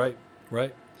 Right.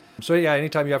 So yeah,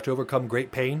 anytime you have to overcome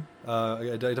great pain,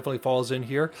 it definitely falls in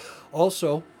here.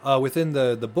 Also, within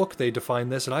the book they define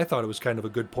this, and I thought it was kind of a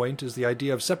good point, is the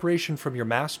idea of separation from your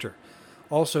master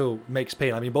also makes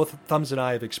pain. I mean, both Thumbs and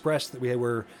I have expressed that we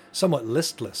were somewhat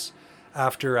listless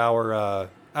after our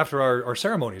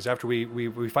ceremonies, after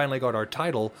we finally got our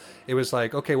title. It was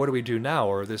like, okay, what do we do now?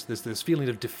 Or this feeling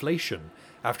of deflation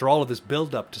after all of this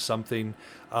build up to something.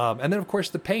 And then, of course,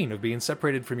 the pain of being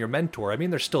separated from your mentor. I mean,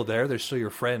 they're still there. They're still your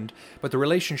friend. But the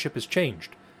relationship has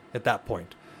changed at that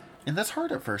point. And that's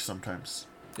hard at first sometimes.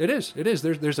 It is.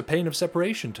 There's a pain of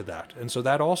separation to that. And so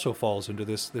that also falls into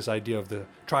this idea of the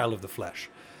trial of the flesh.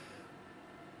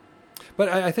 But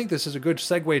I think this is a good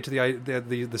segue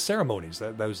to the ceremonies,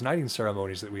 those knighting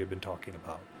ceremonies that we have been talking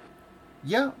about.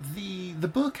 Yeah, the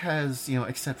book has,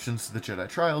 exceptions to the Jedi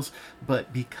trials,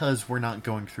 but because we're not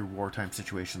going through wartime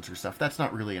situations or stuff, that's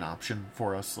not really an option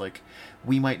for us. Like,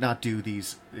 we might not do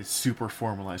these super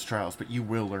formalized trials, but you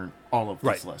will learn all of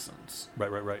these lessons.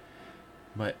 Right.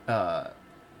 But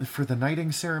for the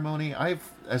knighting ceremony, as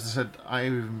I said,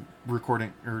 I'm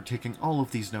recording or taking all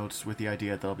of these notes with the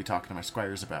idea that I'll be talking to my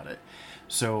squires about it.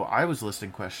 So I was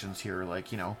listing questions here like,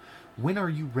 when are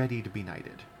you ready to be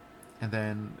knighted? And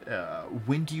then,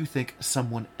 when do you think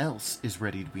someone else is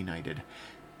ready to be knighted?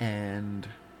 And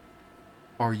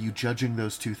are you judging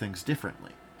those two things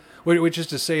differently? Which is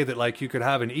to say that, like, you could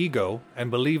have an ego and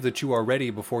believe that you are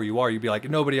ready before you are. You'd be like,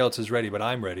 nobody else is ready, but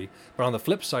I'm ready. But on the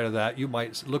flip side of that, you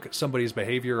might look at somebody's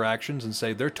behavior or actions and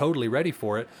say they're totally ready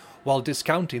for it, while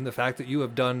discounting the fact that you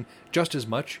have done just as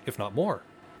much, if not more.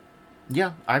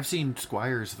 Yeah, I've seen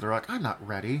squires that are like, I'm not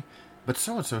ready, but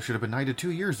so-and-so should have been knighted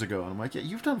 2 years ago. And I'm like, yeah,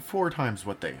 you've done 4 times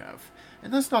what they have.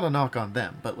 And that's not a knock on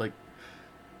them, but, like,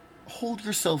 hold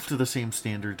yourself to the same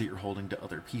standard that you're holding to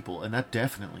other people, and that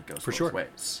definitely goes both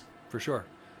ways. For sure.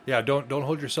 Yeah, don't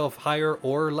hold yourself higher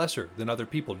or lesser than other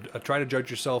people. Try to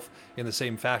judge yourself in the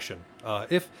same fashion,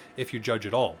 if you judge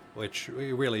at all, which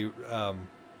really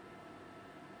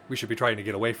we should be trying to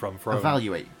get away from.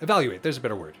 Evaluate. Evaluate. There's a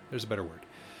better word.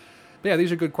 But yeah,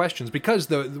 these are good questions, because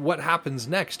what happens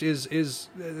next is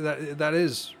that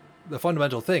is the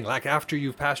fundamental thing. Like, after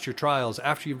you've passed your trials,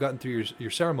 after you've gotten through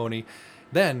your ceremony,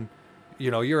 then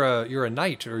you're a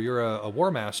knight or you're a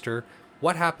war master.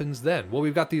 What happens then? Well,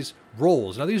 we've got these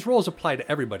roles. Now, these roles apply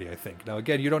to everybody, I think. Now,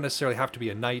 again, you don't necessarily have to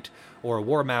be a knight or a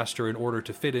war master in order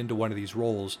to fit into one of these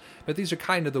roles, but these are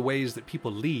kind of the ways that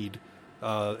people lead,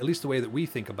 at least the way that we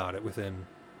think about it within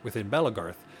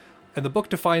Belagarth. And the book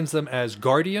defines them as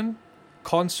guardian,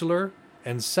 consular,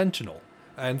 and sentinel.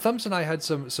 And Thumbs and I had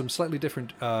some slightly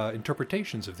different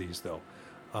interpretations of these, though.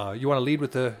 You want to lead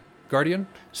with the guardian?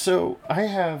 So I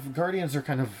have guardians are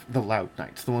kind of the loud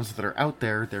knights, the ones that are out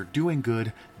there, they're doing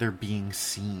good, they're being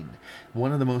seen.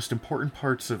 One of the most important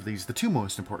parts of these, the two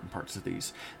most important parts of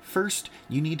these. First,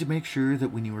 you need to make sure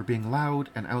that when you are being loud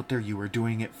and out there, you are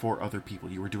doing it for other people.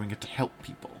 You are doing it to help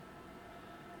people.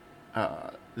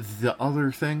 The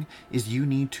other thing is you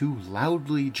need to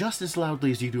loudly, just as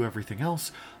loudly as you do everything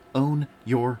else, own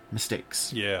your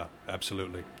mistakes. Yeah,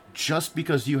 absolutely. Just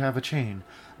because you have a chain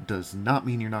does not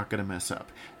mean you're not going to mess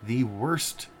up. The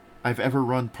worst I've ever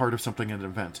run part of something at an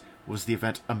event was the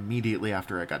event immediately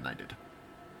after I got knighted.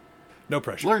 No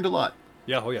pressure. Learned a lot.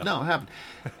 Yeah, oh yeah. No, it happened.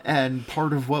 And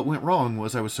part of what went wrong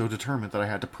was I was so determined that I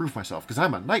had to prove myself, because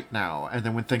I'm a knight now. And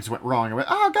then when things went wrong, I went,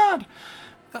 oh God!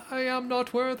 I am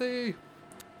not worthy.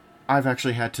 I've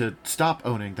actually had to stop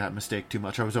owning that mistake too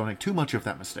much. I was owning too much of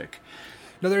that mistake.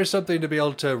 Now, there's something to be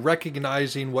able to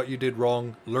recognizing what you did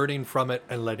wrong, learning from it,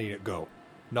 and letting it go.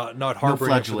 Not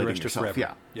harboring it for the rest of forever.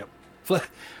 Yeah. Yep.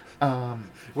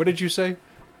 What did you say?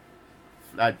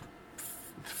 Now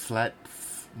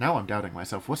I'm doubting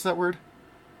myself. What's that word?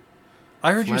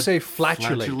 I heard you say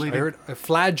flatulate. I heard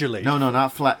flagellate. No,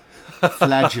 not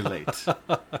flagellate.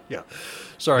 Yeah.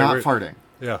 Sorry. Not farting.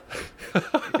 Yeah.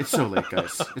 It's so late,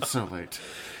 guys. It's so late.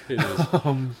 It is.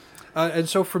 And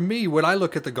so for me, when I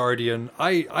look at the Guardian,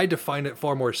 I define it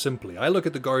far more simply. I look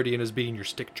at the Guardian as being your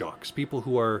stick jocks, people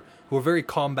who are very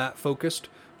combat focused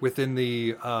within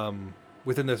the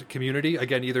community.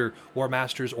 Again, either war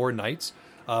masters or knights.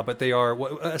 But they are,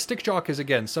 a stick jock is,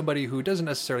 again, somebody who doesn't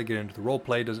necessarily get into the role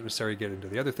play, doesn't necessarily get into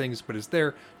the other things, but is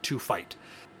there to fight.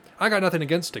 I got nothing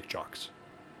against stick jocks.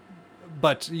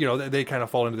 But, they kind of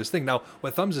fall into this thing. Now,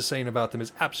 what Thumbs is saying about them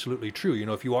is absolutely true.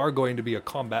 If you are going to be a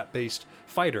combat-based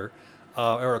fighter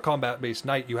or a combat-based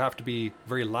knight, you have to be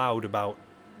very loud about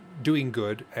doing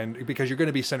good, and because you're going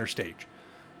to be center stage.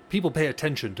 People pay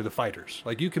attention to the fighters.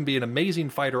 Like, you can be an amazing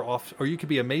fighter off, or you can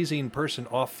be an amazing person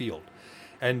off field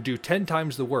and do 10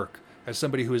 times the work as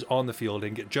somebody who is on the field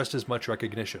and get just as much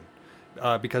recognition.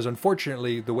 Because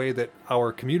unfortunately, the way that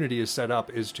our community is set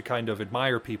up is to kind of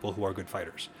admire people who are good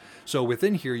fighters. So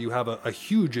within here, you have a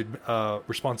huge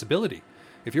responsibility.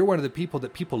 If you're one of the people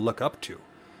that people look up to,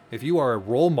 if you are a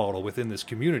role model within this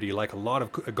community, like a lot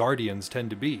of guardians tend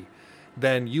to be,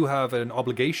 then you have an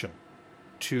obligation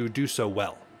to do so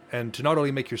well. And to not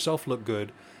only make yourself look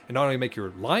good, and not only make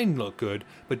your line look good,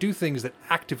 but do things that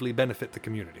actively benefit the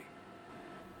community.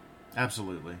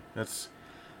 Absolutely. That's...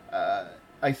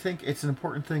 I think it's an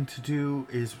important thing to do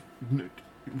is,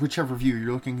 whichever view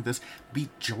you're looking at this, be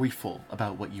joyful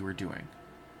about what you are doing.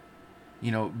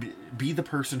 Be the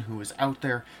person who is out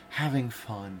there having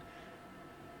fun,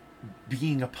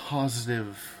 being a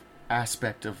positive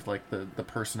aspect of like the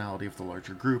personality of the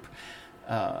larger group.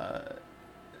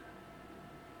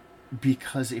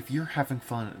 Because if you're having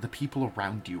fun, the people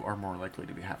around you are more likely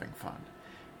to be having fun.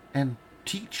 And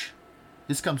teach.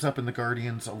 This comes up in the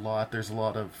Guardians a lot. There's a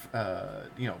lot of,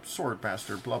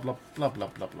 Swordmaster, blah, blah, blah, blah,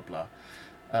 blah, blah,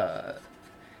 blah.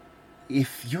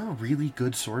 If you're a really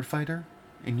good sword fighter,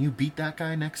 and you beat that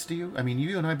guy next to you, I mean,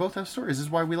 you and I both have stories. This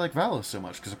is why we like Valis so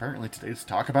much, because apparently today's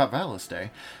Talk About Valis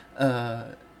Day.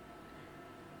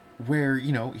 Where,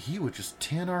 he would just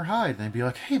tan our hide, and they'd be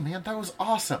like, hey, man, that was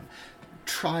awesome.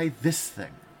 Try this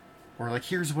thing. Or, like,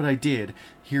 here's what I did.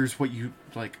 Here's what you,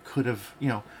 like, could have,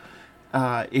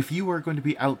 if you are going to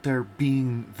be out there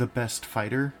being the best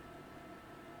fighter,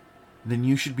 then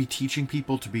you should be teaching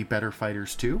people to be better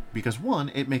fighters too. Because one,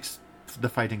 it makes the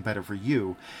fighting better for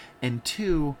you. And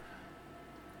two,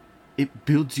 it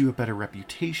builds you a better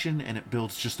reputation, and it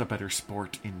builds just a better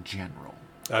sport in general.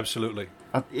 Absolutely.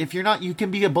 If you're not, you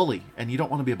can be a bully, and you don't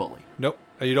want to be a bully. Nope.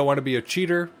 You don't want to be a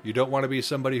cheater. You don't want to be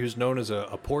somebody who's known as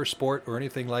a poor sport or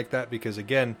anything like that, because,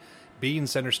 again, being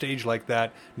center stage like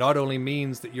that not only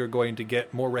means that you're going to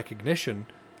get more recognition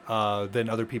than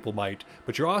other people might,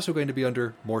 but you're also going to be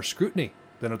under more scrutiny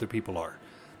than other people are.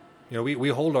 We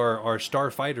hold our star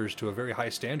fighters to a very high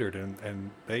standard, and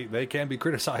they can be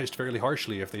criticized fairly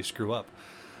harshly if they screw up.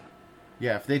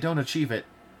 Yeah, if they don't achieve it,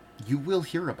 you will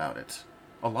hear about it.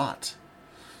 A lot.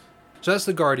 So that's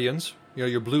the Guardians,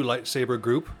 your blue lightsaber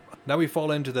group. Now we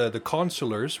fall into the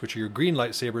Consulars, which are your green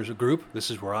lightsabers group. This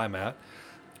is where I'm at.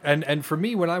 And for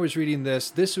me, when I was reading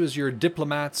this was your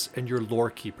diplomats and your lore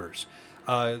keepers.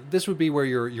 This would be where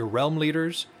your realm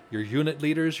leaders, your unit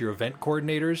leaders, your event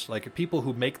coordinators, like people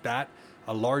who make that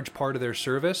a large part of their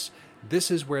service,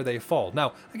 this is where they fall.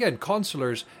 Now, again,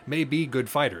 consulars may be good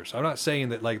fighters. I'm not saying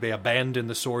that like they abandon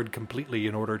the sword completely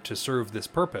in order to serve this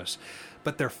purpose,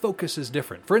 but their focus is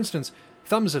different. For instance,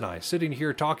 Thumbs and I sitting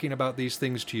here talking about these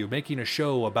things to you, making a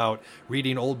show about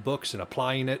reading old books and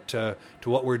applying it to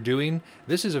what we're doing.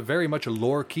 This is a very much a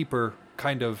lore keeper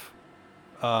kind of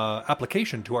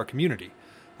application to our community.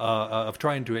 Of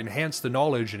trying to enhance the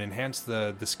knowledge and enhance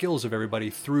the skills of everybody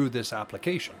through this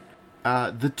application.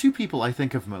 The two people I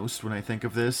think of most when I think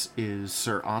of this is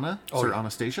Sir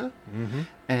Anastasia,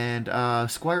 and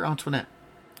Squire Antoinette.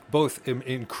 Both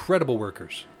incredible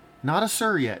workers. Not a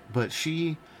Sir yet, but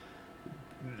she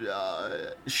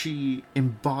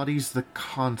embodies the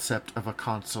concept of a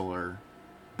consular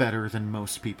better than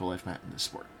most people I've met in this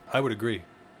sport. I would agree.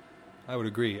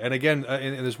 And again,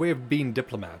 in this way of being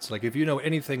diplomats, like if you know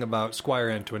anything about Squire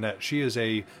Antoinette, she is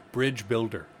a bridge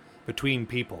builder between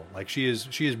people. Like she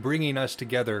is bringing us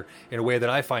together in a way that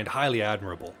I find highly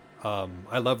admirable.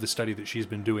 I love the study that she's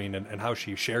been doing and how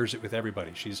she shares it with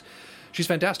everybody. She's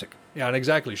fantastic. Yeah, and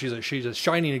exactly. She's a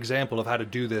shining example of how to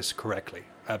do this correctly.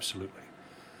 Absolutely.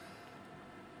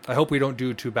 I hope we don't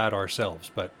do too bad ourselves,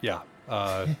 but yeah.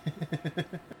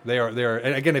 They are,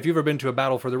 and again, if you've ever been to a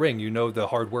Battle for the Ring, you know the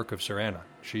hard work of Sir Anna.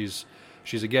 She's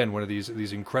again one of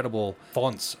these incredible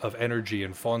fonts of energy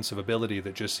and fonts of ability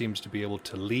that just seems to be able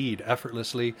to lead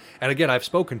effortlessly. And again, I've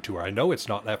spoken to her. I know it's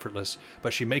not effortless,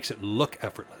 but she makes it look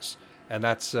effortless, and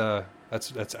that's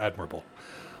admirable.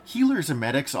 Healers and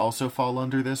medics also fall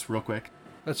under this, real quick.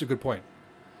 That's a good point.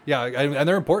 Yeah, and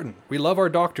they're important. We love our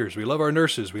doctors, we love our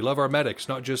nurses, we love our medics,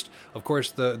 not just, of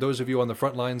course, those of you on the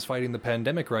front lines fighting the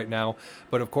pandemic right now,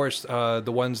 but of course, the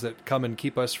ones that come and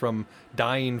keep us from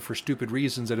dying for stupid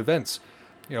reasons at events.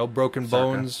 Broken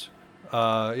bones,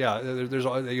 there's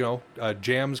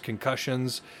jams,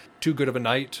 concussions, too good of a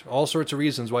night, all sorts of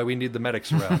reasons why we need the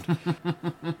medics around.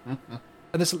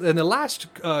 And the last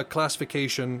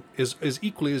classification is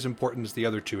equally as important as the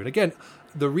other two. And again,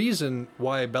 the reason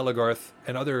why Belagarth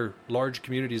and other large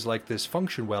communities like this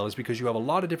function well is because you have a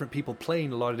lot of different people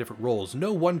playing a lot of different roles.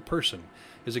 No one person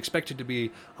is expected to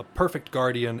be a perfect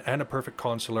guardian and a perfect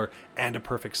consular and a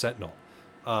perfect sentinel.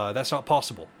 That's not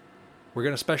possible. We're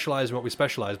going to specialize in what we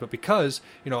specialize. But because,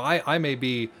 I may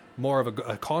be more of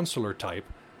a consular type,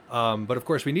 but of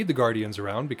course we need the guardians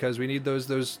around because we need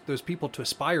those people to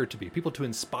aspire to be, people to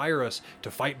inspire us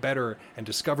to fight better and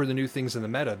discover the new things in the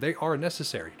meta. They are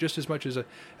necessary just as much as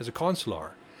a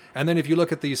consular. And then if you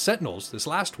look at these sentinels, this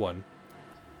last one,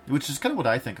 which is kind of what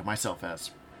I think of myself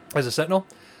as a sentinel,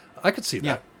 I could see that.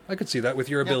 Yeah. I could see that with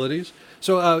your abilities.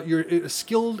 So you're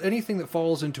skilled, anything that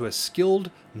falls into a skilled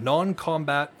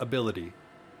non-combat ability,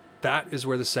 that is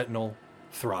where the sentinel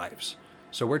thrives.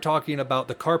 So we're talking about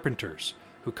the carpenters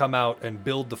who come out and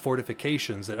build the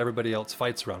fortifications that everybody else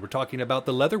fights around. We're talking about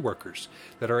the leather workers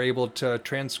that are able to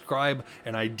transcribe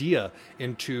an idea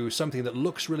into something that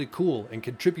looks really cool and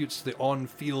contributes to the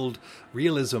on-field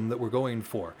realism that we're going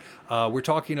for. We're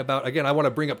talking about, again, I want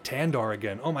to bring up Tandar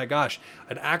again. Oh my gosh,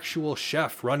 an actual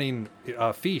chef running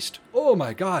a feast. Oh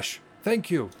my gosh.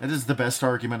 Thank you. That is the best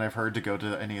argument I've heard to go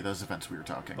to any of those events we were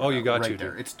talking about. Oh, you got right to.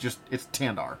 There. It's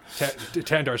Tandar.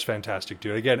 Tandar's fantastic,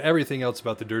 dude. Again, everything else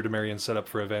about the Durdamarian setup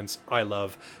for events, I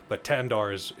love. But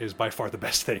Tandar is by far the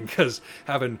best thing because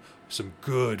having some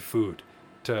good food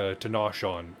to nosh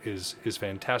on is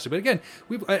fantastic. But again,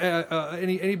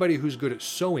 anybody who's good at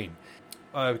sewing,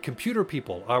 computer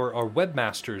people, our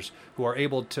webmasters who are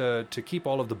able to keep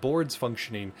all of the boards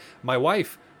functioning. My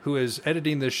wife, who is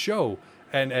editing this show,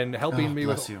 and helping me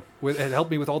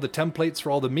help me with all the templates for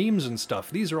all the memes and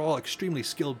stuff. These are all extremely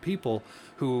skilled people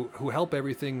who help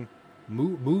everything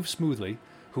move smoothly,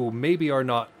 who maybe are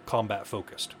not combat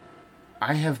focused.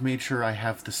 I have made sure I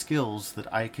have the skills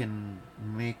that I can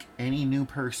make any new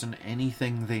person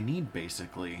anything they need,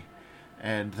 basically.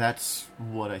 And that's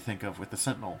what I think of with the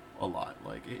Sentinel a lot.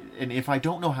 And if I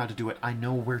don't know how to do it, I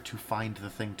know where to find the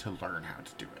thing to learn how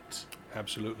to do it.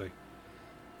 Absolutely.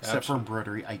 Except for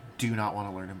embroidery, I do not want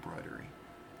to learn embroidery.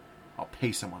 I'll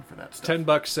pay someone for that stuff.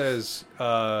 $10 says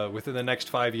within the next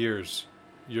 5 years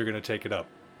you're going to take it up.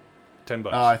 $10.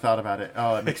 Oh, I thought about it.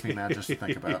 Oh, it makes me mad just to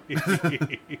think about.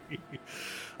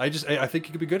 I think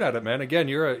you could be good at it, man. Again,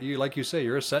 like you say,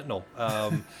 you're a sentinel.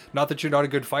 Not that you're not a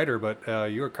good fighter,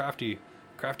 but you're a crafty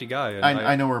guy. And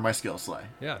I know where my skills lie.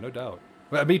 Yeah, no doubt.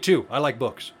 Well, me too. I like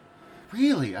books.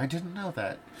 Really? I didn't know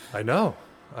that. I know.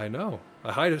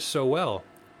 I hide it so well.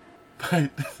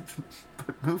 But,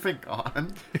 but moving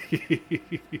on.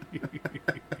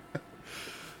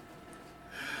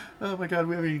 Oh my god,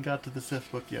 we haven't even got to the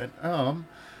Sith book yet.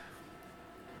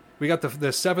 We got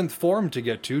the seventh form to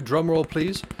get to. Drum roll,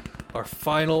 please. Our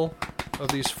final of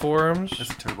these forms.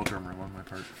 That's a terrible drum roll on my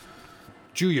part.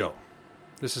 Juyo.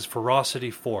 This is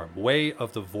ferocity form. Way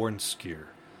of the Vornskir.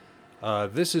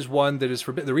 This is one that is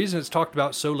forbidden. The reason it's talked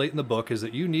about so late in the book is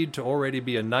that you need to already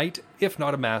be a knight, if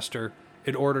not a master,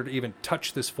 in order to even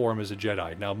touch this form as a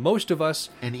Jedi. Now, most of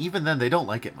us... And even then, they don't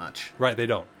like it much. Right, they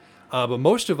don't. But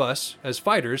most of us, as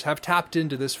fighters, have tapped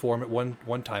into this form at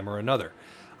one time or another.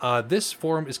 This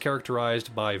form is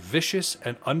characterized by vicious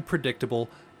and unpredictable,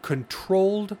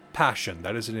 controlled passion.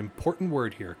 That is an important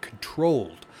word here,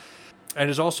 controlled. And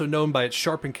is also known by its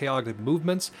sharp and chaotic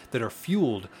movements that are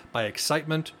fueled by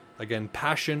excitement, again,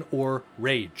 passion or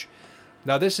rage.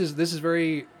 Now, this is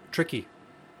very tricky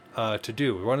to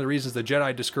do. One of the reasons the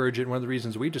Jedi discourage it, and one of the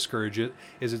reasons we discourage it,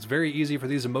 is it's very easy for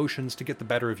these emotions to get the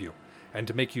better of you and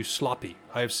to make you sloppy.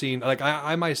 I have seen, like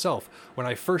I myself, when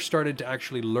I first started to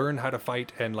actually learn how to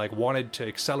fight and like wanted to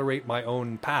accelerate my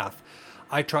own path,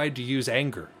 I tried to use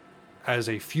anger as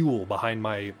a fuel behind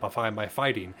my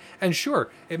fighting. And sure,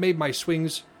 it made my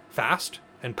swings fast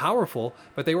and powerful,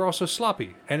 but they were also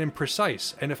sloppy and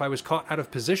imprecise. And if I was caught out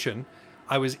of position,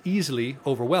 I was easily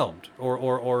overwhelmed,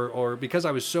 or because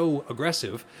I was so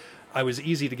aggressive, I was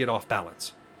easy to get off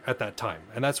balance at that time.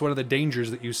 And that's one of the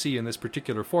dangers that you see in this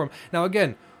particular form. Now,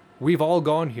 again, we've all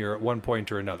gone here at one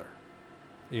point or another.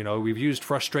 You know, we've used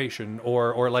frustration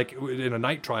or like in a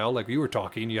night trial, like you were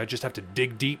talking, you just have to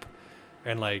dig deep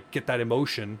and like get that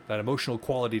emotional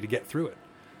quality to get through it.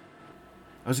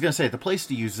 I was going to say, the place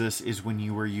to use this is when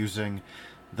you were using,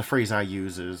 the phrase I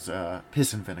use is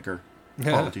piss and vinegar.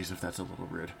 Apologies if that's a little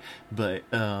rude. But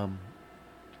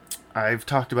I've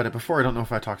talked about it before. I don't know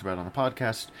if I talked about it on the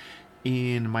podcast.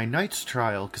 In my Knight's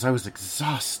trial, because I was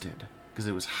exhausted, because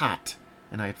it was hot,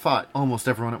 and I had fought almost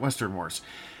everyone at Western Wars,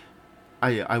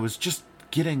 I was just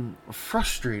getting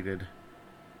frustrated,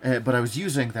 but I was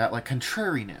using that, like,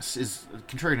 contrariness is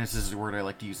the word I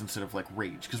like to use instead of, like,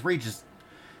 rage, because rage is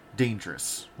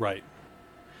dangerous. Right.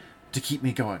 To keep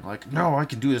me going, like, no, I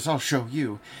can do this, I'll show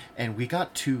you. And we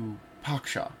got to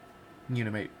Paksha,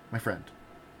 Unimate, my friend.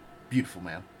 Beautiful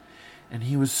man. And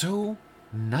he was so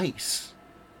nice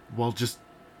while just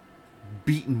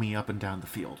beating me up and down the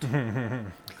field.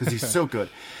 Because he's so good.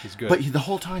 He's good. But the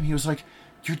whole time he was like,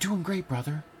 you're doing great,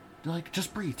 brother. Like,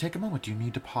 just breathe. Take a moment. Do you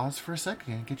need to pause for a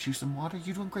second and get you some water?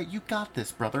 You're doing great. You got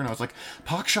this, brother. And I was like,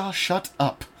 Paksha, shut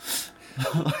up.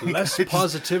 Like, less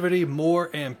positivity, more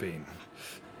amping.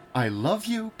 I love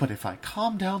you, but if I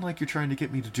calm down like you're trying to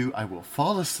get me to do, I will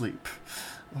fall asleep.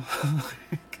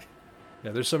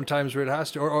 Yeah, there's some times where it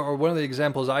has to, or one of the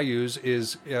examples I use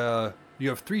is you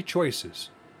have three choices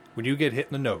when you get hit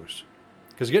in the nose.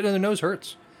 Because getting in the nose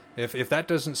hurts. If that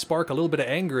doesn't spark a little bit of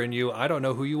anger in you, I don't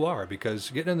know who you are, because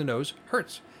getting in the nose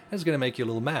hurts. And it's going to make you a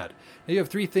little mad. Now, you have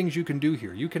three things you can do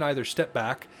here. You can either step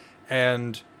back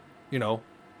and, you know,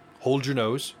 hold your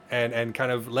nose and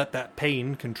kind of let that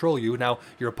pain control you. Now,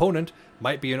 your opponent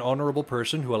might be an honorable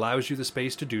person who allows you the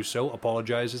space to do so,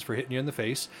 apologizes for hitting you in the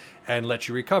face, and lets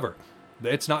you recover.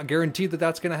 It's not guaranteed that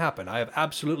that's going to happen. I have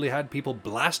absolutely had people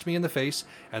blast me in the face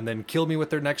and then kill me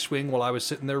with their next swing while I was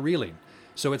sitting there reeling.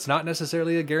 So it's not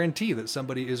necessarily a guarantee that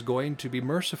somebody is going to be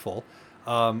merciful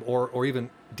or even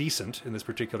decent in this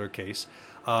particular case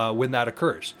when that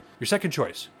occurs. Your second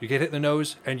choice, you get hit in the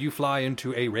nose and you fly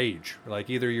into a rage. Like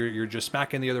either you're just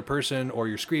smacking the other person or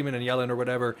you're screaming and yelling or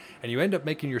whatever, and you end up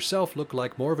making yourself look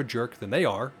like more of a jerk than they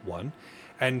are, one.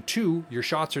 And two, your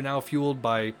shots are now fueled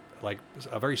by like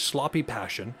a very sloppy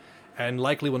passion and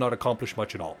likely will not accomplish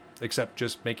much at all, except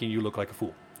just making you look like a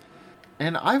fool.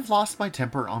 And I've lost my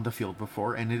temper on the field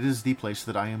before, and it is the place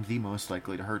that I am the most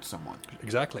likely to hurt someone.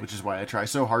 Exactly. Which is why I try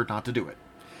so hard not to do it.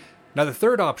 Now, the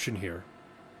third option here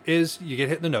is you get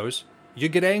hit in the nose, you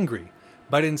get angry,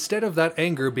 but instead of that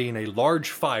anger being a large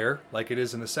fire, like it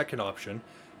is in the second option,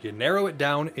 you narrow it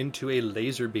down into a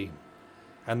laser beam.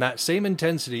 And that same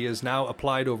intensity is now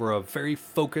applied over a very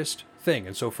focused thing.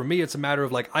 And so for me, it's a matter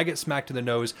of like, I get smacked in the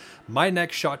nose, my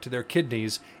next shot to their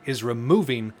kidneys is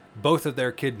removing both of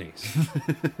their kidneys.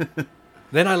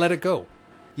 Then I let it go.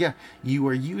 Yeah, you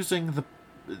are using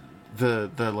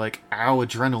the like, ow,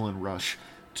 adrenaline rush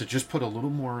to just put a little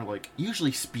more, like,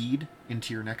 usually speed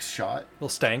into your next shot. A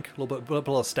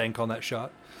little stank on that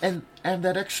shot. And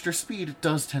that extra speed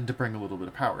does tend to bring a little bit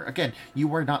of power. Again,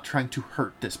 you are not trying to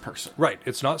hurt this person. Right.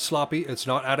 It's not sloppy. It's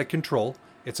not out of control.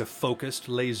 It's a focused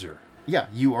laser. Yeah,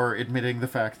 you are admitting the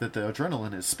fact that the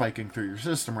adrenaline is spiking through your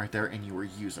system right there, and you are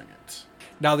using it.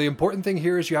 Now, the important thing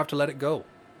here is you have to let it go.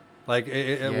 Like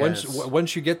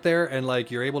once you get there and like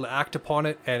you're able to act upon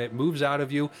it and it moves out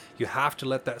of you, you have to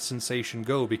let that sensation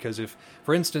go. Because if,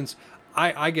 for instance,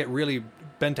 I get really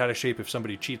bent out of shape if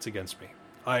somebody cheats against me.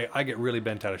 I get really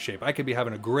bent out of shape. I could be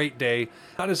having a great day,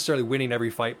 not necessarily winning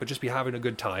every fight, but just be having a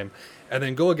good time, and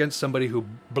then go against somebody who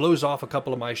blows off a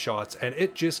couple of my shots, and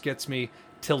it just gets me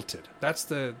tilted. That's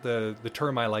the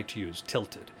term I like to use,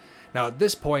 tilted. Now, at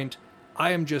this point,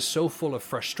 I am just so full of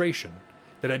frustration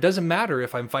that it doesn't matter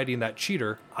if I'm fighting that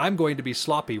cheater, I'm going to be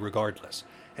sloppy regardless.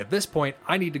 At this point,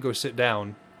 I need to go sit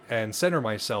down and center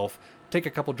myself, take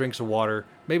a couple drinks of water,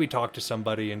 maybe talk to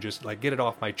somebody and just like get it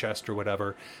off my chest or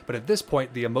whatever. But at this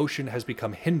point, the emotion has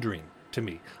become hindering to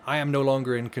me. I am no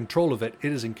longer in control of it.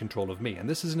 It is in control of me. And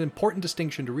this is an important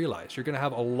distinction to realize. You're going to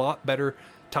have a lot better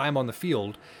time on the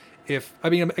field if, I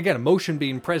mean, again, emotion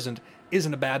being present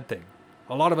isn't a bad thing.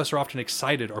 A lot of us are often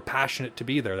excited or passionate to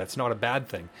be there. That's not a bad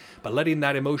thing. But letting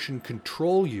that emotion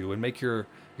control you and make your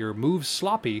moves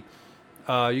sloppy,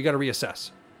 you got to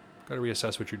reassess. Got to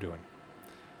reassess what you're doing.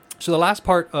 So the last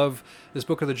part of this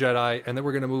Book of the Jedi, and then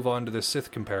we're going to move on to the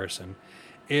Sith comparison,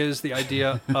 is the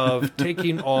idea of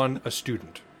taking on a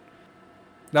student.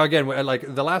 Now, again,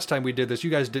 like the last time we did this, you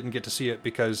guys didn't get to see it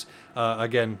because,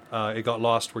 it got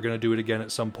lost. We're going to do it again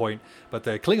at some point. But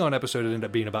the Klingon episode ended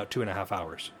up being about 2.5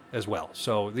 hours as well.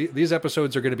 So these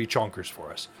episodes are going to be chonkers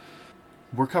for us.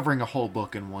 We're covering a whole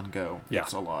book in one go. Yeah.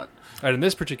 It's a lot. And in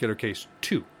this particular case,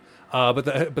 2. But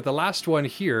the last one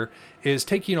here is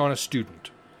taking on a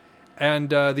student.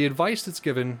 And the advice that's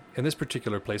given in this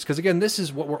particular place, because again, this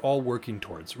is what we're all working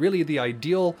towards. Really, the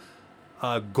ideal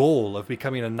goal of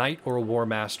becoming a knight or a war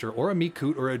master or a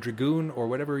Mikut or a dragoon or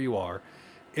whatever you are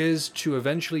is to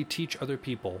eventually teach other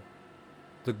people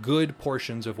the good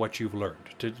portions of what you've learned,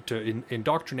 to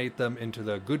indoctrinate them into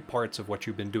the good parts of what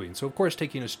you've been doing. So, of course,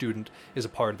 taking a student is a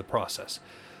part of the process.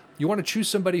 You want to choose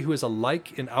somebody who is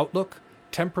alike in outlook,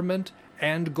 temperament,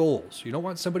 and goals. You don't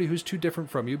want somebody who's too different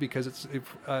from you because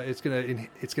it's going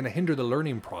to hinder the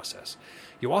learning process.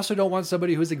 You also don't want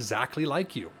somebody who's exactly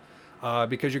like you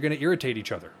because you're going to irritate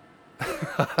each other.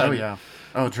 Oh yeah.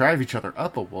 Oh, drive each other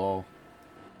up a wall.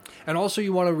 And also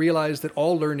you want to realize that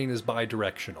all learning is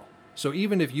bi-directional. So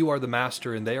even if you are the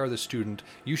master and they are the student,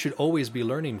 you should always be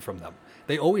learning from them.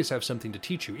 They always have something to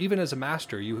teach you. Even as a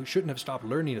master, you shouldn't have stopped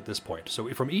learning at this point. So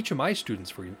from each of my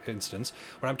students, for instance,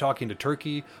 when I'm talking to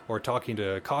Turkey or talking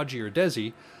to Kaji or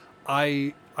Desi,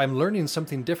 I'm learning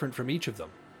something different from each of them.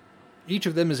 Each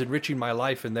of them is enriching my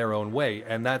life in their own way,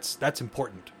 and that's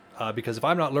important. Because if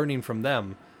I'm not learning from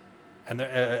them, and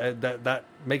that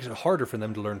makes it harder for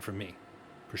them to learn from me,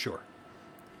 for sure.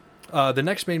 The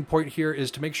next main point here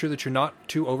is to make sure that you're not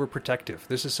too overprotective.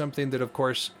 This is something that, of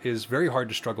course, is very hard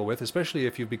to struggle with, especially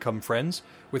if you've become friends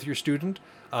with your student,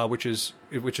 which is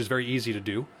very easy to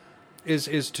do,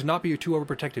 is to not be too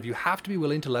overprotective. You have to be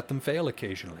willing to let them fail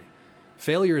occasionally.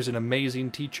 Failure is an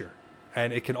amazing teacher,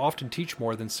 and it can often teach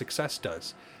more than success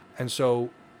does. And so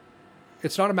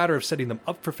it's not a matter of setting them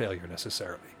up for failure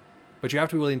necessarily, but you have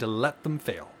to be willing to let them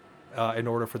fail in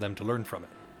order for them to learn from it.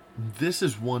 This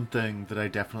is one thing that I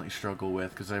definitely struggle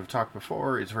with, because I've talked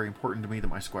before, it's very important to me that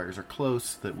my squires are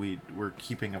close, that we're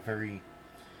keeping a very...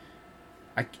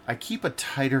 I keep a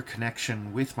tighter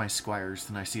connection with my squires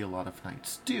than I see a lot of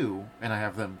knights do, and I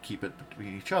have them keep it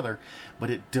between each other, but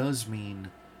it does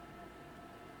mean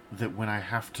that when I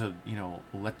have to,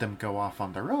 let them go off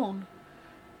on their own,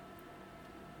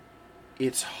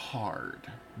 it's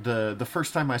hard. The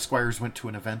first time my squires went to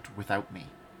an event without me,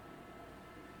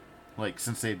 like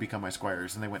since they had become my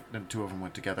squires and two of them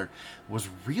went together, was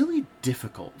really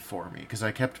difficult for me because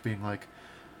I kept being like,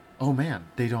 oh man,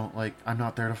 they don't I'm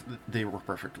not there they were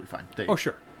perfectly fine. They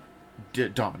sure.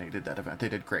 Dominated that event. They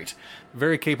did great.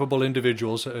 Very capable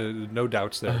individuals, no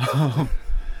doubts there.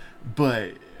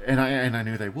 But and I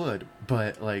knew they would,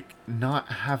 but not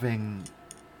having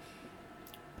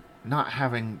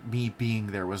me being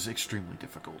there was extremely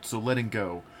difficult. So letting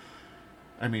go.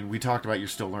 I mean, we talked about you're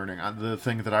still learning. The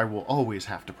thing that I will always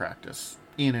have to practice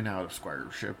in and out of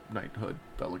squireship, knighthood,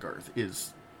 Belagarth,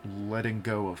 is letting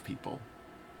go of people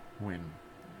when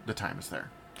the time is there.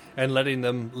 And letting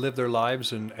them live their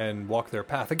lives and walk their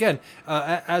path. Again,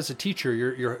 as a teacher,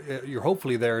 you're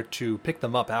hopefully there to pick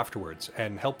them up afterwards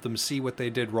and help them see what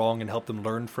they did wrong and help them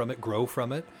learn from it, grow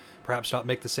from it, perhaps not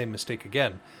make the same mistake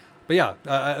again. But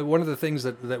yeah, one of the things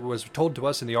that was told to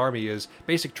us in the Army is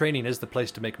basic training is the place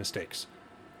to make mistakes.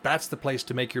 That's the place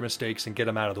to make your mistakes and get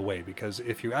them out of the way. Because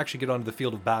if you actually get onto the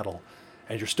field of battle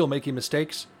and you're still making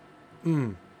mistakes,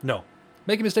 no.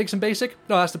 Making mistakes in basic?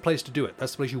 No, that's the place to do it.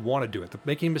 That's the place you want to do it.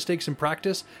 Making mistakes in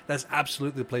practice? That's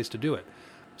absolutely the place to do it.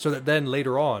 So that then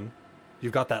later on,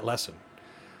 you've got that lesson.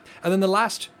 And then the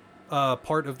last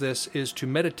part of this is to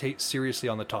meditate seriously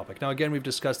on the topic. Now, again, we've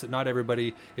discussed that not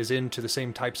everybody is into the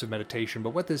same types of meditation,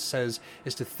 but what this says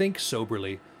is to think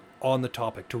soberly on the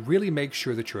topic, to really make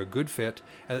sure that you're a good fit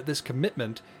and that this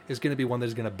commitment is going to be one that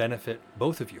is going to benefit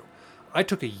both of you. I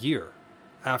took a year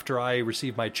after I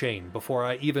received my chain before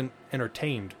I even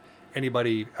entertained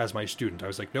anybody as my student. I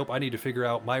was like, nope, I need to figure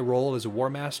out my role as a War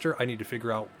Master. I need to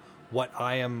figure out what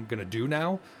I am going to do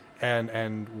now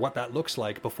and what that looks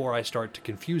like before I start to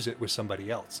confuse it with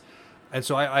somebody else. And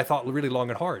so I thought really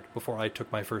long and hard before I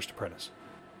took my first apprentice.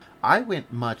 I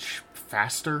went much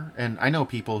faster, and I know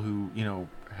people who,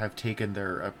 have taken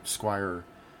their squire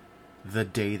the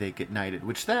day they get knighted,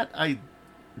 which that I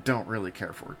don't really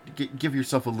care for. Give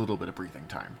yourself a little bit of breathing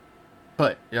time.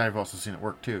 But yeah, I've also seen it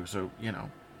work too, so,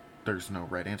 there's no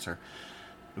right answer.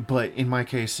 But in my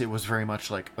case, it was very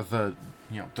much like the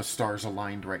stars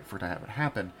aligned right for to have it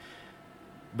happen.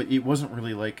 But it wasn't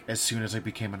really like as soon as I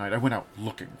became a knight, I went out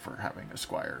looking for having a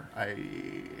squire.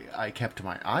 I kept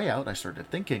my eye out. I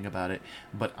started thinking about it,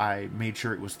 but I made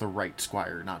sure it was the right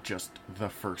squire, not just the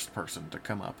first person to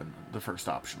come up and the first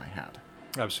option I had.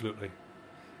 Absolutely.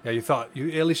 Yeah,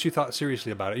 at least you thought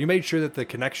seriously about it. You made sure that the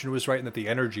connection was right and that the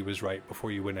energy was right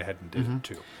before you went ahead and did it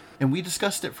too. And we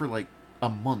discussed it for like a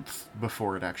month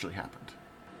before it actually happened.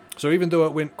 So even though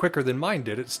it went quicker than mine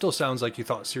did, it still sounds like you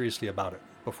thought seriously about it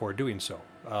before doing so.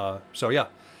 Yeah.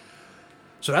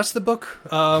 So that's the book.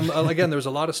 Again, there's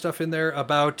a lot of stuff in there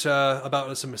about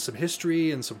some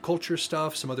history and some culture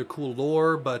stuff, some other cool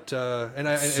lore. But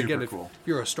again, if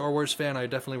you're a Star Wars fan, I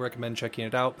definitely recommend checking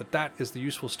it out. But that is the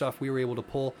useful stuff we were able to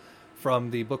pull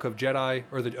from the Book of Jedi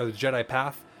or the Jedi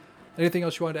Path. Anything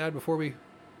else you wanted to add before we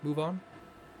move on?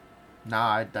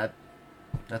 Nah,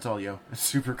 that's all, yo. It's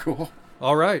super cool.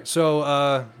 All right.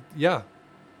 So yeah.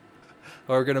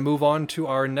 We're going to move on to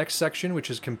our next section, which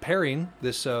is comparing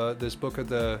this book of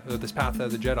this Path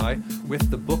of the Jedi with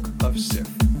the Book of Sith.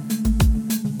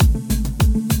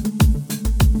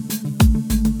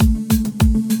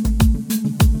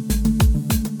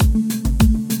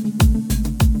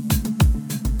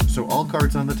 So all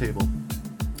cards on the table.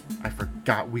 I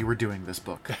forgot we were doing this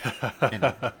book, and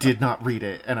I did not read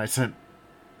it. And I sent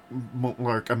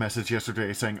Lark a message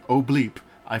yesterday saying, "Oh bleep,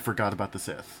 I forgot about the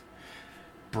Sith."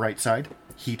 Bright side,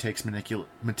 he takes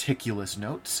meticulous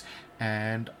notes,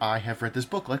 and I have read this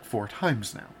book like 4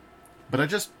 times now. But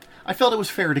I felt it was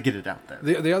fair to get it out there.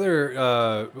 The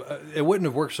other, it wouldn't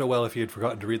have worked so well if you had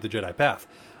forgotten to read the Jedi Path.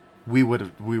 We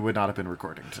would not have been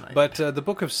recording tonight. But the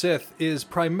Book of Sith is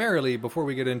primarily, before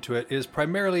we get into it, is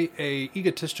primarily a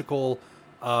egotistical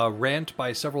rant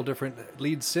by several different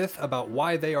lead Sith about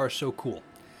why they are so cool.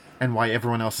 And why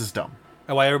everyone else is dumb.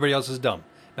 And why everybody else is dumb.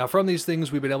 Now, from these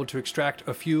things, we've been able to extract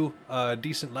a few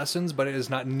decent lessons, but it is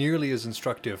not nearly as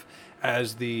instructive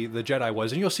as the Jedi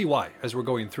was. And you'll see why as we're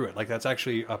going through it. Like, that's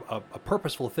actually a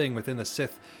purposeful thing within the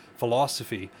Sith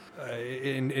philosophy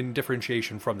in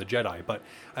differentiation from the Jedi. But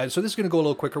so this is going to go a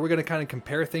little quicker. We're going to kind of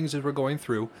compare things as we're going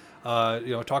through,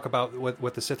 talk about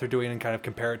what the Sith are doing and kind of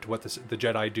compare it to what the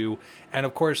Jedi do. And,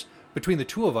 of course, between the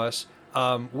two of us,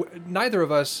 neither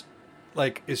of us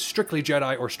is strictly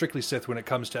Jedi or strictly Sith when it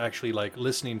comes to actually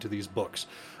listening to these books.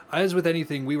 As with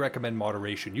anything, we recommend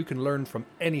moderation. You can learn from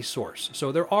any source.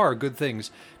 So there are good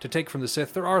things to take from the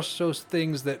Sith. There are also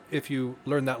things that if you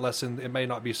learn that lesson, it may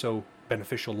not be so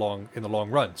beneficial in the long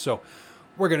run. So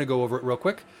we're going to go over it real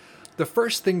quick. The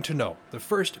first thing to know, the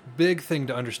first big thing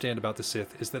to understand about the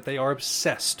Sith is that they are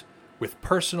obsessed with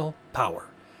personal power.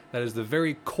 That is the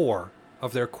very core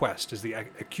of their quest, is the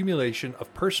accumulation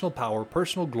of personal power,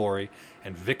 personal glory,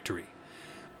 and victory.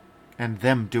 And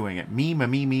them doing it. Me.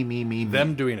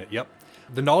 Them doing it, yep.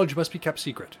 The knowledge must be kept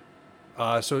secret.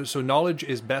 So knowledge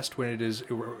is best when it is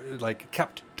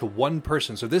kept to one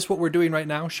person. So what we're doing right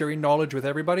now, sharing knowledge with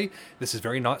everybody, this is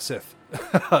very not Sith.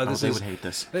 They would hate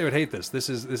this. They would hate this. This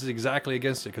is exactly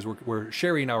against it, because we're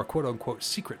sharing our quote-unquote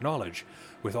secret knowledge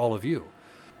with all of you.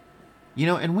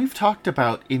 And we've talked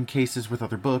about, in cases with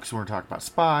other books, when we're talking about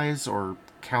spies or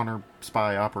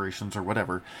counter-spy operations or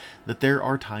whatever, that there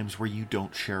are times where you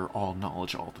don't share all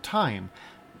knowledge all the time.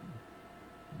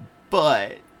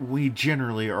 But we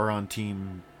generally are on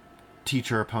team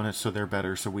teach our opponents so they're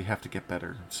better, so we have to get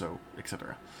better, so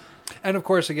etc. And of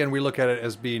course, again, we look at it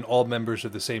as being all members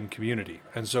of the same community.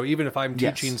 And so even if I'm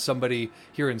teaching somebody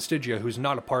here in Stygia who's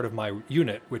not a part of my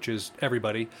unit, which is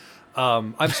everybody,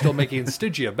 I'm still making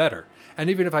Stygia better. And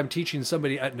even if I'm teaching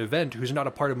somebody at an event who's not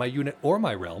a part of my unit or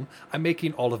my realm, I'm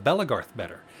making all of Belagarth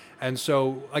better. And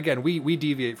so, again, we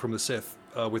deviate from the Sith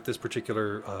with this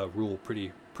particular rule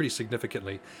pretty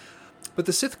significantly. But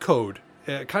the Sith Code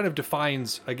kind of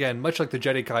defines, again, much like the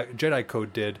Jedi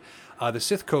Code did, the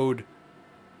Sith Code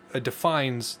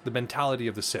defines the mentality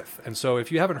of the Sith. And so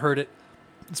if you haven't heard it,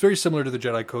 it's very similar to the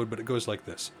Jedi Code, but it goes like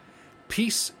this.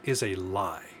 Peace is a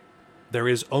lie. There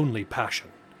is only passion.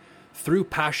 Through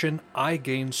passion, I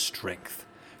gain strength.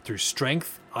 Through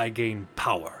strength, I gain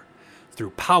power.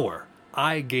 Through power,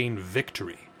 I gain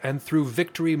victory. And through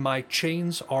victory, my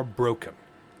chains are broken.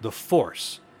 The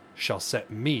Force shall set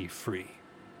me free.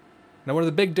 Now, one of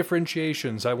the big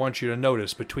differentiations I want you to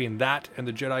notice between that and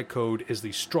the Jedi Code is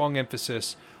the strong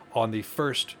emphasis on the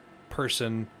first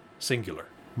person singular.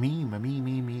 Me.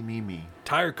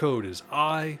 Entire code is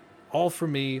I, all for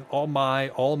me, all my,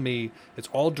 all me. It's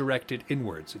all directed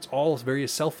inwards. It's all very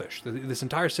selfish. This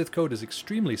entire Sith Code is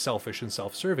extremely selfish and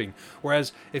self-serving.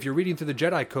 Whereas if you're reading through the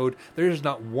Jedi Code, there is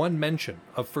not one mention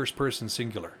of first person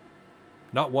singular.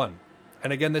 Not one.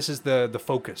 And again, this is the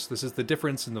focus. This is the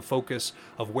difference in the focus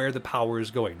of where the power is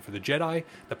going. For the Jedi,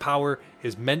 the power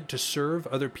is meant to serve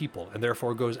other people and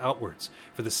therefore goes outwards.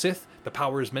 For the Sith, the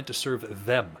power is meant to serve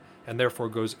them and therefore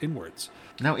goes inwards.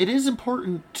 Now, it is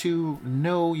important to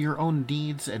know your own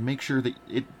needs and make sure that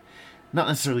it, not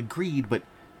necessarily greed, but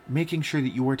making sure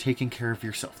that you are taking care of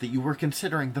yourself, that you are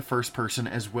considering the first person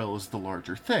as well as the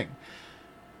larger thing.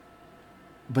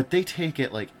 But they take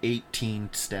it like 18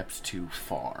 steps too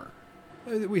far.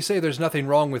 We say there's nothing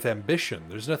wrong with ambition.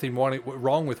 There's nothing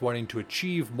wrong with wanting to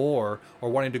achieve more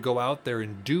or wanting to go out there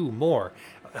and do more.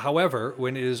 However,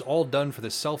 when it is all done for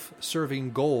the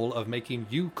self-serving goal of making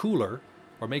you cooler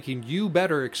or making you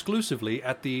better exclusively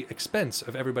at the expense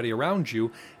of everybody around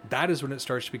you, that is when it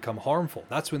starts to become harmful.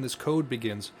 That's when this code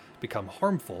begins to become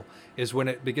harmful, is when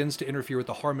it begins to interfere with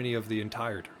the harmony of the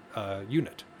entire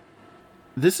unit.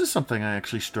 This is something I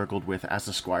actually struggled with as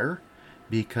a squire,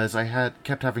 because I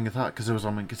kept having a thought, because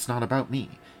I'm like, it's not about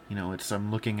me. You know,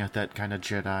 I'm looking at that kind of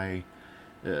Jedi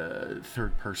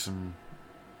third person,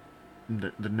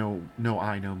 the no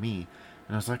I, no me.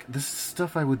 And I was like, this is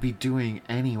stuff I would be doing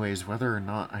anyways, whether or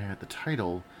not I had the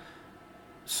title.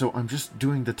 So I'm just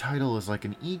doing the title as like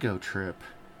an ego trip,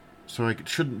 so I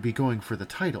shouldn't be going for the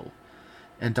title.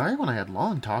 And Dio and I had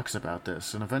long talks about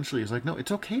this, and eventually he's like, no,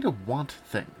 it's okay to want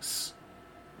things.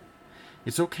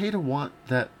 It's okay to want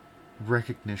that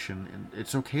recognition, and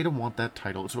it's okay to want that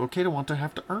title. It's okay to want to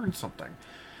have to earn something.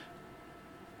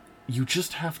 You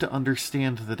just have to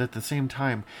understand that at the same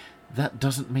time, that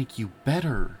doesn't make you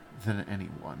better than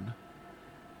anyone.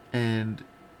 And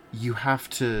you have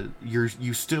to,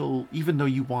 you still, even though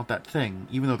you want that thing,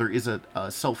 even though there is a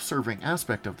self-serving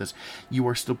aspect of this, you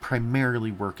are still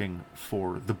primarily working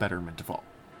for the betterment of all.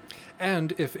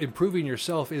 And if improving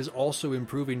yourself is also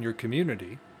improving your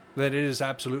community, then it is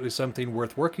absolutely something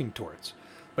worth working towards.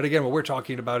 But again, what we're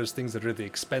talking about is things that are at the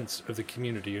expense of the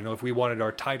community. You know, if we wanted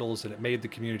our titles and it made the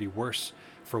community worse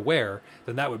for wear,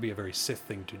 then that would be a very Sith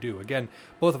thing to do. Again,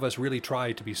 both of us really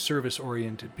try to be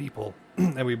service-oriented people,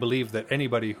 and we believe that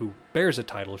anybody who bears a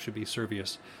title should be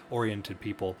service-oriented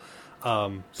people.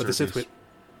 But the Sith...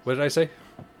 What did I say?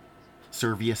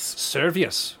 Service.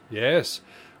 Service, yes.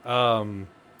 But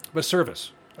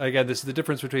service. Again, this is the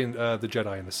difference between the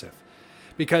Jedi and the Sith.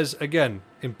 Because, again,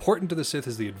 important to the Sith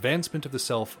is the advancement of the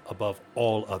self above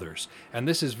all others. And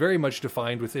this is very much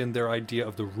defined within their idea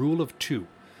of the rule of two.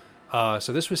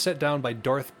 So this was set down by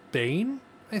Darth Bane,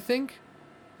 I think?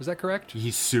 Is that correct?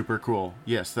 He's super cool.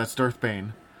 Yes, that's Darth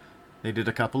Bane. They did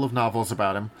a couple of novels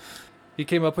about him. He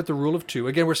came up with the rule of two.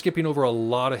 Again, we're skipping over a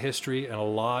lot of history and a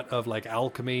lot of like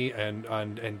alchemy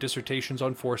and dissertations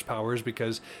on force powers,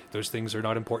 because those things are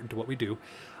not important to what we do.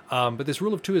 But this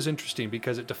rule of two is interesting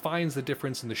because it defines the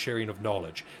difference in the sharing of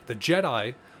knowledge. The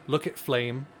Jedi look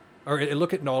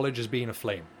at knowledge as being a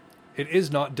flame. It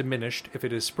is not diminished if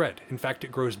it is spread. In fact,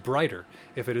 it grows brighter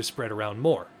if it is spread around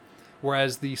more.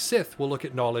 Whereas the Sith will look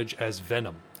at knowledge as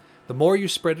venom. The more you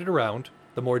spread it around,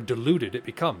 the more diluted it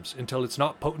becomes, until it's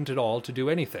not potent at all to do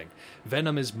anything.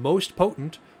 Venom is most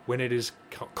potent when it is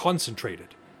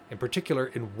concentrated, in particular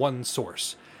in one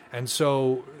source. And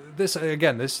so this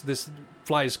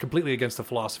flies completely against the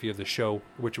philosophy of the show,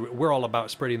 which we're all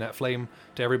about spreading that flame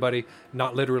to everybody.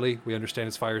 Not literally. We understand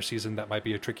it's fire season. That might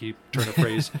be a tricky turn of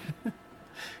phrase.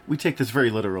 We take this very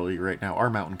literally right now. Our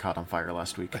mountain caught on fire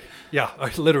last week. Yeah,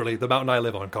 literally. The mountain I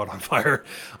live on caught on fire.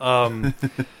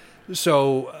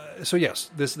 So yes,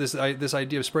 this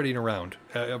idea of spreading around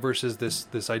versus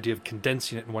this idea of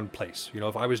condensing it in one place. You know,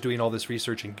 if I was doing all this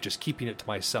research and just keeping it to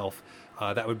myself,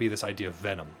 that would be this idea of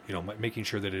venom. You know, making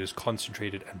sure that it is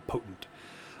concentrated and potent.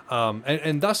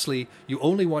 And thusly, you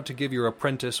only want to give your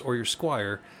apprentice or your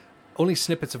squire only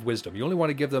snippets of wisdom. You only want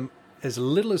to give them as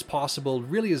little as possible,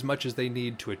 really as much as they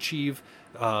need to achieve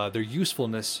their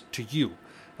usefulness to you.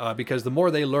 Because the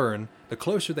more they learn, the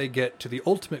closer they get to the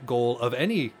ultimate goal of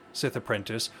any Sith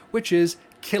apprentice, which is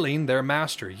killing their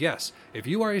master. Yes, if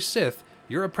you are a Sith,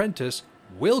 your apprentice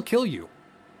will kill you.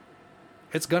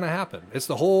 It's going to happen. It's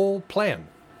the whole plan.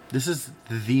 This is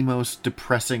the most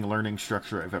depressing learning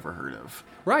structure I've ever heard of.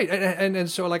 Right, and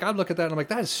so like I look at that and I'm like,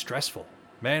 that is stressful.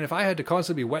 Man, if I had to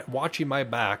constantly be watching my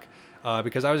back,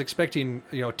 because I was expecting,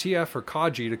 TF or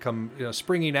Kaji to come,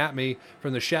 springing at me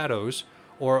from the shadows,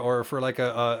 or for like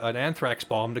an anthrax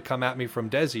bomb to come at me from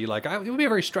Desi, it would be a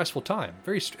very stressful time,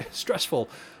 very stressful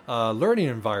learning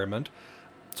environment.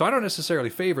 So I don't necessarily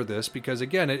favor this because,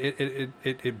 again,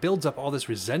 it builds up all this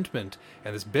resentment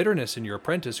and this bitterness in your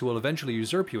apprentice who will eventually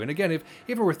usurp you. And again, if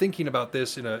even we're thinking about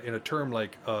this in a term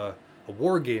like a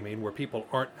wargaming where people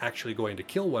aren't actually going to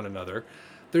kill one another,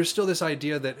 there's still this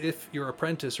idea that if your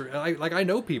apprentice, or I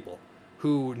know people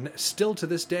who still to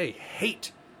this day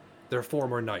hate their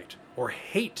former knight or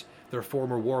hate their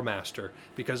former war master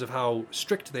because of how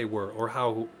strict they were or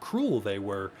how cruel they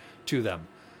were to them.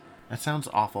 That sounds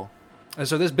awful. And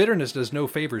so this bitterness does no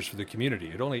favors for the community.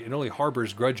 It only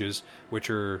harbors grudges, which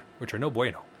are no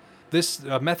bueno. This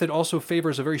method also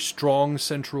favors a very strong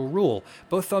central rule.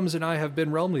 Both Thumbs and I have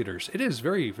been realm leaders. It is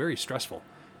very, very stressful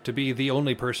to be the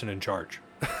only person in charge,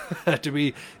 to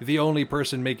be the only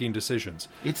person making decisions.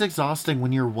 It's exhausting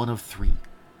when you're one of three,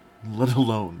 let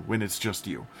alone when it's just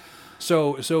you.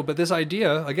 But this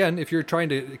idea, again, if you're trying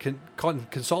to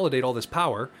consolidate all this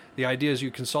power, the idea is you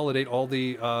consolidate all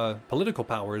the political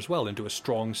power as well into a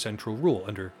strong central rule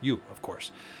under you, of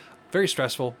course. Very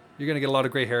stressful. You're going to get a lot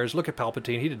of gray hairs. Look at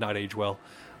Palpatine. He did not age well.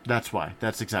 That's why.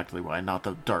 That's exactly why, not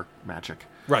the dark magic.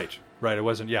 Right. It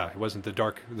wasn't the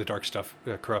dark stuff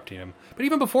corrupting him. But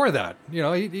even before that,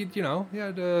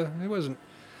 it wasn't.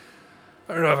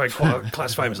 I don't know if I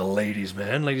classify him as a ladies'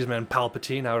 man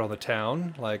Palpatine out on the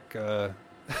town,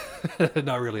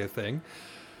 not really a thing.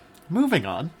 Moving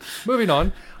on.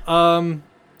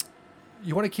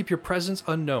 You want to keep your presence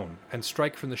unknown and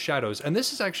strike from the shadows. And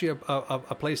this is actually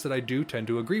a place that I do tend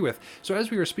to agree with. So as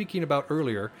we were speaking about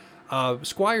earlier,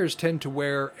 squires tend to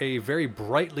wear a very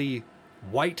brightly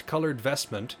white-colored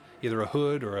vestment, either a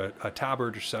hood or a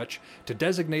tabard or such, to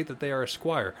designate that they are a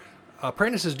squire.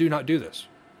 Apprentices do not do this.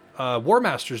 War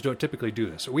Masters don't typically do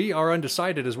this. We are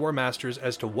undecided as War Masters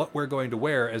as to what we're going to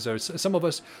wear. Some of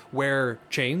us wear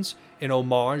chains in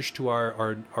homage to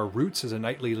our roots as a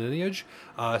knightly lineage.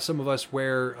 Some of us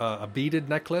wear a beaded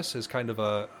necklace as kind of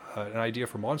an idea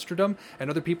for monsterdom,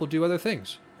 and other people do other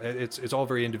things. It's all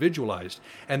very individualized.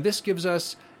 And this gives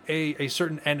us a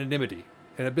certain anonymity,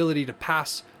 an ability to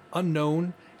pass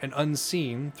unknown and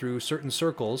unseen through certain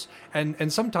circles,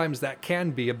 and sometimes that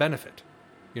can be a benefit.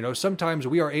 Sometimes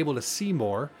we are able to see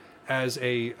more as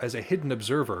a hidden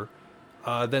observer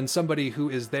than somebody who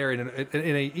is there in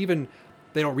a even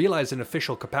they don't realize an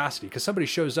official capacity, because somebody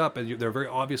shows up and they're very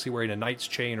obviously wearing a knight's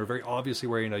chain or very obviously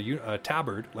wearing a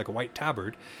tabard, like a white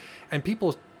tabard, and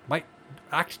people might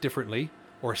act differently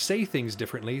or say things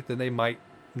differently than they might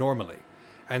normally.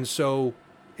 And so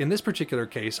in this particular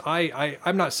case,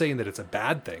 I'm not saying that it's a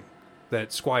bad thing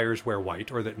that squires wear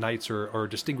white or that knights are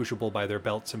distinguishable by their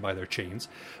belts and by their chains,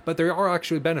 but there are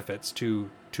actually benefits to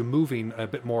moving a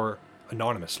bit more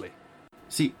anonymously.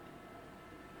 See,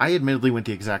 I admittedly went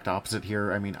the exact opposite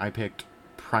here. I mean, I picked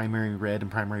primary red and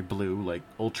primary blue, like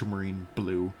ultramarine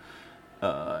blue,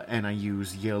 and I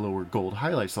use yellow or gold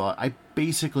highlights a lot. I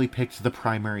basically picked the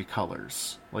primary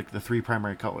colors, like the 3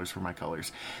 primary colors for my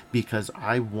colors, because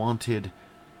I wanted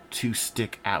to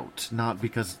stick out, not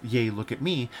because, yay, look at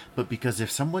me, but because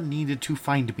if someone needed to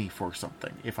find me for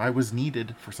something, if I was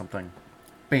needed for something,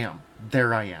 bam,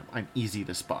 there I am. I'm easy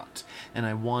to spot. And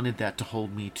I wanted that to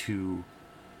hold me to,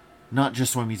 not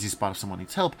just so I'm easy to spot if someone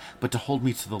needs help, but to hold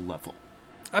me to the level.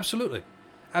 Absolutely.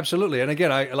 And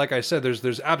again, like I said,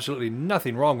 there's absolutely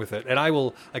nothing wrong with it. And I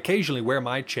will occasionally wear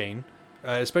my chain,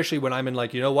 especially when I'm in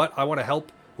I want to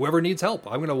help whoever needs help.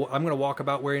 I'm gonna walk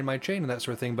about wearing my chain and that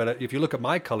sort of thing. But if you look at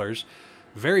my colors,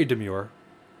 very demure,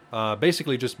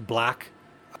 basically just black.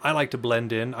 I like to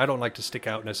blend in. I don't like to stick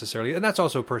out necessarily, and that's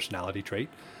also a personality trait.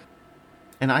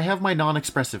 And I have my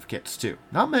non-expressive kits too.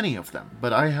 Not many of them,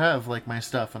 but I have my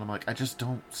stuff, and I'm like, I just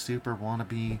don't super want to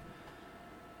be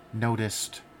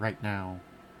noticed right now.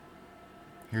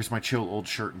 Here's my chill old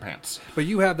shirt and pants. But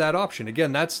you have that option.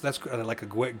 Again, that's like a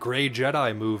gray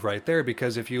Jedi move right there,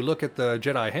 because if you look at the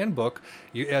Jedi handbook,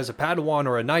 as a Padawan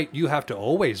or a Knight, you have to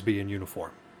always be in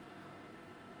uniform.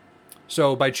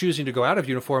 So by choosing to go out of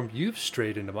uniform, you've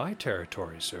strayed into my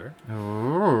territory, sir.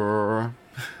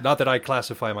 Not that I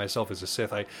classify myself as a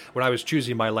Sith. When I was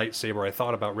choosing my lightsaber, I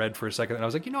thought about red for a second, and I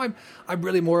was like, I'm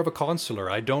really more of a consular.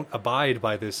 I don't abide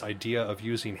by this idea of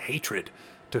using hatred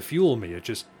to fuel me.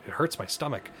 It hurts my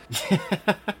stomach.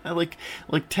 like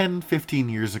 10, 15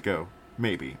 years ago,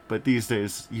 maybe. But these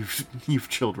days, you've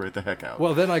chilled right the heck out.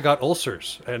 Well, then I got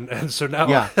ulcers, and so now...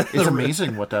 Yeah, it's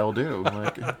amazing what that'll do.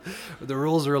 The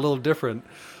rules are a little different.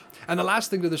 And the last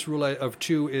thing to this rule of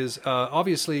 2 is,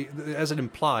 obviously, as it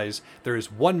implies, there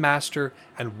is one master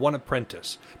and one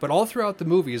apprentice. But all throughout the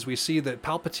movies, we see that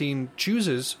Palpatine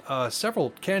chooses several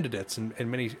candidates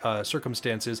in many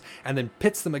circumstances and then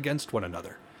pits them against one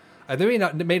another. And they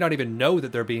may not even know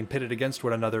that they're being pitted against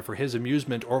one another for his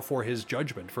amusement or for his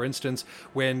judgment. For instance,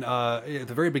 when at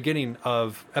the very beginning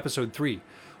of Episode 3,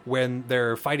 when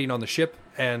they're fighting on the ship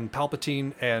and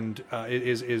Palpatine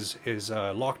is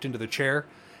locked into the chair,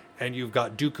 and you've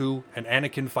got Dooku and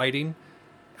Anakin fighting.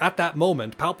 At that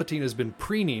moment, Palpatine has been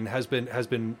preening, has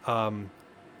been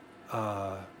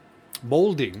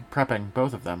molding, prepping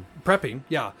both of them.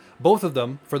 Both of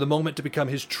them for the moment to become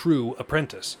his true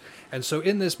apprentice. And so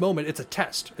in this moment, it's a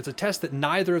test. It's a test that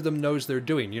neither of them knows they're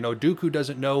doing. Dooku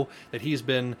doesn't know that he's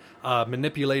been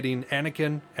manipulating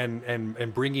Anakin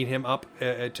and bringing him up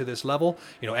to this level.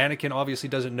 Anakin obviously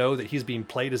doesn't know that he's being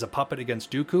played as a puppet against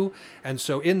Dooku. And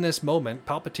so in this moment,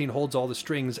 Palpatine holds all the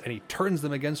strings and he turns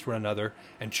them against one another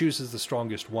and chooses the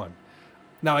strongest one.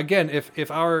 Now, again,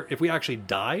 if we actually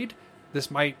died, this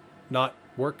might not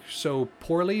work so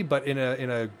poorly, but in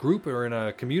a group or in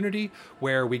a community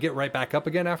where we get right back up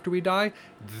again after we die,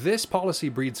 this policy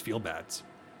breeds feel-bads.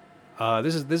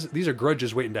 These are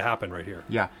grudges waiting to happen right here.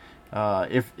 Yeah.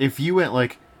 If you went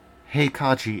like, hey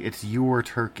Kachi, it's your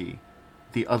turkey,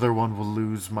 the other one will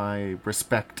lose my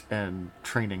respect and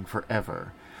training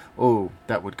forever. Oh,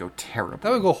 that would go terribly.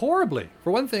 That would go horribly.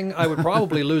 For one thing, I would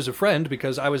probably lose a friend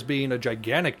because I was being a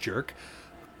gigantic jerk.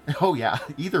 Oh yeah,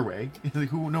 either way,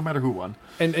 no matter who won.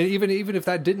 And even if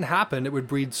that didn't happen, it would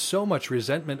breed so much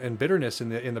resentment and bitterness in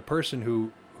the person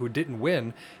who didn't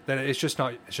win that it's just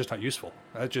not useful.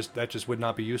 That just would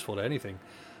not be useful to anything.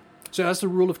 So that's the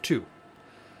rule of 2.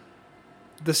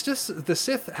 The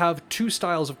Sith have 2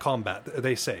 styles of combat,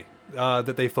 they say,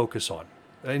 that they focus on.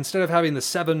 Instead of having the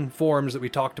 7 forms that we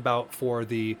talked about for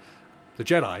the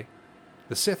Jedi,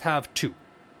 the Sith have 2,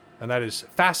 and that is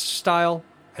fast style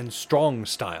and strong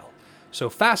style. So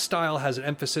fast style has an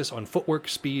emphasis on footwork,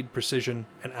 speed, precision,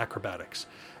 and acrobatics,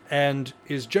 and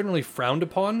is generally frowned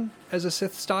upon as a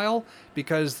Sith style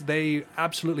because they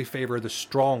absolutely favor the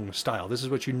strong style. This is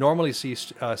what you normally see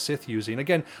Sith using.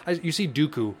 Again, you see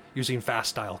Dooku using fast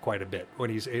style quite a bit when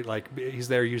he's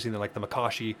there using the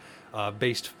Makashi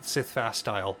based Sith fast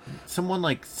style. Someone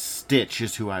like Stitch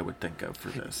is who I would think of for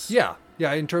this. Yeah,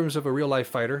 in terms of a real-life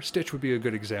fighter, Stitch would be a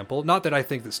good example. Not that I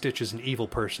think that Stitch is an evil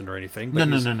person or anything. But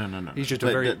No. He's just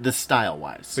the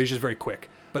style-wise. But he's just very quick.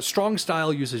 But strong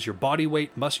style uses your body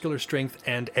weight, muscular strength,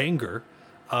 and anger.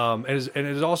 And it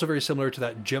is also very similar to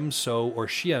that Jimso or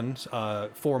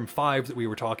Xian Form 5 that we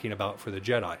were talking about for the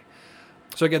Jedi.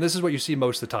 So again, this is what you see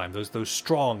most of the time, those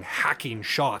strong, hacking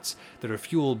shots that are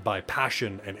fueled by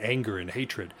passion and anger and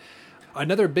hatred.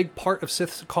 Another big part of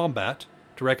Sith's combat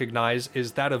to recognize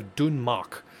is that of Dun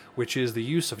Mak, which is the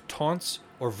use of taunts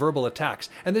or verbal attacks.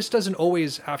 And this doesn't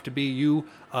always have to be you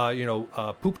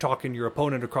poop talking your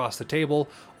opponent across the table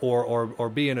or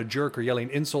being a jerk or yelling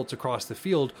insults across the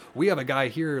field. We have a guy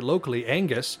here locally,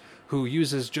 Angus, who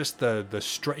uses just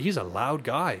he's a loud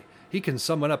guy. He can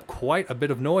summon up quite a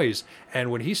bit of noise. And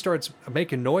when he starts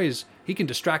making noise, he can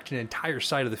distract an entire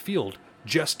side of the field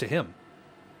just to him.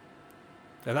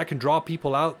 And that can draw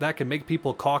people out, that can make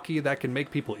people cocky, that can make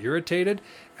people irritated,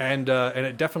 and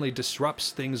it definitely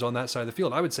disrupts things on that side of the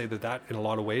field. I would say that in a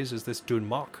lot of ways is this Dun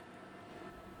Mak.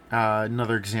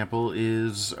 Another example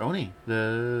is Oni.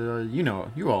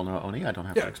 You all know Oni. I don't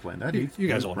have to explain that. You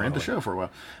guys all ran know the show for a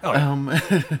while. Oh,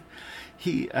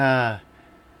 yeah.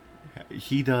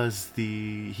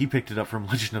 He picked it up from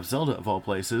Legend of Zelda of all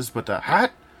places, but the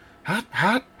hat,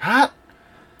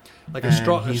 like a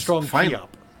strong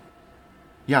key-up.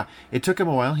 Yeah, it took him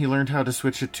a while. He learned how to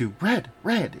switch it to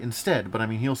red instead. But I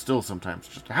mean, he'll still sometimes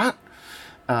just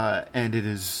and it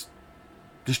is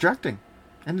distracting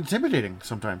and intimidating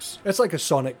sometimes. It's like a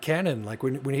sonic cannon. Like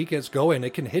when he gets going,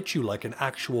 it can hit you like an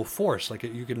actual force. Like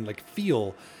you can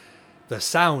feel the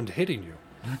sound hitting you.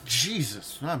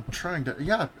 Jesus, I'm trying to.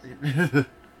 Yeah,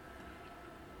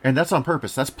 and that's on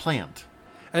purpose. That's planned.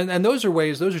 And those are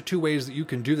 2 ways that you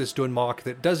can do this Dun Mak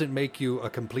that doesn't make you a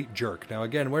complete jerk. Now,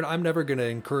 again, I'm never going to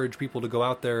encourage people to go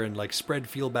out there and spread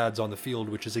feel-bads on the field,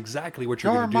 which is exactly what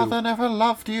you're going to do. Your mother never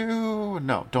loved you.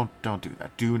 No, don't do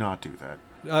that. Do not do that.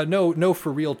 no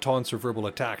for real taunts or verbal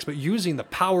attacks, but using the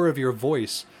power of your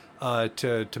voice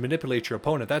to manipulate your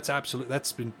opponent.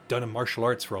 That's been done in martial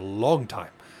arts for a long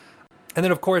time. And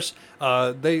then, of course,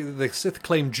 the Sith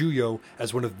claim Juyo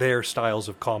as one of their styles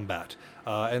of combat.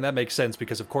 And that makes sense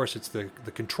because, of course, it's the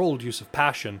controlled use of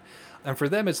passion. And for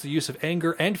them, it's the use of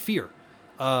anger and fear.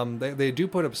 They do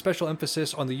put a special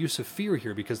emphasis on the use of fear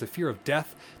here because the fear of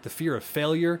death, the fear of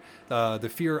failure,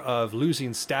 the fear of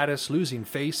losing status, losing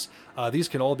face, these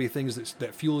can all be things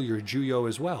that fuel your Juyo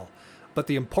as well. But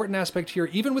the important aspect here,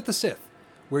 even with the Sith,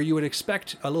 where you would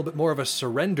expect a little bit more of a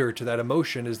surrender to that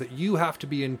emotion, is that you have to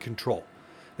be in control.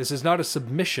 This is not a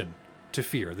submission to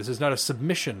fear. This is not a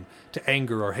submission to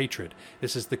anger or hatred.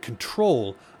 This is the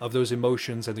control of those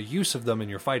emotions and the use of them in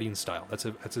your fighting style. That's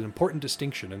an important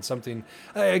distinction and something,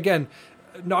 again,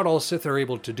 not all Sith are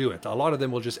able to do it. A lot of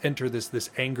them will just enter this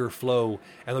anger flow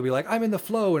and they'll be like, I'm in the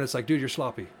flow. And it's like, dude, you're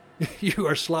sloppy. You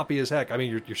are sloppy as heck. I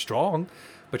mean, you're strong,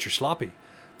 but you're sloppy.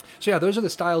 So yeah, those are the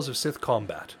styles of Sith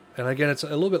combat. And again, it's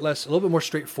a little bit more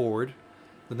straightforward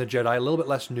than the Jedi, a little bit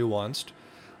less nuanced.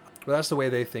 But that's the way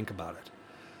they think about it.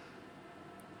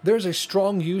 There's a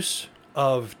strong use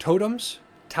of totems,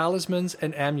 talismans,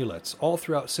 and amulets all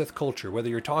throughout Sith culture, whether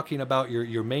you're talking about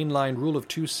your mainline rule of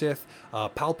two Sith,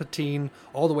 Palpatine,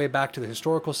 all the way back to the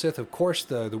historical Sith, of course,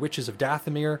 the witches of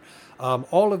Dathomir.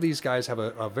 All of these guys have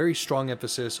a very strong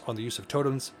emphasis on the use of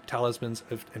totems, talismans,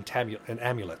 and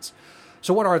amulets.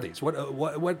 So what are these?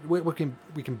 What can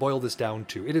we can boil this down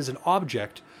to? It is an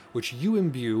object which you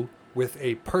imbue with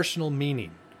a personal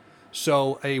meaning.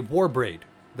 So a war braid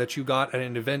that you got at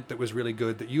an event that was really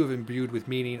good, that you have imbued with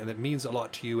meaning and that means a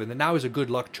lot to you, and that now is a good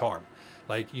luck charm.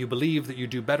 Like, you believe that you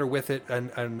do better with it,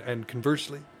 and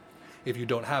conversely, if you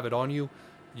don't have it on you,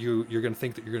 you're going to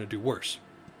think that you're going to do worse.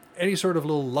 Any sort of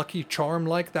little lucky charm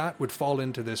like that would fall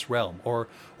into this realm, or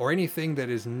anything that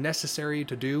is necessary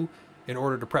to do in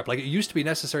order to prep. Like, it used to be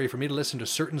necessary for me to listen to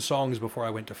certain songs before I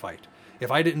went to fight. If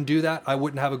I didn't do that, I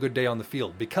wouldn't have a good day on the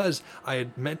field, because I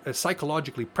had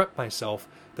psychologically prepped myself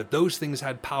that those things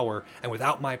had power, and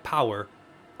without my power,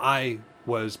 I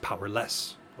was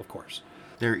powerless, of course.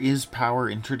 There is power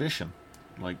in tradition.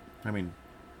 Like, I mean,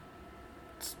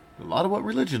 it's a lot of what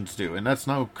religions do, and that's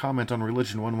no comment on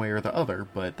religion one way or the other,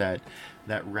 but that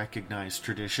recognized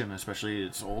tradition, especially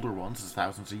its older ones, it's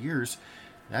thousands of years,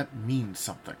 that means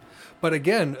something. But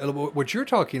again, what you're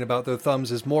talking about, though,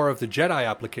 Thumbs, is more of the Jedi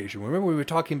application. Remember, we were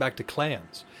talking back to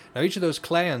clans. Now, each of those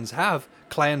clans have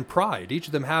clan pride. Each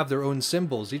of them have their own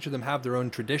symbols. Each of them have their own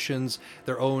traditions,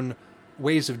 their own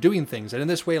ways of doing things. And in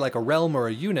this way, like a realm or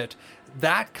a unit,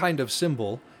 that kind of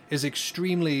symbol is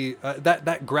extremely...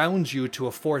 that grounds you to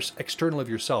a force external of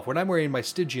yourself. When I'm wearing my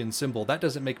Stygian symbol, that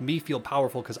doesn't make me feel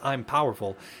powerful because I'm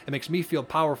powerful. It makes me feel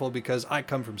powerful because I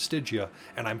come from Stygia,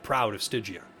 and I'm proud of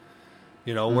Stygia.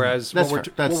 You know, whereas what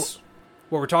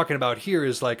we're talking about here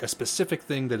is like a specific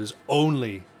thing that is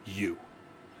only you.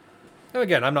 Now,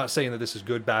 again, I'm not saying that this is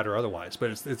good, bad, or otherwise,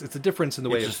 but it's a difference in the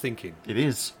way of thinking. It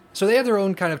is. So they have their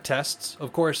own kind of tests.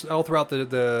 Of course, all throughout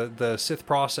the Sith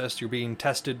process, you're being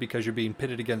tested because you're being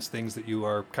pitted against things that you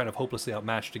are kind of hopelessly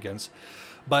outmatched against.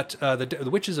 But the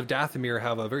Witches of Dathomir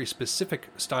have a very specific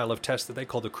style of test that they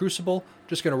call the Crucible.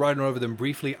 Just going to run over them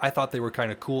briefly. I thought they were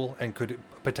kind of cool and could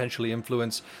potentially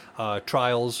influence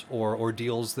trials or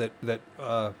ordeals that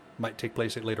might take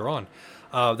place later on.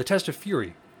 The Test of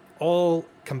Fury. All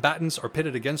combatants are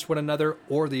pitted against one another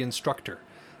or the instructor.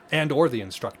 In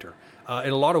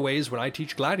a lot of ways, when I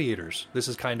teach gladiators, this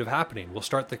is kind of happening. We'll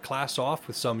start the class off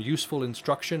with some useful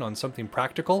instruction on something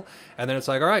practical, and then it's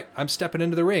like, all right, I'm stepping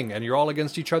into the ring, and you're all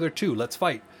against each other too. Let's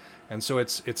fight. And so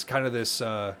it's kind of this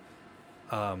trial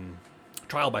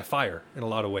by fire in a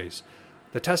lot of ways.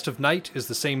 The Test of Night is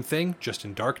the same thing, just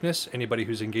in darkness. Anybody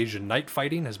who's engaged in night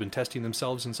fighting has been testing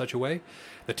themselves in such a way.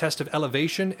 The Test of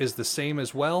Elevation is the same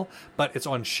as well, but it's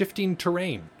on shifting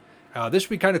terrain. This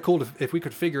would be kind of cool if we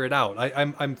could figure it out.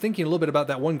 I'm thinking a little bit about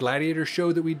that one Gladiator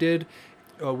show that we did.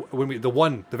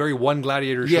 The very one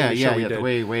Gladiator show we did.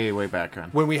 way back on.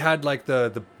 When we had like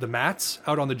the mats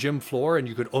out on the gym floor, and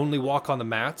you could only walk on the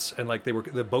mats, and like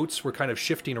the boats were kind of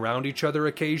shifting around each other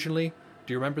occasionally.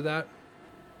 Do you remember that?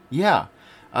 Yeah.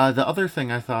 The other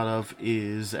thing I thought of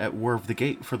is at War of the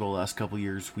Gate for the last couple of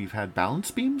years, we've had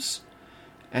balance beams,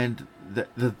 and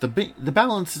the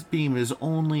balance beam is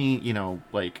only,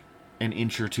 like an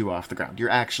inch or two off the ground.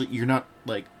 You're not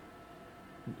like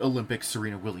Olympic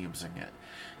Serena Williamsing it.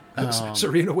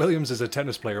 Serena Williams is a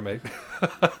tennis player, mate.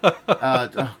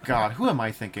 Oh God, who am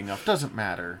I thinking of? Doesn't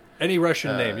matter. Any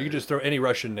Russian name. You can just throw any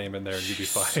Russian name in there and you'd be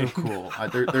fine. So cool.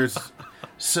 There's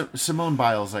Simone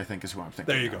Biles, I think, is who I'm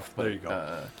thinking. There you go. Of, there you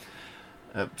go.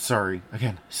 Sorry,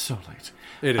 again, so late.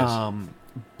 It is.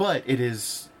 But it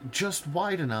is just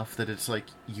wide enough that it's like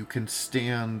you can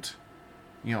stand,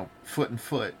 foot and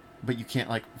foot, but you can't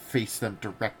like face them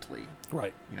directly.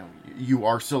 Right. You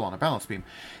are still on a balance beam,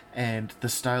 and the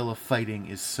style of fighting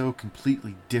is so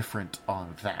completely different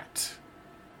on that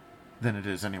than it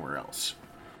is anywhere else.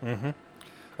 Mm-hmm.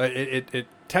 It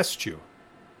tests you.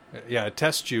 Yeah, it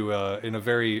tests you in a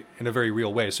very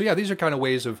real way. So yeah, these are kind of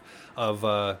ways of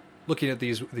looking at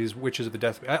these Witches of the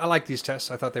Death. I like these tests.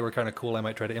 I thought they were kind of cool. I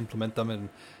might try to implement them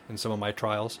in some of my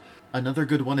trials. Another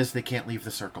good one is they can't leave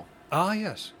the circle. Ah,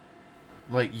 yes.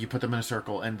 Like, you put them in a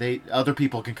circle, and other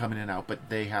people can come in and out, but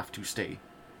they have to stay.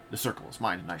 The circle is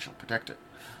mine, and I shall protect it.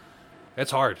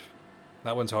 It's hard.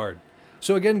 That one's hard.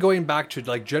 So again, going back to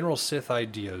like general Sith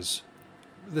ideas,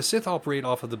 the Sith operate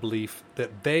off of the belief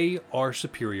that they are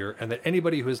superior, and that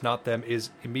anybody who is not them is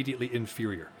immediately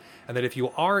inferior. And that if you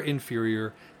are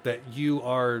inferior, that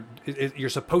you're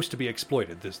supposed to be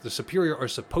exploited. The superior are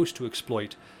supposed to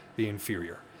exploit the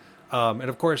inferior. And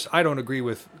of course, I don't agree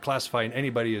with classifying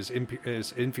anybody as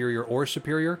inferior or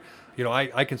superior.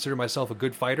 I consider myself a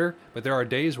good fighter, but there are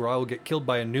days where I will get killed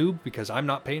by a noob because I'm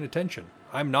not paying attention.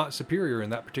 I'm not superior in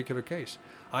that particular case.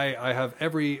 I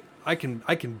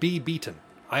can be beaten.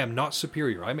 I am not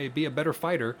superior. I may be a better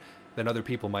fighter than other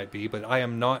people might be, but I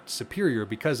am not superior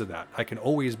because of that. I can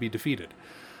always be defeated.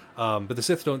 But the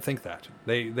Sith don't think that.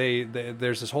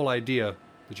 There's this whole idea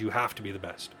that you have to be the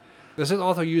best. The Sith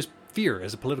also use fear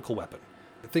as a political weapon.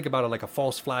 Think about it like a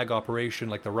false flag operation,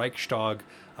 like the Reichstag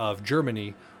of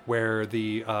Germany, where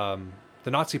the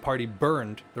Nazi Party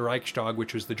burned the Reichstag,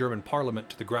 which was the German parliament,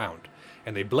 to the ground.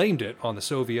 And they blamed it on the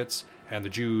Soviets and the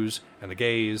Jews and the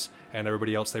gays and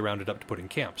everybody else they rounded up to put in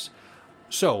camps.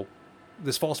 So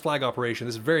this false flag operation,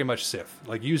 this is very much Sith,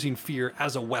 like using fear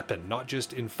as a weapon, not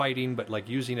just in fighting, but like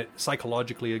using it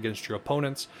psychologically against your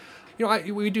opponents.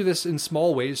 We do this in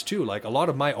small ways too. Like a lot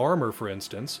of my armor, for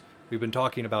instance, we've been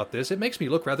talking about this, it makes me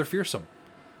look rather fearsome.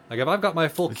 Like if I've got my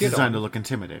full kit on... It's designed to look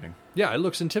intimidating. Yeah, it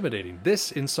looks intimidating.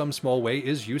 This, in some small way,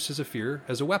 is used as a fear,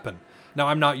 as a weapon. Now,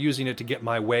 I'm not using it to get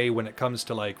my way when it comes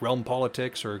to, like, realm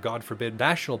politics or, God forbid,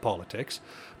 national politics,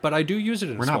 but I do use it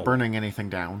in a small way. We're not burning anything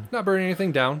down. Not burning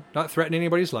anything down, not threatening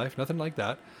anybody's life, nothing like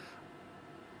that.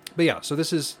 But yeah, so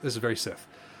this is very Sith.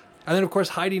 And then, of course,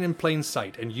 hiding in plain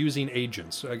sight and using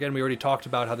agents. Again, we already talked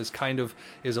about how this kind of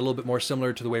is a little bit more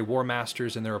similar to the way War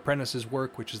Masters and their apprentices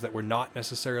work, which is that we're not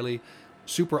necessarily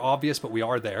super obvious, but we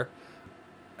are there.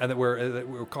 And that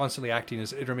we're constantly acting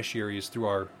as intermediaries through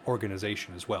our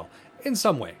organization as well, in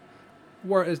some way.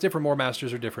 Different War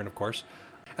Masters are different, of course.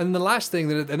 And the last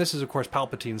thing, and this is, of course,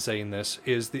 Palpatine saying this,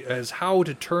 is how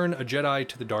to turn a Jedi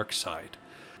to the dark side.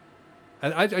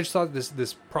 And I just thought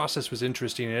this process was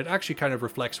interesting, and it actually kind of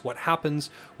reflects what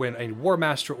happens when a War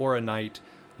Master or a Knight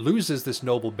loses this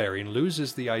noble bearing,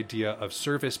 loses the idea of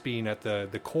service being at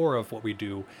the core of what we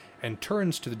do, and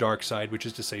turns to the dark side, which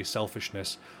is to say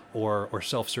selfishness or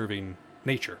self-serving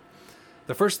nature.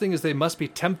 The first thing is they must be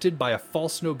tempted by a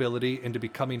false nobility into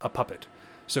becoming a puppet.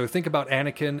 So think about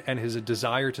Anakin and his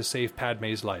desire to save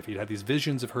Padme's life. He'd had these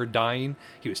visions of her dying.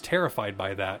 He was terrified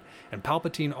by that, and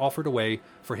Palpatine offered a way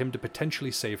for him to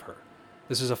potentially save her.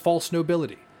 This is a false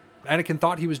nobility. Anakin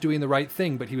thought he was doing the right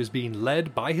thing, but he was being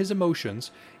led by his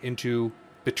emotions into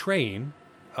betraying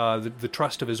the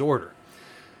trust of his order.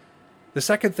 The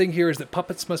second thing here is that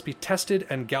puppets must be tested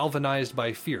and galvanized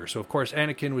by fear. So, of course,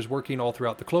 Anakin was working all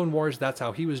throughout the Clone Wars. That's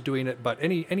how he was doing it. But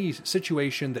any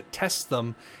situation that tests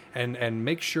them and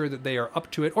makes sure that they are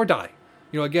up to it or die.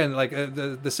 Again, like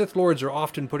the Sith Lords are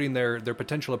often putting their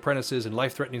potential apprentices in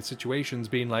life-threatening situations,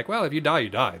 being like, well, if you die, you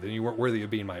die. Then you weren't worthy of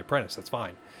being my apprentice. That's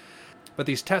fine. But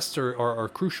these tests are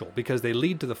crucial because they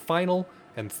lead to the final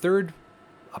and third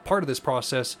part of this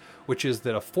process, which is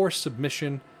that a forced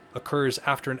submission occurs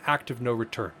after an act of no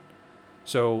return.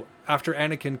 So after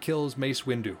Anakin kills Mace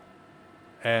Windu,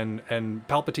 and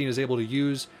Palpatine is able to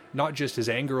use not just his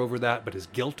anger over that, but his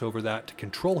guilt over that to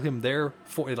control him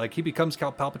he becomes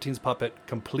Palpatine's puppet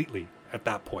completely at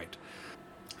that point.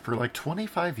 For like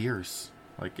 25 years.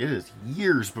 Like it is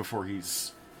years before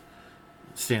he's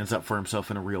stands up for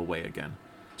himself in a real way again.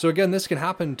 So again, this can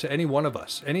happen to any one of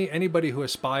us. Anybody who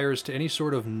aspires to any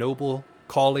sort of noble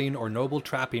calling or noble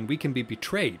trapping, we can be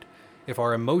betrayed if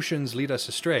our emotions lead us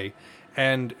astray,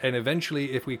 and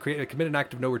eventually if we commit an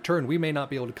act of no return, we may not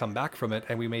be able to come back from it,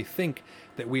 and we may think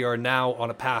that we are now on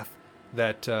a path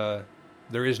that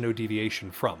there is no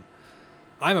deviation from.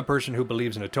 I'm a person who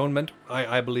believes in atonement.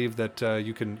 I believe that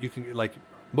you can like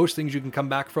most things you can come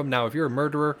back from. Now if you're a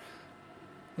murderer,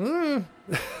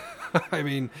 I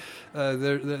mean,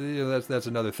 that's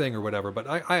another thing or whatever. But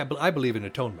I believe in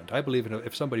atonement. I believe in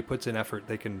if somebody puts in effort,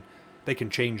 they can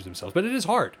change themselves. But it is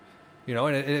hard,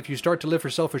 and if you start to live for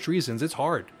selfish reasons, it's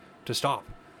hard to stop.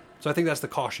 So I think that's the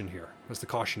caution here. That's the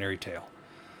cautionary tale.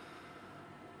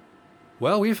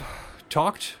 Well, we've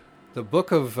talked the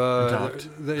book of...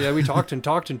 we talked and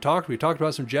talked and talked. We talked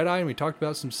about some Jedi and we talked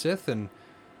about some Sith. And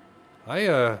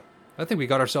I think we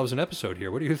got ourselves an episode here.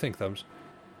 What do you think, Thumbs?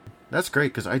 That's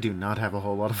great, because I do not have a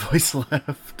whole lot of voice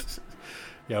left.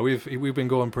 Yeah, we've been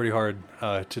going pretty hard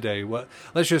today. Well,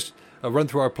 let's just run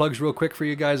through our plugs real quick for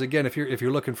you guys. Again, if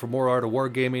you're looking for more Art of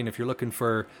Wargaming, if you're looking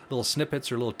for little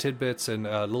snippets or little tidbits and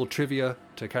little trivia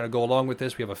to kind of go along with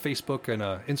this, we have a Facebook and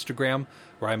a Instagram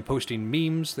where I'm posting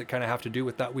memes that kind of have to do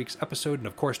with that week's episode, and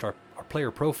of course our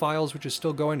player profiles, which is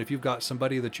still going. If you've got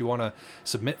somebody that you want to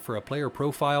submit for a player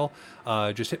profile,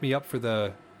 just hit me up for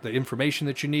the information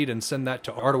that you need and send that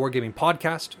to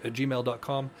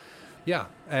artofwargamingpodcast@gmail.com. Yeah,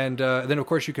 and then of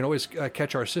course you can always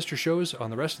catch our sister shows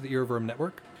on the rest of the Earworm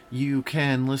Network. You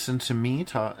can listen to me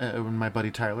and my buddy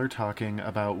Tyler talking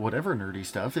about whatever nerdy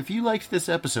stuff. If you liked this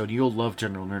episode, you'll love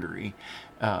General Nerdery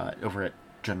over at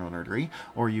General Nerdery.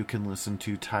 Or you can listen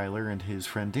to Tyler and his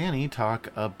friend Danny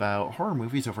talk about horror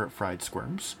movies over at Fried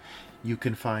Squirms. You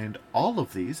can find all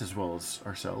of these, as well as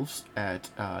ourselves, at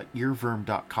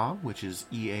earworm.com, which is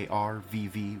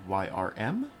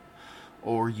EARVVYRM.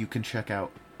 Or you can check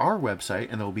out our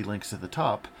website, and there will be links at the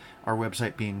top, our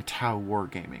website being Tao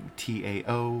Wargaming,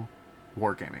 TAO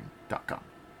wargaming.com.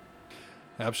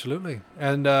 Absolutely.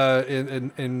 And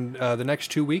in the next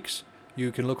 2 weeks,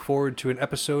 you can look forward to an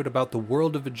episode about the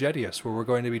world of Vegetius, where we're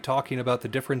going to be talking about the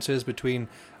differences between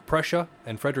Prussia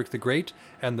and Frederick the Great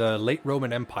and the late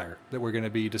Roman Empire that we're going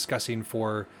to be discussing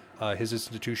for his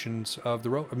institutions of the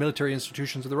military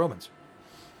institutions of the Romans.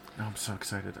 I'm so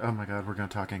excited. Oh my god, we're going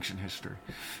to talk ancient history.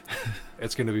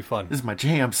 It's going to be fun. This is my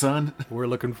jam, son. We're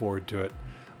looking forward to it.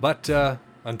 But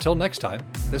until next time,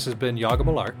 this has been Yaga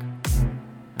Malark.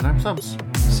 And I'm Thumbs.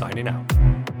 Signing out.